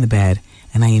put him in the bed,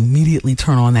 and I immediately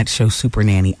turn on that show, Super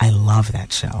Nanny. I love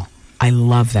that show.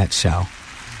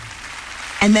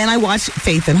 And then I watch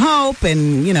Faith and Hope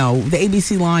and, the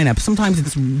ABC lineup. Sometimes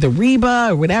it's the Reba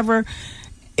or whatever,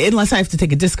 unless I have to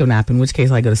take a disco nap, in which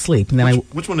case I go to sleep. And then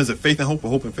which one is it, Faith and Hope or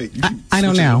Hope and Faith? I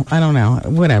don't know.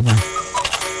 Whatever.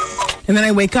 And then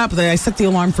I wake up, I set the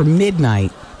alarm for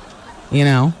midnight,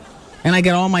 and I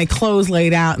get all my clothes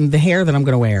laid out and the hair that I'm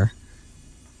going to wear.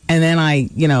 And then I,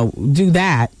 do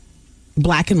that,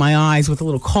 blacken my eyes with a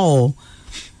little coal,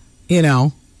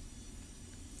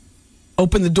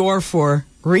 open the door for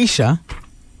Risha,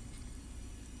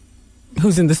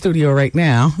 who's in the studio right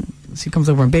now. She comes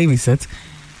over and babysits.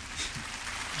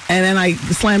 And then I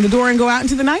slam the door and go out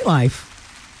into the nightlife.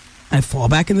 I fall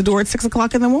back in the door at 6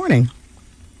 o'clock in the morning.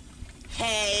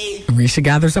 Hey. Risha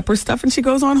gathers up her stuff and she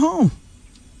goes on home.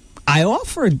 I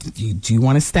offered, do you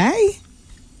want to stay?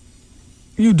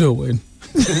 You do it.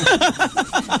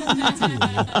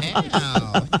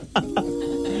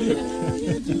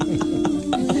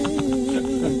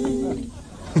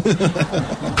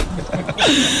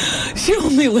 She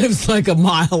only lives like a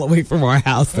mile away from our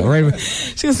house, though, right?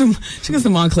 She goes to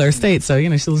Montclair State, so she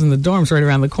lives in the dorms right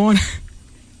around the corner.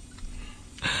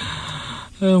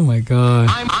 Oh my God!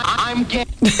 I'm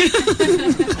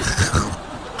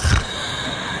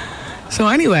So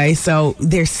anyway,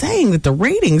 they're saying that the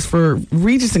ratings for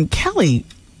Regis and Kelly,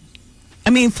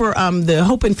 for the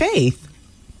Hope and Faith,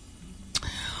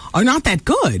 are not that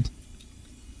good.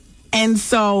 And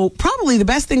so probably the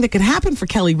best thing that could happen for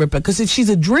Kelly Ripa, because if she's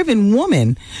a driven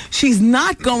woman, she's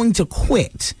not going to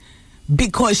quit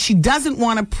because she doesn't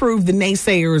want to prove the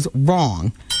naysayers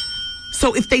wrong.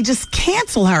 So if they just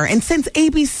cancel her, and since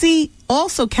ABC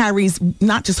also carries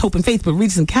not just Hope and Faith, but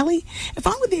Regis and Kelly, if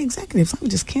I were the executives, I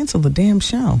would just cancel the damn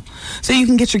show. So you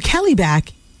can get your Kelly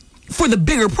back for the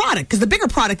bigger product, because the bigger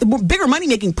product, the more bigger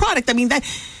money-making product, that, you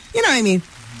know what I mean?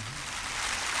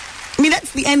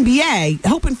 That's the NBA.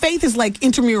 Hope and Faith is like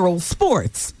intramural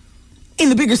sports in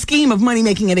the bigger scheme of money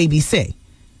making at ABC.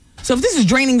 So if this is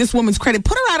draining this woman's credit,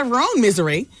 put her out of her own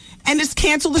misery and just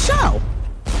cancel the show.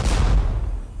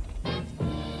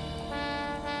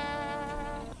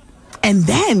 And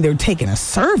then they're taking a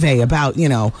survey about,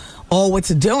 what's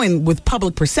it doing with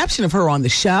public perception of her on the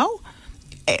show,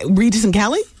 Regis and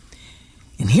Kelly.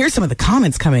 And here's some of the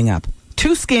comments coming up.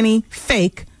 Too skinny,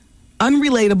 fake,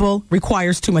 unrelatable,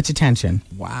 requires too much attention.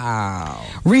 Wow.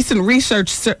 Recent research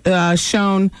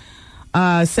shown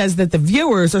says that the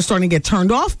viewers are starting to get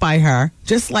turned off by her,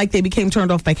 just like they became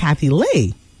turned off by Kathy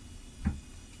Lee.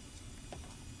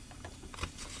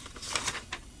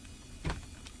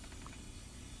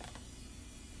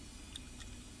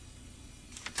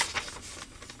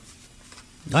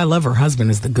 I love her husband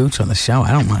as the gooch on the show.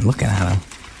 I don't mind looking at him.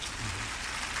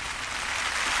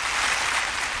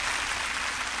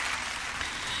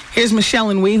 Here's Michelle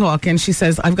in Weehawken, and she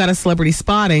says, I've got a celebrity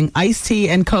spotting, iced tea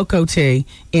and cocoa tea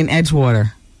in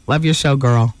Edgewater. Love your show,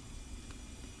 girl.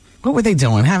 What were they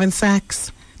doing? Having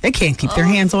sex? They can't keep their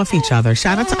hands off each other.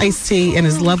 Shout out to Ice T and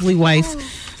his lovely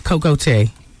wife, Cocoa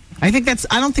T. I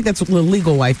don't think that's the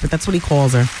legal wife, but that's what he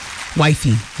calls her.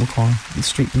 Wifey, we'll call her in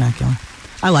street vernacular.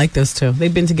 I like those two.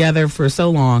 They've been together for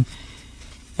so long.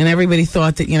 And everybody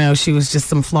thought that, she was just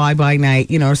some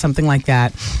fly-by-night, or something like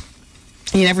that.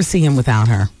 You never see him without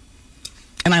her.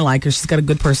 And I like her. She's got a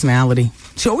good personality.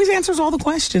 She always answers all the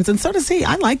questions, and so does he.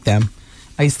 I like them.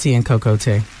 Iced Tea and Cocoa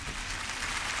Tea.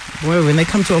 Boy, when they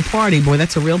come to a party, boy,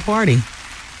 that's a real party.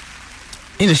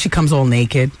 She comes all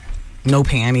naked, no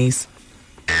panties.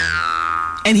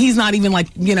 And he's not even like,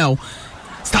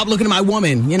 stop looking at my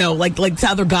woman, like to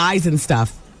other guys and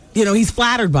stuff. He's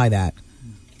flattered by that.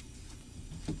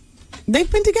 They've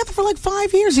been together for like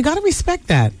 5 years. You got to respect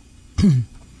that.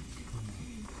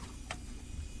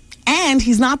 And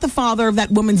he's not the father of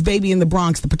that woman's baby in the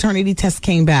Bronx. The paternity test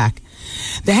came back.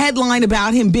 The headline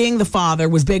about him being the father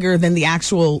was bigger than the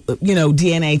actual,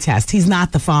 DNA test. He's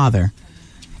not the father.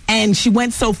 And she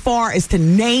went so far as to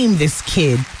name this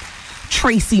kid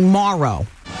Tracy Morrow.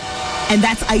 And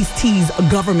that's Ice-T's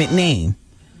government name.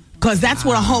 Because that's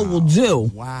what a hoe will do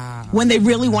when they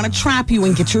really want to trap you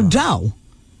and get your dough.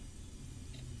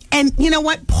 And you know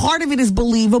what? Part of it is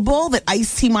believable that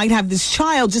Ice-T might have this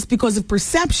child just because of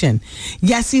perception.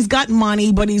 Yes, he's got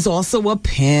money, but he's also a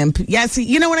pimp. Yes,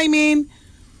 you know what I mean?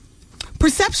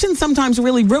 Perception sometimes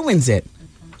really ruins it.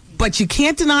 But you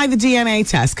can't deny the DNA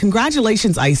test.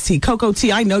 Congratulations, Ice-T. Coco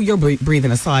T, I know you're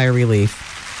breathing a sigh of relief.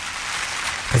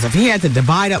 Because if he had to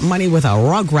divide up money with a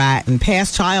rugrat and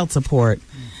pass child support,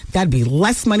 that'd be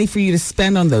less money for you to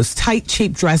spend on those tight,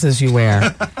 cheap dresses you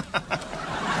wear.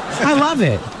 I love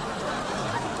it.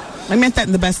 I meant that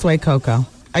in the best way, Coco.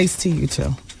 Ice-T, you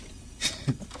too.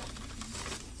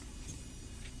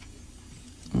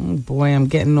 Oh, boy, I'm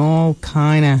getting all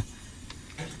kind of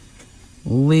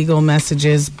legal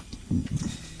messages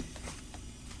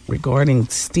regarding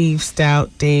Steve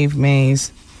Stout, Dave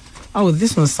Mays. Oh,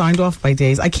 this one's signed off by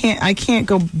Days. I can't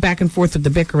go back and forth with the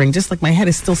bickering. Just like my head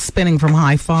is still spinning from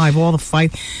High Five, all the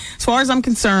fight. As far as I'm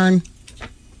concerned,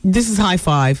 this is High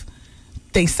Five.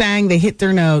 They sang, they hit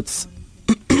their notes.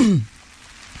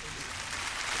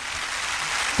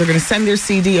 They're going to send their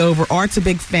CD over. Art's a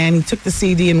big fan. He took the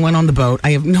CD and went on the boat.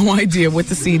 I have no idea what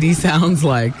the CD sounds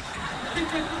like.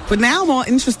 But now I'm all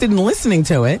interested in listening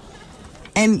to it.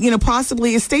 And,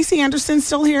 possibly, is Stacey Anderson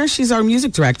still here? She's our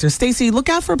music director. Stacey, look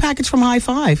out for a package from High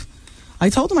Five. I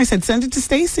told them, I said, send it to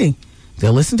Stacey.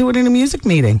 They'll listen to it in a music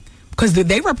meeting. Because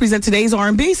they represent today's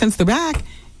R&B since they're back.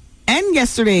 And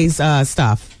yesterday's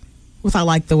stuff with I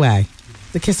Like the Way,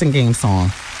 the Kissing Game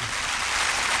song.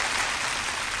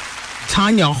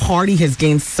 Tanya Hardy has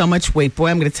gained so much weight. Boy,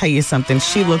 I'm going to tell you something.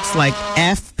 She looks like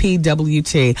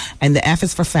FPWT, and the F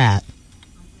is for fat.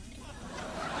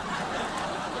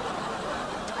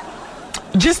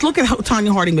 Just look at how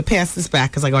Tanya Harding, but pass this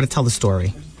back because I got to tell the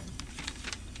story.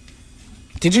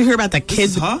 Did you hear about that kid?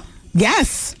 Huh?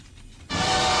 Yes.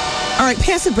 All right,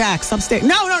 pass it back. Stop staring.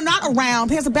 No, not around.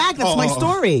 Pass it back. That's my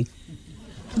story.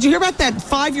 Did you hear about that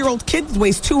 5-year-old kid that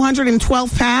weighs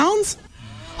 212 pounds?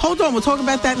 Hold on, we'll talk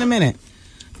about that in a minute.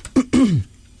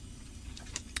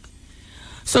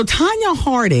 So Tanya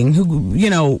Harding,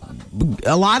 who,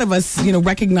 a lot of us,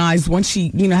 recognized once she,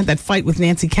 had that fight with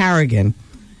Nancy Kerrigan.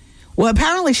 Well,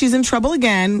 apparently she's in trouble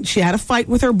again. She had a fight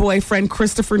with her boyfriend,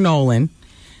 Christopher Nolan.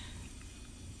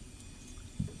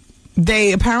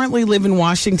 They apparently live in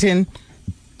Washington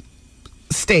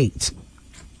State.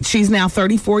 She's now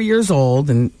 34 years old,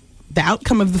 and the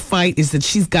outcome of the fight is that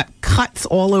she's got cuts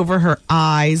all over her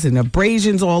eyes and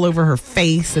abrasions all over her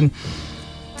face and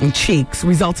cheeks,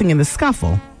 resulting in the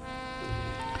scuffle.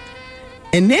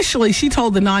 Initially, she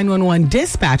told the 911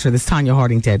 dispatcher, this Tanya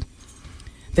Harding did,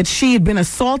 that she had been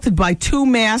assaulted by 2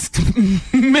 masked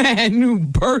men who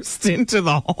burst into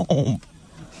the home.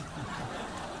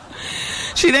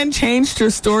 She then changed her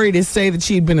story to say that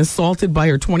she had been assaulted by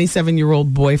her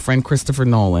 27-year-old boyfriend, Christopher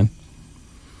Nolan.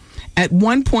 At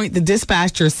one point, the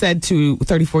dispatcher said to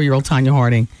 34-year-old Tanya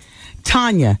Harding,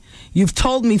 Tanya, you've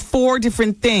told me 4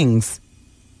 different things.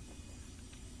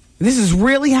 This is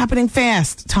really happening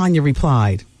fast, Tanya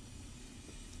replied.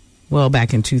 Well,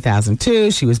 back in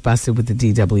 2002, she was busted with the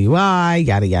DWI,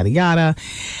 yada, yada, yada.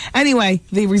 Anyway,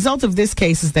 the result of this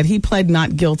case is that he pled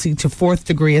not guilty to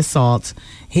 4th-degree assault.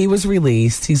 He was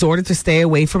released. He's ordered to stay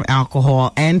away from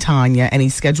alcohol and Tanya, and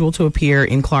he's scheduled to appear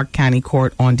in Clark County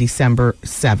Court on December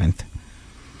 7th.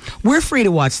 We're free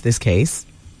to watch this case.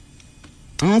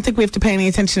 I don't think we have to pay any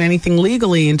attention to anything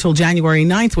legally until January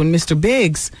 9th when Mr.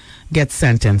 Biggs gets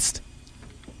sentenced.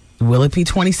 Will it be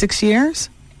 26 years?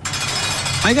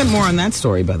 I got more on that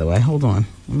story, by the way. Hold on.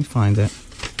 Let me find it.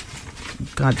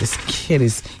 God, this kid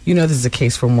is... this is a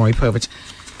case for Maury Povich.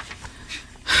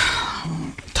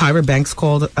 Tyra Banks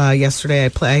called yesterday.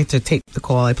 I had to tape the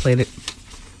call. I played it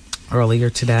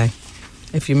earlier today.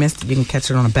 If you missed it, you can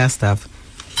catch it on a best of.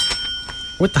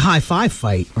 With the High Five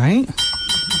fight, right?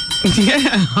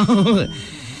 Yeah.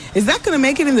 Is that going to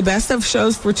make it in the best of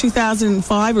shows for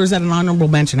 2005, or is that an honorable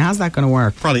mention? How's that going to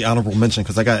work? Probably honorable mention,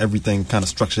 because I got everything kind of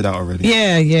structured out already.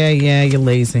 Yeah, you're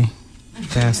lazy.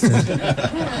 Bastard.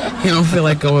 You don't feel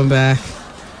like going back.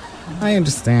 I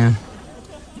understand.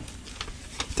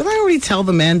 Did I already tell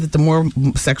the men that the more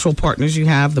sexual partners you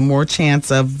have, the more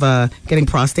chance of getting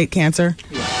prostate cancer?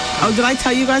 Yeah. Oh, did I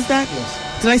tell you guys that?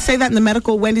 Yes. Did I say that in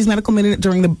the Wendy's Medical Minute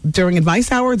during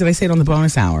Advice Hour, or did I say it on the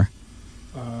bonus hour?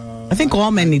 I think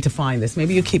all men need to find this.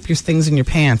 Maybe you keep your things in your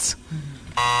pants.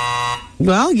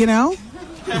 Well, you know,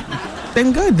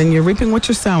 then good. Then you're reaping what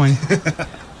you're sowing.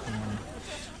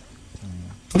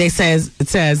 It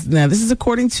says, now this is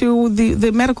according to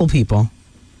the medical people.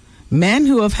 Men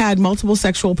who have had multiple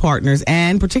sexual partners,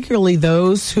 and particularly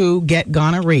those who get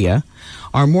gonorrhea,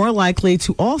 are more likely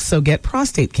to also get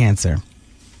prostate cancer.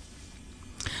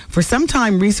 For some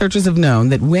time, researchers have known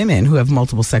that women who have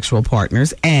multiple sexual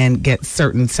partners and get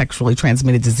certain sexually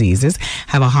transmitted diseases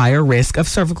have a higher risk of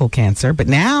cervical cancer. But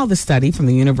now the study from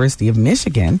the University of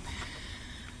Michigan,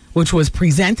 which was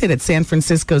presented at San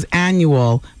Francisco's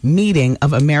annual meeting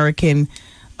of the American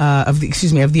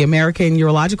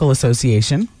Urological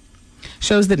Association,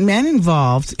 shows that men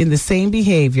involved in the same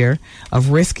behavior of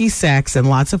risky sex and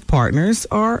lots of partners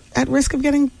are at risk of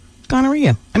getting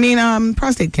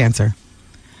prostate cancer.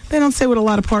 They don't say what a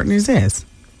lot of partners is.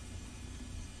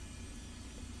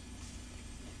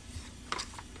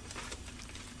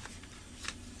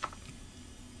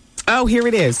 Oh, here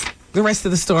it is. The rest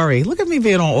of the story. Look at me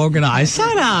being all organized.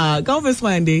 Shut up. Go, Miss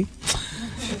Wendy.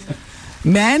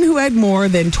 Men who had more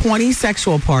than 20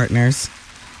 sexual partners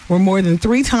were more than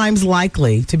 3 times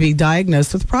likely to be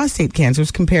diagnosed with prostate cancers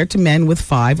compared to men with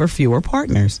 5 or fewer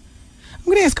partners. I'm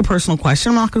going to ask a personal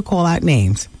question. I'm not going to call out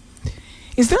names.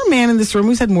 Is there a man in this room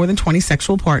who's had more than 20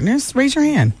 sexual partners? Raise your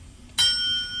hand.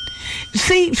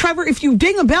 See, Trevor, if you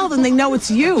ding a bell, then they know it's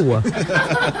you.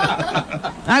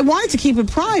 I wanted to keep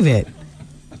it private.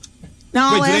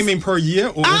 Now, wait, do they mean per year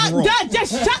or overall?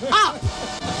 Just shut up.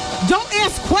 Don't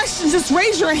ask questions. Just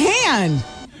raise your hand.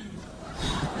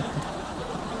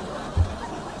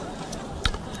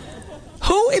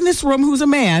 Who in this room who's a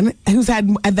man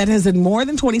that has had more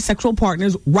than 20 sexual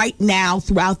partners right now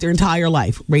throughout their entire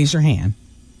life? Raise your hand.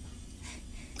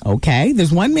 Okay,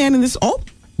 there's one man in this. Oh,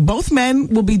 both men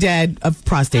will be dead of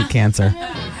prostate cancer.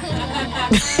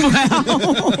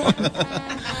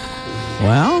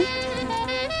 Well,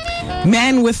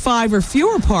 men with 5 or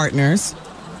fewer partners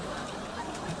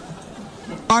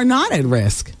are not at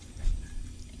risk.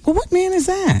 Well, what man is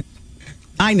that?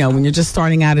 I know, when you're just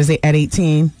starting out at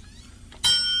 18.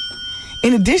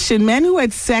 In addition, men who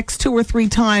had sex 2 or 3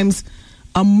 times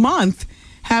a month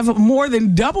have a more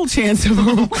than double chance of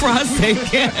prostate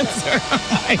cancer.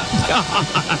 Oh my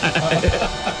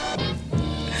God.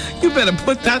 You better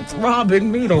put that throb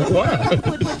in me to work.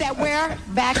 Put that where?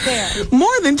 Back there.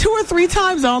 More than 2 or 3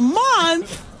 times a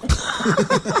month?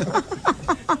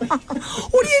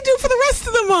 What do you do for the rest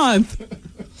of the month?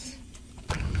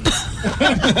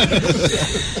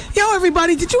 Yo,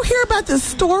 everybody, did you hear about the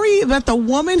story about the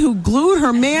woman who glued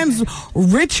her man's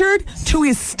Richard to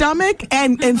his stomach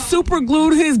and super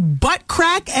glued his butt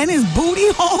crack and his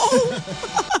booty hole?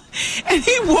 And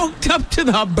he woke up to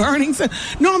the burning sun.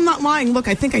 No, I'm not lying. Look,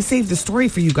 I think I saved the story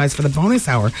for you guys for the bonus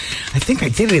hour. I think I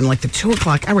did it in like the 2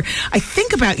 o'clock hour. I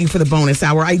think about you for the bonus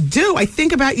hour. I do. I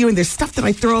think about you, and there's stuff that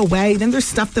I throw away. Then there's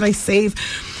stuff that I save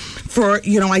for,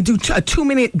 I do a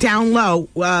 2-minute down low,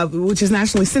 which is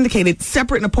nationally syndicated,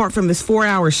 separate and apart from this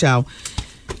 4-hour show.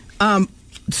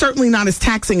 Certainly not as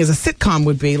taxing as a sitcom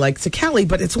would be, like to Kelly,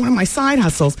 but it's one of my side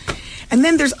hustles. And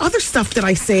then there's other stuff that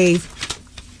I save.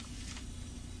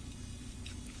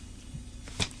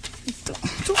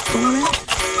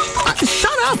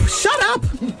 Shut up.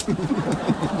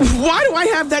 Why do I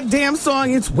have that damn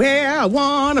song, It's Where I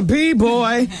Wanna Be,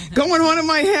 Boy, going on in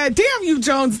my head? Damn you,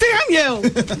 Jones. Damn you.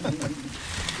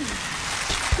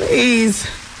 Please.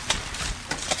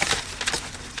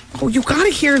 Oh, you gotta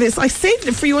hear this. I saved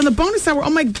it for you in the bonus hour. Oh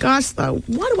my gosh, though.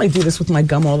 Why do I do this with my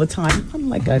gum all the time? I'm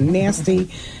like a nasty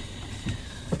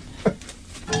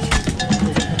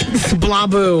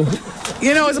blaboo.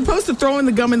 As opposed to throwing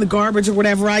the gum in the garbage or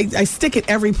whatever, I stick it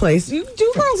every place.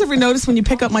 Do girls ever notice when you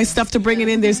pick up my stuff to bring it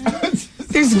in, there's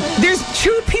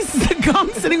chewed pieces of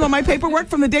gum sitting on my paperwork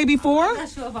from the day before? I'm not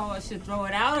sure if I should throw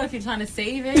it out or if you're trying to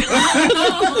save it.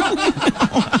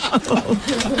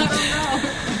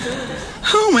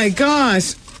 Oh my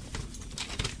gosh.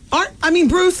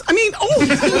 Bruce.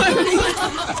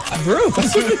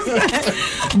 Bruce.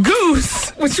 Goose,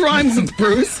 which rhymes with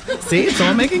Bruce. See, it's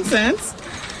all making sense.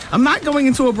 I'm not going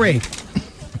into a break.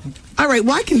 All right,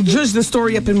 well, I can judge the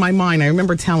story up in my mind. I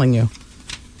remember telling you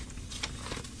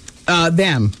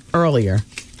them earlier.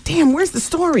 Damn, where's the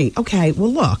story? Okay, well,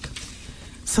 look.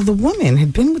 So the woman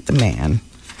had been with the man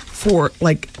for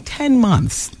like 10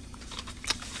 months.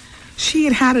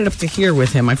 She had it up to here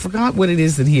with him. I forgot what it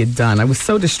is that he had done. I was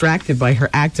so distracted by her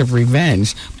act of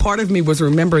revenge. Part of me was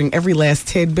remembering every last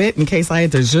tidbit in case I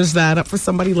had to zhuzh that up for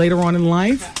somebody later on in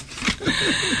life.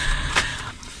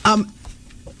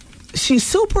 She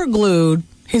super glued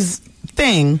his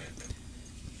thing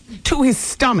to his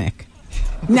stomach.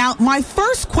 Now, my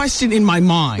first question in my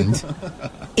mind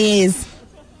is,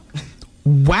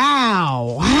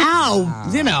 wow, how,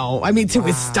 to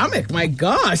his stomach, my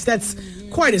gosh, that's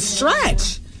quite a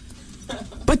stretch.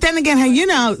 But then again,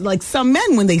 like some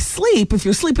men, when they sleep, if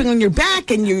you're sleeping on your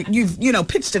back and you've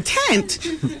pitched a tent,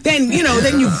 then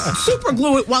you super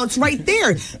glue it while it's right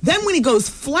there. Then when he goes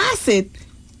flaccid,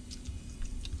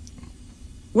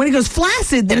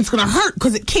 then it's going to hurt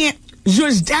because it can't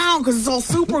zhuzh down because it's all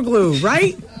super glued,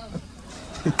 right?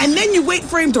 And then you wait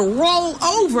for him to roll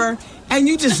over and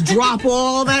you just drop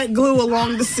all that glue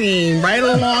along the seam, right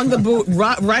along the boot,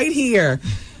 right here.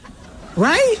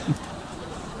 Right?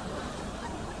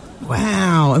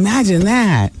 Wow, imagine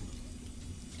that.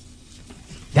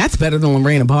 That's better than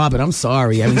Lorraine Bobbitt. I'm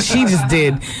sorry. I mean, she just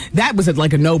did. That was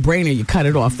like a no-brainer. You cut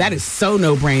it off. That is so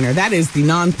no-brainer. That is the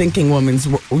non-thinking woman's,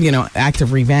 act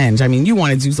of revenge. I mean, you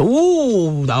want to do so.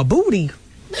 Ooh, the booty.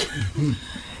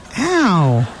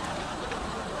 Ow.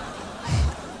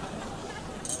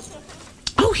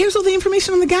 Oh, here's all the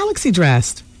information on the Galaxy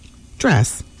dress.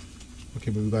 Okay,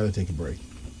 but we got to take a break.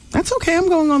 That's okay. I'm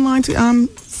going online to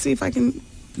see if I can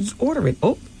order it.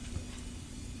 Oh.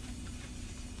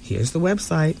 Here's the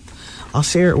website. I'll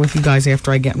share it with you guys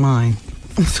after I get mine.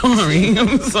 I'm sorry.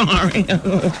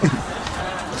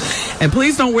 And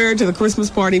please don't wear it to the Christmas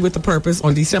party with the purpose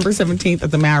on December 17th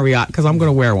at the Marriott, because I'm going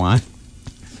to wear one.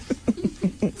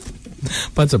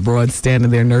 Bunch of broads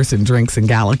standing there nursing drinks and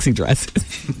Galaxy dresses.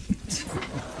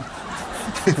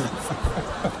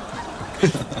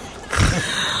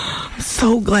 I'm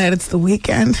so glad it's the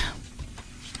weekend.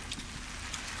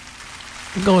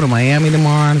 I'm going to Miami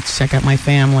tomorrow to check out my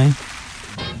family.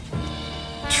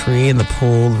 Tree in the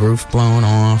pool, roof blown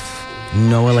off,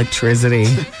 no electricity,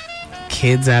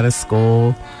 kids out of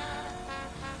school.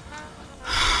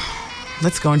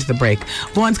 Let's go into the break.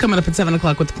 Vaughn's coming up at 7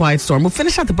 o'clock with the Quiet Storm. We'll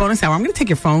finish out the bonus hour. I'm going to take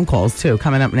your phone calls, too,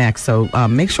 coming up next. So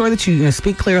make sure that you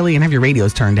speak clearly and have your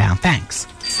radios turned down. Thanks.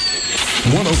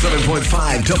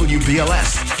 107.5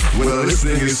 WBLS. Where the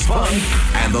listening is fun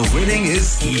and the winning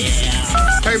is easy.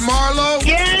 Hey, Marlo.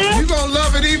 Yeah? You gonna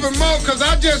love it even more because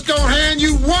I just gonna hand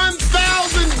you $1,000. Oh,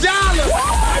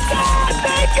 my God.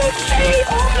 Thank you, Steve.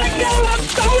 Oh, my God. I'm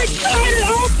so excited.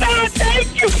 Oh, God.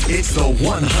 Thank you. It's the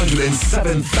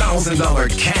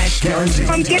 $107,000 cash guarantee.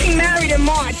 I'm getting married in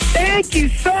March. Thank you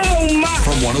so much.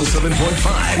 From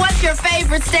 107.5. What's your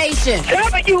favorite station?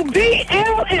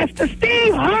 WBLS, the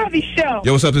Steve Harvey Show.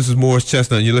 Yo, what's up? This is Morris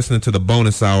Chestnut, and you're listening to the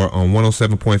bonus hour on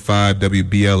 107.5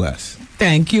 WBLS.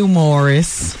 Thank you,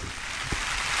 Morris.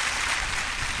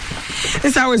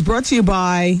 This hour is brought to you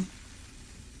by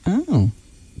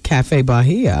Cafe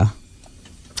Bahia.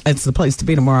 It's the place to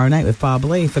be tomorrow night with Bob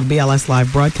Lee for the BLS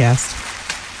Live broadcast.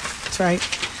 That's right.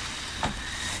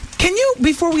 Can you,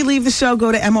 before we leave the show,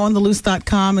 go to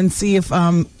emmaontheloose.com and see if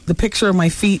the picture of my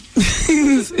feet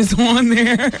is on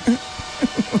there?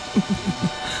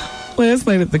 Last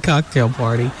night at the cocktail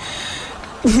party,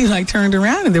 I turned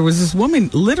around and there was this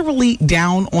woman literally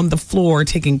down on the floor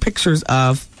taking pictures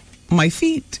of my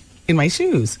feet in my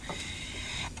shoes.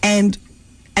 And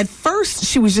at first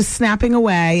she was just snapping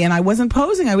away and I wasn't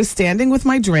posing. I was standing with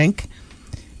my drink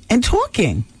and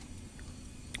talking.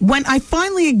 When I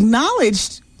finally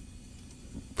acknowledged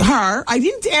her, I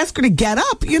didn't ask her to get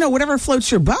up. Whatever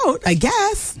floats your boat, I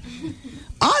guess.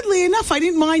 Oddly enough, I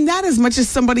didn't mind that as much as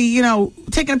somebody,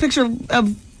 taking a picture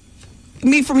of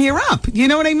me from here up. You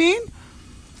know what I mean?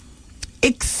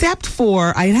 Except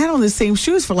for I had on the same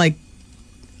shoes for like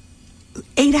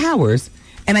 8 hours,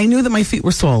 and I knew that my feet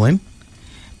were swollen.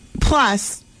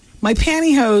 Plus, my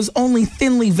pantyhose only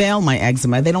thinly veil my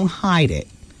eczema. They don't hide it.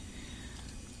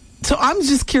 So I'm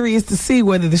just curious to see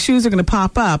whether the shoes are going to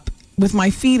pop up with my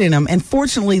feet in them. And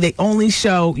fortunately, they only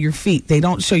show your feet. They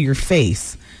don't show your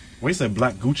face. Well, you said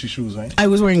black Gucci shoes, right? I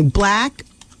was wearing black,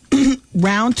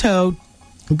 round-toed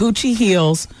Gucci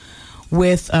heels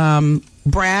with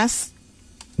brass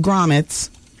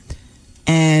grommets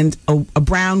and a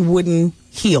brown wooden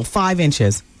heel, 5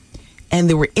 inches. And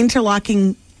there were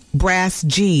interlocking brass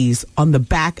G's on the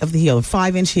back of the heel,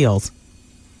 5-inch heels.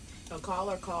 A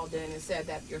caller called in and said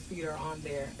that your feet are on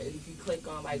there. If you click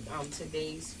on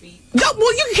today's feet. No,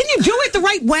 well, can you do it the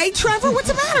right way, Trevor? What's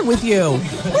the matter with you?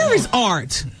 Where is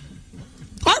Art?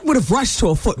 Art would have rushed to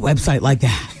a foot website like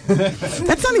that.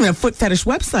 That's not even a foot fetish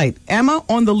website.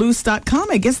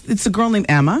 EmmaOnTheLoose.com. I guess it's a girl named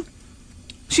Emma.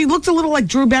 She looked a little like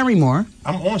Drew Barrymore.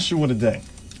 I'm on Shoe of the Day.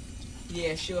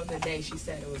 Yeah, Shoe of the Day. She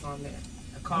said it was on there.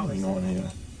 A caller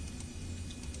said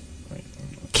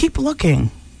Keep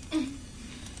looking.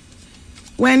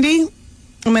 Wendy,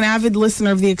 I'm an avid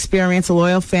listener of The Experience, a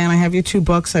loyal fan. I have your 2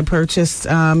 books I purchased.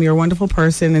 You're a wonderful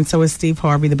person, and so is Steve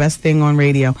Harvey, the best thing on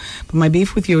radio. But my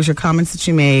beef with you is your comments that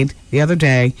you made the other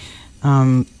day,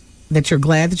 that you're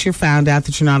glad that you're found out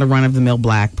that you're not a run-of-the-mill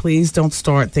black. Please don't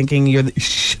start thinking you're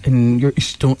the and your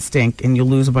don't stink, and you'll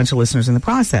lose a bunch of listeners in the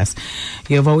process.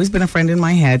 You have always been a friend in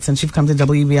my head since you've come to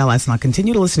WBLS, and I'll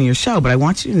continue to listen to your show, but I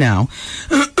want you to know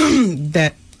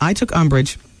that I took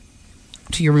umbrage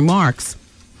to your remarks,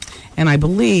 and I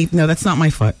believe... No, that's not my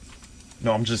foot.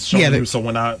 No, I'm just showing you, so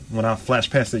when I flash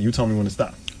past it, you tell me when to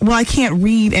stop. Well, I can't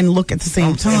read and look at the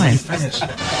same time.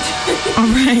 All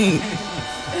right.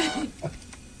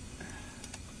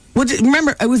 Well,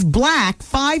 remember, it was black,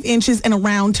 5 inches, and a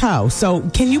round toe. So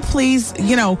can you please,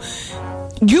 you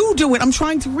do it. I'm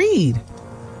trying to read.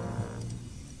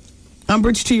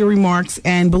 Umbrage to your remarks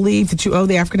and believe that you owe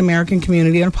the African-American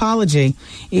community an apology,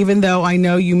 even though I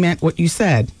know you meant what you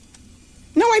said.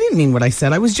 No, I didn't mean what I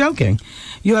said. I was joking.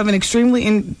 You have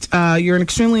you're an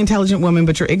extremely intelligent woman,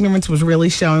 but your ignorance was really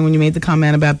showing when you made the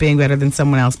comment about being better than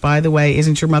someone else. By the way,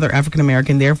 isn't your mother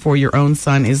African-American? Therefore, your own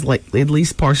son is at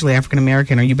least partially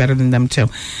African-American. Are you better than them too?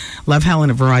 Love, Helen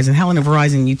of Verizon. Helen of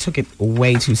Verizon, you took it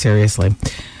way too seriously.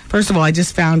 First of all, I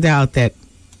just found out that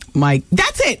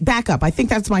that's it. Back up. I think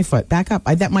that's my foot. Back up.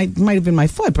 That might have been my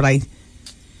foot, but I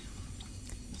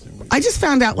just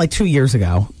found out like 2 years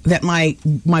ago that my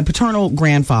paternal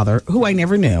grandfather, who I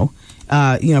never knew,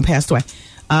 passed away,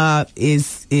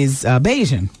 is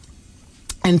Bayesian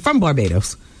and from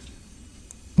Barbados.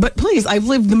 But please, I've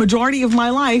lived the majority of my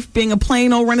life being a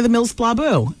plain old run-of-the-mill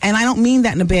splaboo. And I don't mean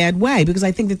that in a bad way, because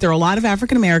I think that there are a lot of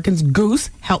African Americans, Goose,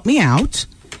 help me out,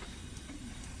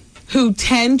 who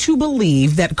tend to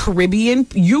believe that Caribbean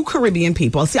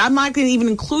people, see, I'm not going to even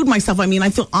include myself. I mean, I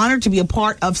feel honored to be a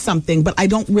part of something, but I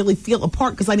don't really feel a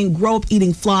part because I didn't grow up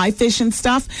eating fly, fish, and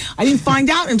stuff. I didn't find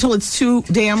out until it's too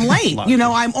damn late.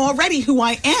 I'm already who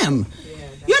I am.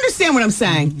 You understand what I'm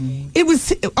saying? Mm-hmm. It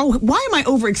was, why am I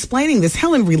over-explaining this?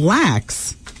 Helen,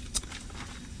 relax.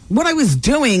 What I was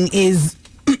doing is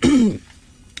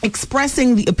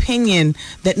expressing the opinion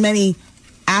that many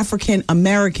African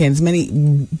Americans,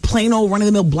 many plain old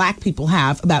run-of-the-mill black people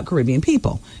have about Caribbean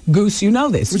people. Goose, you know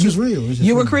this. Which is real.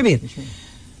 You were Caribbean.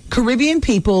 Caribbean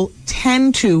people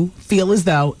tend to feel as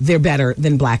though they're better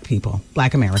than black people,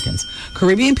 black Americans.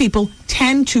 Caribbean people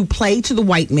tend to play to the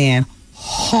white man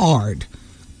hard.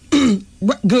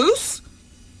 Goose?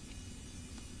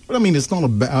 But I mean, it's not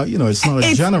it's not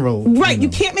a general. Right, you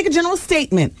can't make a general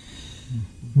statement.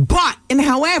 But, and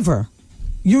however...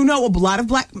 a lot of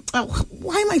black...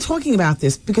 why am I talking about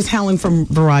this? Because Helen from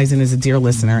Verizon is a dear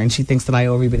listener, and she thinks that I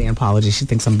owe everybody an apology. She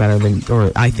thinks I'm better than...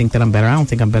 Or I think that I'm better. I don't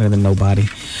think I'm better than nobody.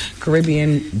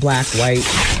 Caribbean, black, white,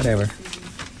 whatever.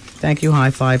 Thank you,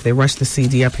 high five. They rushed the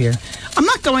CD up here. I'm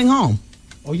not going home.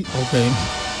 Oh, okay.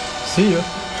 See ya.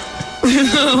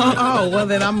 Oh, well,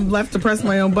 then I'm left to press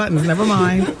my own buttons. Never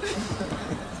mind.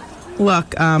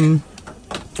 Look, I'm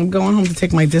going home to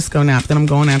take my disco nap. Then I'm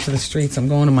going out to the streets. I'm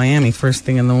going to Miami first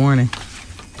thing in the morning.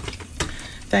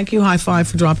 Thank you, High Five,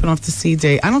 for dropping off the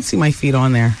CD. I don't see my feet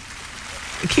on there.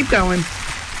 Keep going.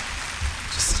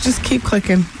 Just keep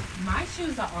clicking. My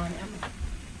shoes are on Emma.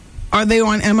 Are they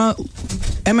on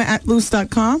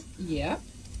Emma@loose.com? Yeah.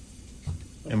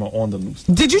 Emma on the loose.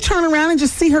 Did you turn around and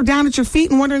just see her down at your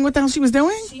feet and wondering what the hell she was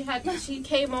doing? She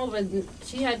came over and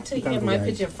she had taken my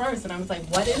picture first, and I was like,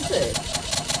 "What is it?"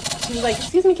 She was like,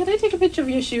 "Excuse me, can I take a picture of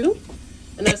your shoe?"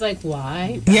 And I was like,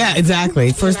 "Why?" Yeah,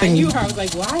 exactly. First thing I knew her. I was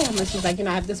like, "Why, Emma?" She's like,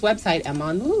 "I have this website, Emma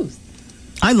on the Loose."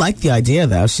 I like the idea,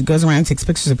 though. She goes around and takes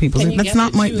pictures of people. Can you That's guess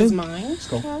not what my. shoe is mine?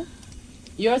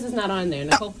 Yours is not on there.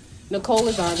 Nicole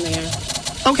is on there.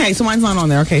 Okay, so mine's not on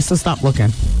there. Okay, so stop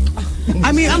looking.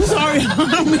 I mean, I'm sorry.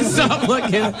 Stop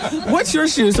looking. What's your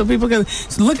shoe? So people can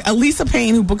look. Elisa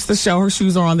Payne, who books the show, her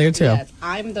shoes are on there too. Yes,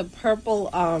 I'm the purple.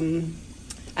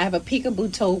 I have a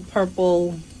peekaboo toe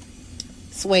purple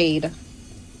suede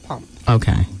pump.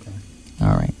 Okay.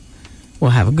 All right.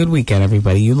 Well, have a good weekend,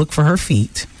 everybody. You look for her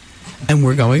feet, and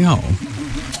we're going home.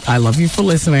 I love you for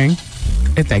listening,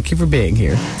 and thank you for being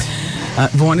here.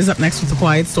 Vaughn is up next with The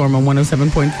Quiet Storm on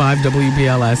 107.5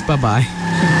 WBLS. Bye-bye.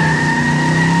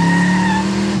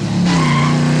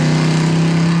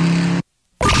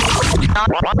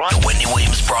 The Wendy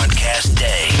Williams broadcast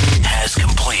day has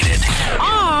completed.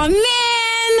 Aw, man!